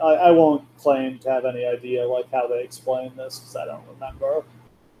 I won't claim to have any idea, like, how they explain this, because I don't remember.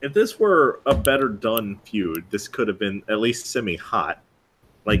 If this were a better done feud, this could have been at least semi-hot.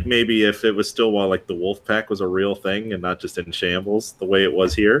 Like, maybe if it was still while, like, the Wolfpack was a real thing and not just in shambles the way it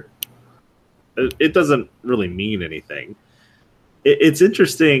was here. It doesn't really mean anything. It's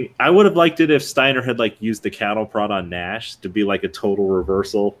interesting. I would have liked it if Steiner had, like, used the cattle prod on Nash to be, like, a total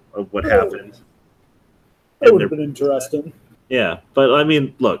reversal of what happened. It would have been interesting. Yeah, but, I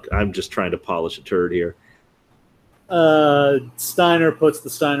mean, look, I'm just trying to polish a turd here. Steiner puts the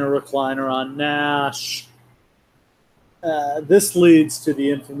Steiner recliner on Nash. This leads to the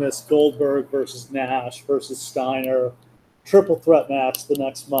infamous Goldberg versus Nash versus Steiner triple threat match the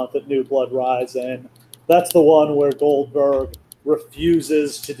next month at New Blood Rising. That's the one where Goldberg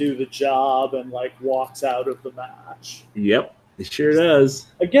refuses to do the job and, like, walks out of the match. Yep, it sure does.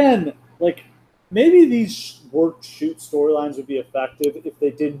 Again, like, maybe these work shoot storylines would be effective if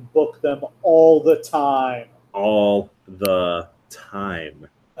they didn't book them all the time. All the time.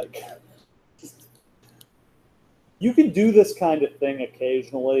 Like, you can do this kind of thing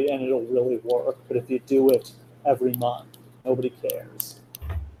occasionally and it'll really work, but if you do it every month, nobody cares.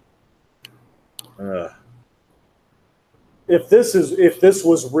 If this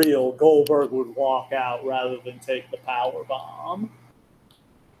was real, Goldberg would walk out rather than take the power bomb.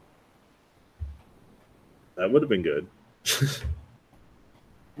 That would have been good.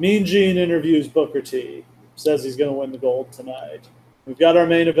 Mean Gene interviews Booker T. Says he's going to win the gold tonight. We've got our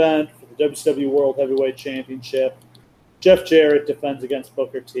main event for the WCW World Heavyweight Championship. Jeff Jarrett defends against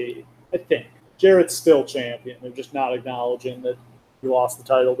Booker T. I think Jarrett's still champion. They're just not acknowledging that he lost the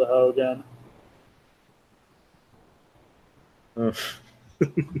title to Hogan.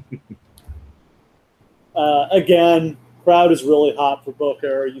 Again, crowd is really hot for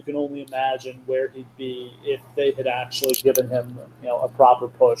Booker. You can only imagine where he'd be if they had actually given him, a proper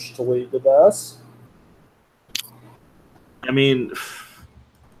push to lead to this. I mean,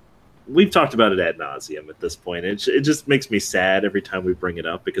 we've talked about it ad nauseum at this point. It just makes me sad every time we bring it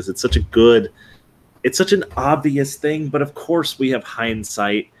up because it's such an obvious thing. But of course, we have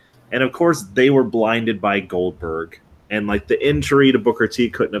hindsight, and of course, they were blinded by Goldberg. And, the injury to Booker T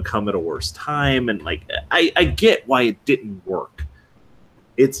couldn't have come at a worse time. And, I get why it didn't work.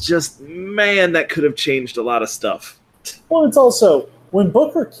 It's just, man, that could have changed a lot of stuff. Well, it's also, when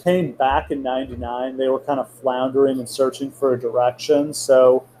Booker came back in 99, they were kind of floundering and searching for a direction.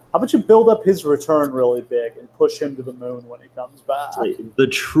 So how about you build up his return really big and push him to the moon when he comes back? The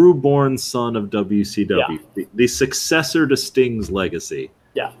true-born son of WCW. Yeah. The successor to Sting's legacy.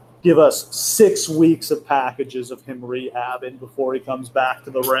 Yeah. Give us 6 weeks of packages of him rehabbing before he comes back to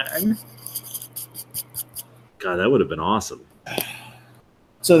the ring. God, that would have been awesome.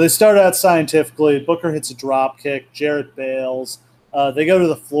 So they start out scientifically. Booker hits a drop kick. Jarrett bails. They go to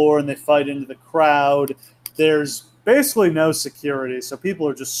the floor and they fight into the crowd. There's basically no security, so people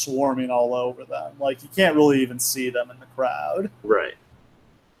are just swarming all over them. You can't really even see them in the crowd. Right.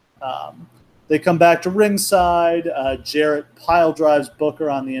 They come back to ringside. Jarrett pile drives Booker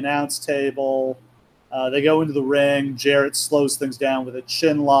on the announce table. They go into the ring. Jarrett slows things down with a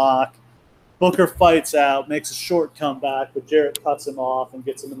chin lock. Booker fights out, makes a short comeback, but Jarrett cuts him off and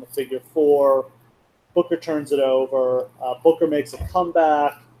gets him in the figure 4. Booker turns it over. Booker makes a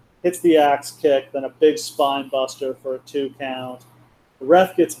comeback, hits the axe kick, then a big spine buster for a 2 count. The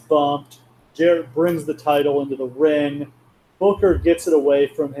ref gets bumped. Jarrett brings the title into the ring. Booker gets it away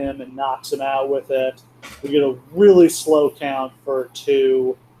from him and knocks him out with it. We get a really slow count for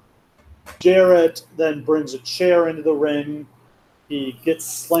 2. Jarrett then brings a chair into the ring. He gets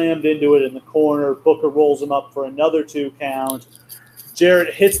slammed into it in the corner. Booker rolls him up for another 2 count.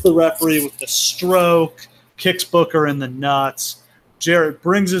 Jarrett hits the referee with the stroke, kicks Booker in the nuts. Jarrett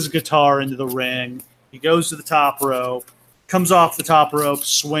brings his guitar into the ring. He goes to the top rope, comes off the top rope,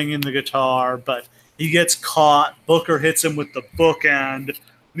 swinging the guitar, but he gets caught. Booker hits him with the bookend.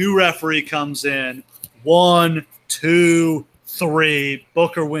 New referee comes in. 1, 2, 3.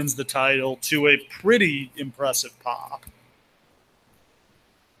 Booker wins the title to a pretty impressive pop.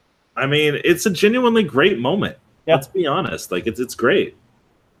 I mean, it's a genuinely great moment. Yeah. Let's be honest. It's great.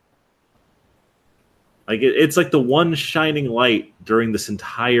 It's like the one shining light during this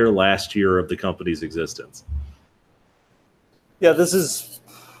entire last year of the company's existence. Yeah,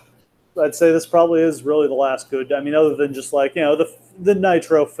 I'd say this probably is really the last good. I mean, other than just the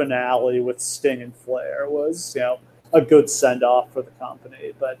Nitro finale with Sting and Flair was, a good send off for the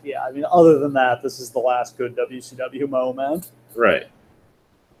company. But yeah, I mean, other than that, this is the last good WCW moment. Right.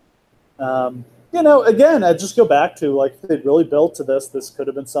 Again, I just go back to they'd really built to this. This could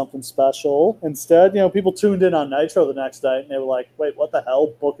have been something special. Instead, people tuned in on Nitro the next night and they were like, "Wait, what the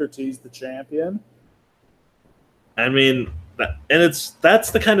hell? Booker T's the champion?" I mean. And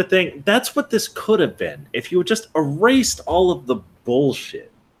that's the kind of thing, that's what this could have been if you just erased all of the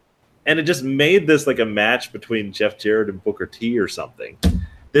bullshit and it just made this like a match between Jeff Jarrett and Booker T or something.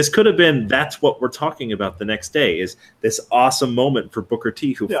 This could have been, that's what we're talking about the next day, is this awesome moment for Booker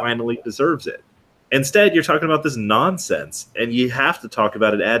T who finally deserves it. Instead, you're talking about this nonsense and you have to talk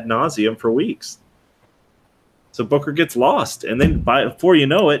about it ad nauseum for weeks. So Booker gets lost, and then before you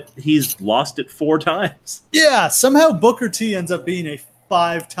know it, he's lost it 4 times. Yeah, somehow Booker T ends up being a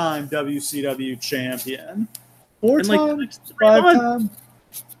 5-time WCW champion. 4 times? 5 times?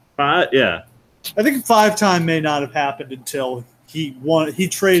 5, yeah. I think 5-time may not have happened until he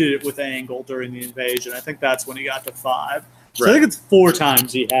traded it with Angle during the invasion. I think that's when he got to 5. So I think it's 4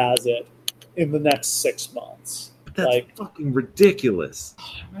 times he has it in the next 6 months. But that's fucking ridiculous.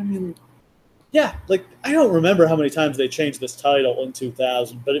 I mean, Yeah, like I don't remember how many times they changed this title in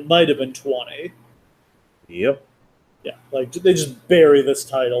 2000, but it might have been 20. Yep. Yeah, like they just bury this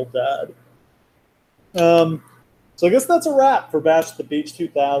title dead. So I guess that's a wrap for Bash at the Beach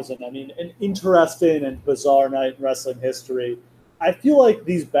 2000. I mean, an interesting and bizarre night in wrestling history. I feel like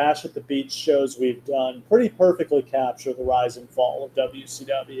these Bash at the Beach shows we've done pretty perfectly capture the rise and fall of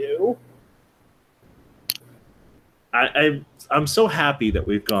WCW. I'm so happy that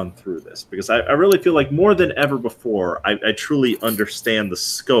we've gone through this because I really feel like more than ever before, I truly understand the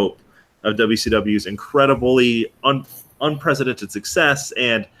scope of WCW's incredibly unprecedented success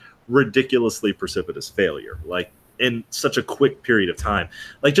and ridiculously precipitous failure. Like in such a quick period of time,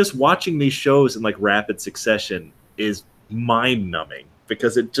 like just watching these shows in like rapid succession is mind numbing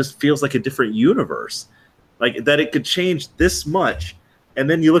because it just feels like a different universe, like that it could change this much. And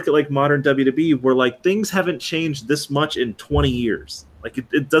then you look at like modern WWE where like things haven't changed this much in 20 years. Like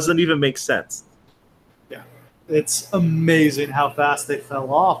it doesn't even make sense. Yeah. It's amazing how fast they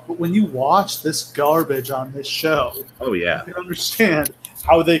fell off. But when you watch this garbage on this show, oh yeah, you can understand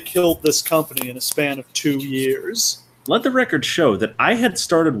how they killed this company in a span of 2 years. Let the record show that I had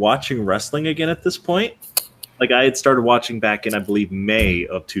started watching wrestling again at this point. Like I had started watching back in, I believe, May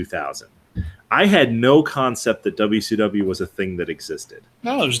of 2000. I had no concept that WCW was a thing that existed.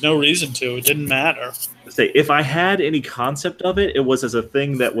 No, there's no reason to. It didn't matter. Say, if I had any concept of it, it was as a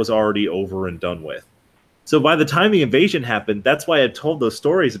thing that was already over and done with. So by the time the invasion happened, that's why I told those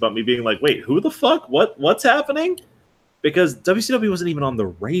stories about me being like, wait, who the fuck? What's happening? Because WCW wasn't even on the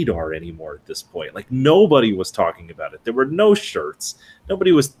radar anymore at this point. Like, nobody was talking about it. There were no shirts.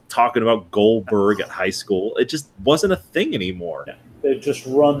 Nobody was talking about Goldberg at high school. It just wasn't a thing anymore. Yeah. They just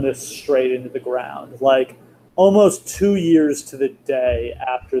run this straight into the ground. Like, almost 2 years to the day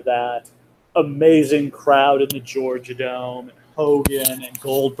after that amazing crowd in the Georgia Dome, and Hogan and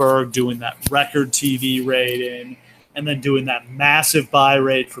Goldberg doing that record TV rating, and then doing that massive buy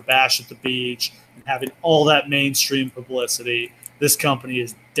rate for Bash at the Beach, and having all that mainstream publicity, this company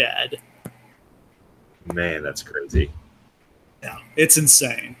is dead. Man, that's crazy. Yeah, it's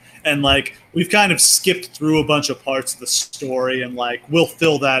insane. And, like, we've kind of skipped through a bunch of parts of the story, and, like, we'll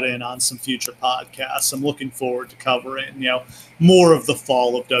fill that in on some future podcasts. I'm looking forward to covering, more of the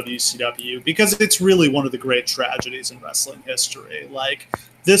fall of WCW, because it's really one of the great tragedies in wrestling history. Like,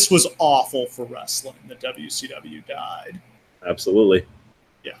 this was awful for wrestling that WCW died. Absolutely.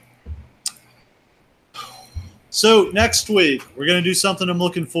 Yeah. So, next week, we're going to do something I'm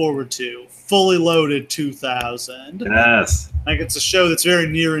looking forward to. Fully Loaded 2000. Yes. Like, it's a show that's very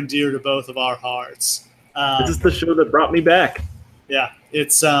near and dear to both of our hearts. This is the show that brought me back. Yeah,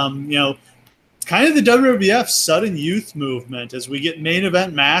 it's kind of the WWF sudden youth movement as we get main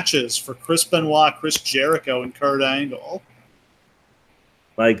event matches for Chris Benoit, Chris Jericho, and Kurt Angle.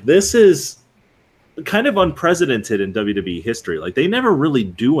 Like, this is kind of unprecedented in WWE history. Like, they never really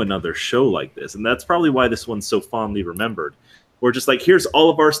do another show like this, and that's probably why this one's so fondly remembered. We're just like, here's all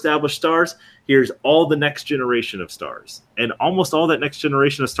of our established stars, here's all the next generation of stars. And almost all that next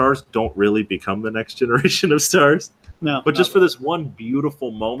generation of stars don't really become the next generation of stars. No. But just for this one beautiful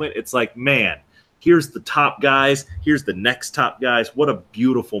moment, it's like, man, here's the top guys, here's the next top guys. What a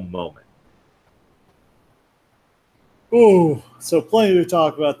beautiful moment. Ooh, so plenty to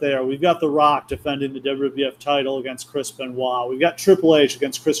talk about there. We've got The Rock defending the WWF title against Chris Benoit. We've got Triple H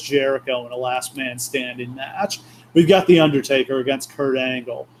against Chris Jericho in a last man standing match. We've got The Undertaker against Kurt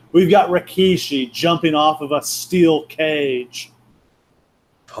Angle. We've got Rikishi jumping off of a steel cage.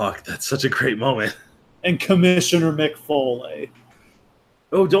 Fuck, that's such a great moment. And Commissioner Mick Foley.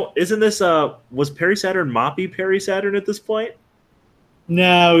 Oh, isn't this was Perry Saturn Moppy Perry Saturn at this point?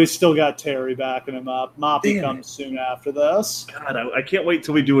 No, he's still got Terry backing him up. Moppy comes soon after this. God, I can't wait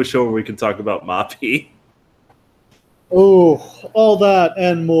till we do a show where we can talk about Moppy. Oh, all that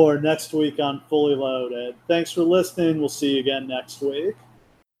and more next week on Fully Loaded. Thanks for listening. We'll see you again next week.